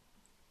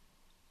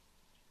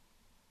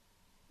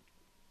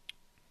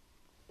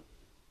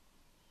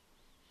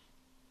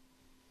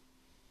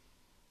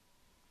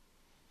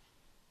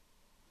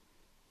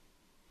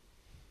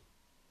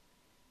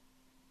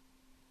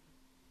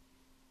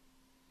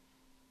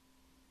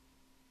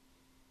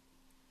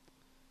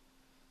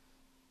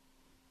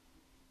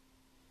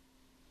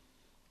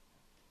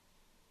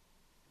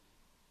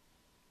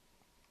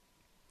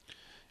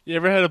 You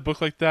ever had a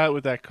book like that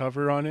with that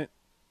cover on it?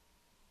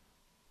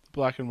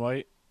 Black and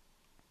white?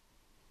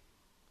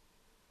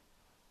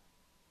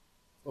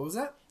 What was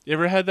that? You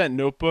ever had that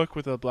notebook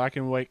with a black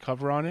and white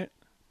cover on it?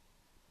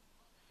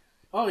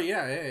 Oh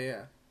yeah, yeah,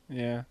 yeah.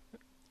 Yeah.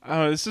 I don't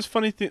know, it's just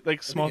funny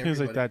like small things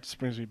like everybody- that just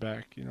brings me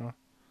back, you know.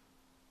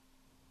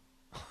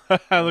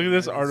 Look at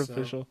this I guess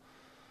artificial.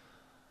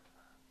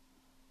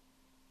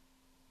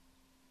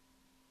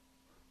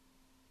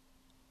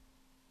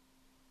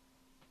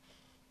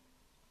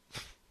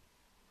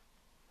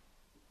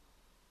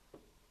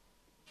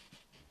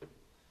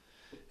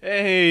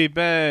 Hey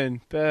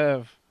Ben,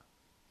 Bev.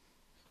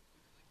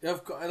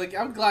 Like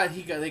I'm glad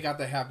they got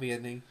the happy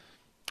ending.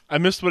 I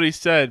missed what he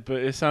said,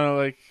 but it sounded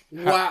like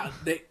Wow,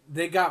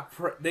 they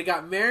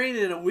got married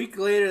and a week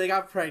later they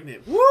got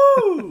pregnant.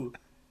 Woo!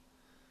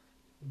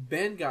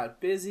 Ben got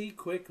busy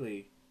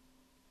quickly.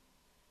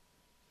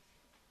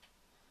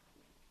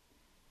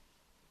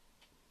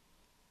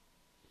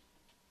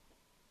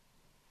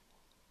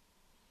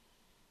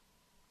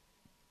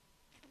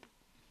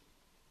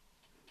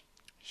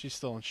 she's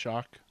still in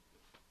shock.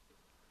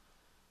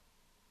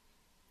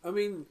 I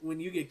mean, when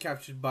you get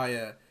captured by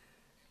a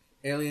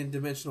alien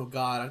dimensional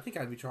god, I think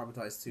I'd be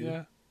traumatized too.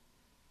 Yeah.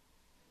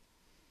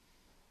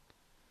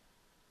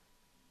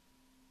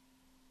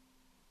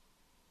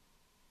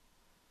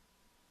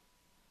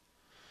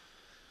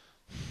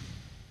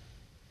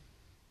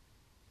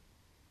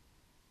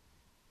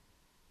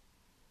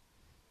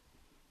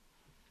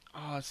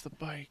 Oh, it's the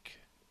bike.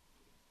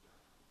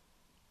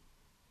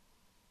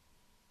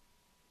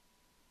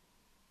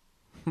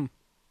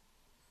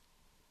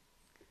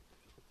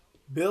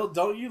 Bill,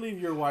 don't you leave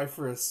your wife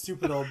for a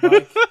stupid old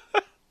bike.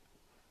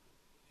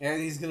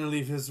 And he's gonna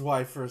leave his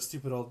wife for a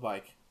stupid old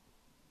bike.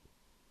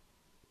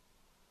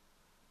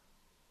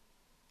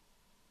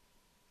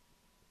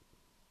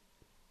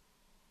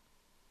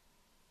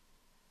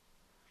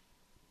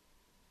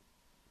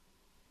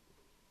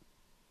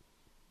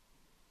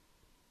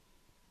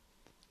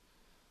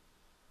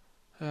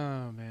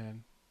 Oh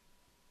man.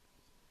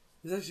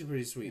 It's actually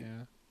pretty sweet.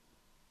 Yeah.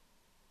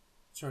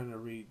 Trying to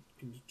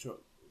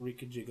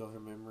reconjiggle her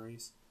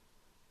memories.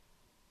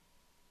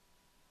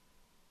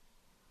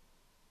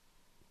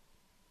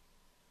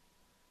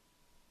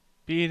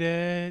 Beat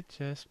it,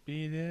 just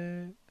beat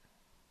it.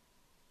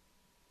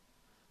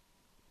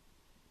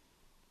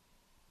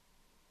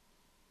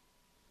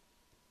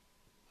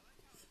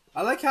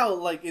 I like how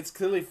like it's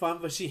clearly fun,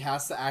 but she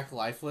has to act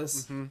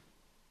lifeless. Mm-hmm.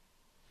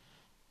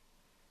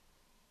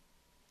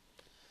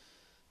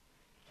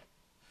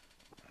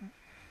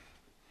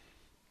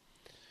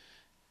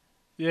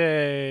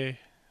 Yay!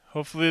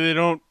 Hopefully they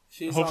don't.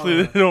 She's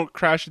Hopefully they don't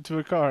crash into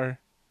a car.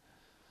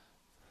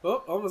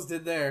 Oh, almost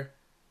did there.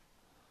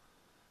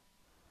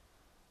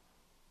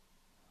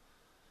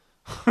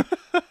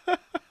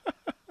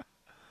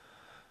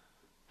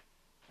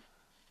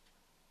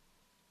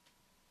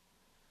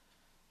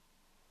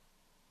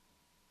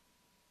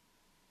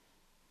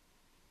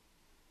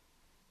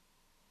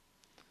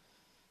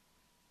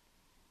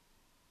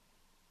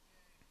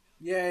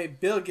 Yay,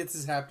 Bill gets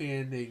his happy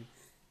ending.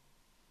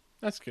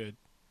 That's good.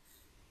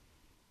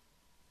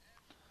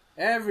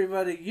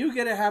 Everybody, you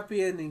get a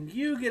happy ending.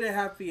 You get a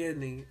happy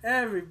ending.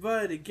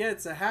 Everybody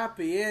gets a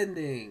happy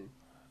ending.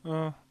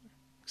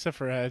 Except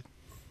for Ed.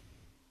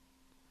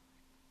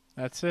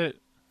 That's it.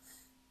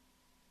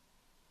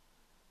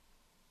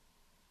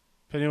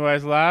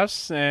 Pennywise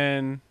laughs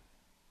and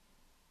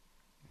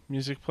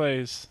music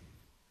plays.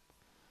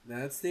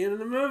 That's the end of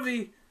the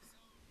movie.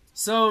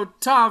 So,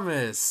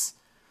 Thomas,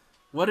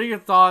 what are your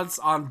thoughts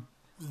on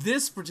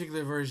this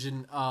particular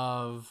version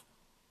of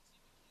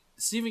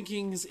Stephen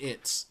King's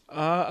It?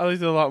 I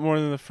liked it a lot more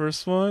than the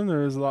first one. There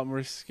was a lot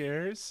more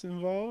scares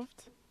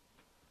involved.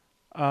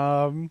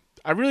 I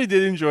really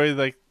did enjoy,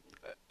 like,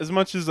 as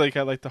much as like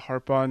I like to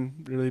harp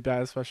on really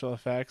bad special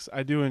effects,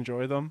 I do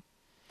enjoy them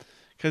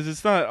because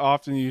it's not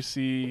often you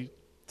see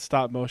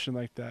stop motion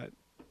like that,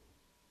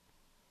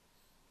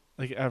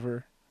 like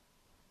ever.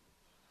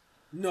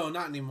 No,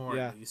 not anymore.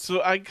 Yeah. At least.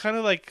 So I kind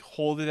of like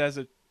hold it as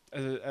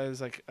as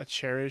like a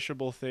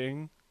cherishable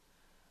thing.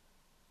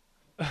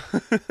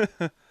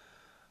 But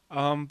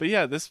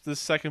yeah, this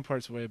second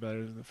part's way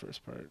better than the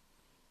first part,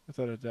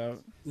 without a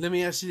doubt. Let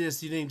me ask you this: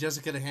 do you think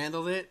Jessica could have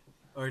handled it,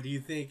 or do you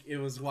think it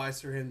was wise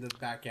for him to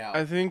back out?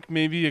 I think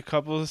maybe a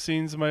couple of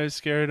scenes might have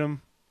scared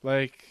him,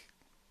 like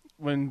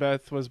when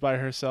Beth was by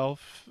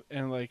herself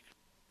and like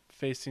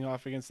facing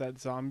off against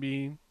that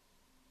zombie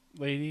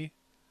lady.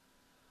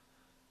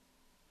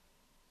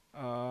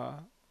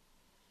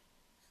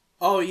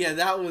 Oh yeah,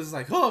 that was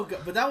like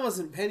but that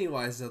wasn't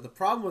Pennywise though. The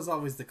problem was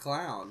always the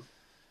clown.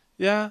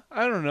 Yeah,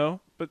 I don't know,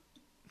 but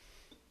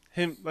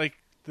him like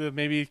the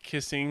maybe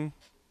kissing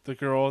the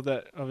girl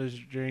that of his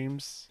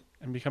dreams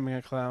and becoming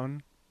a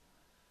clown.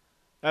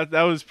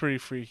 That was pretty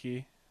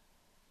freaky.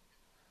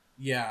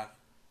 Yeah.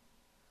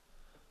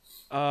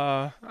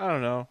 I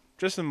don't know.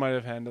 Tristan might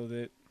have handled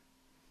it.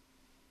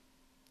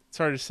 It's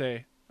hard to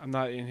say. I'm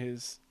not in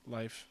his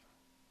life.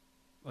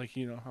 Like,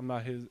 you know, I'm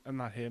not him. I'm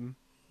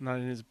not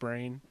in his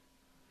brain.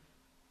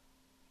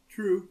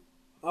 True.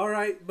 All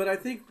right, but I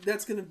think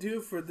that's gonna do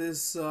for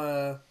this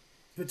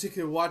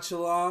particular watch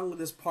along.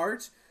 This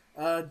part,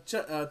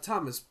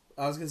 Thomas.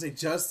 I was gonna say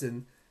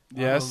Justin.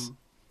 Yes.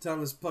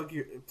 Thomas, plug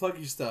your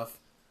stuff.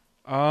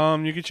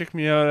 You can check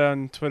me out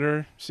on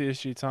Twitter,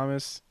 CSG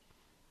Thomas.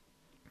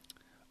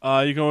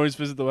 You can always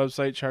visit the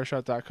website,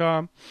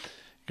 charshot.com.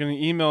 You can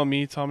email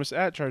me,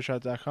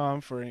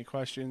 thomas@charshot.com, for any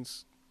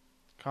questions,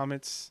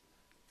 comments.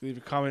 Leave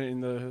a comment in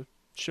the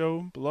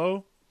show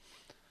below.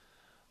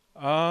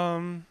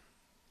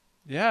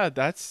 Yeah,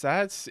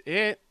 that's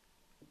it.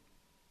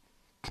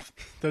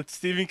 That's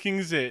Stephen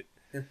King's It.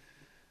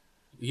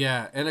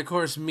 Yeah, and of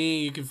course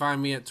me, you can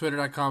find me at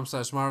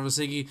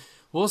twitter.com/MarvelSiggy.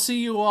 We'll see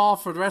you all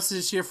for the rest of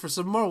this year for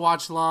some more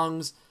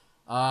watch-alongs.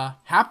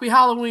 Happy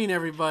Halloween,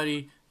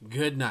 everybody.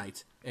 Good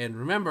night. And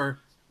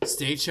remember,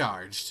 stay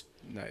charged.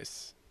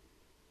 Nice.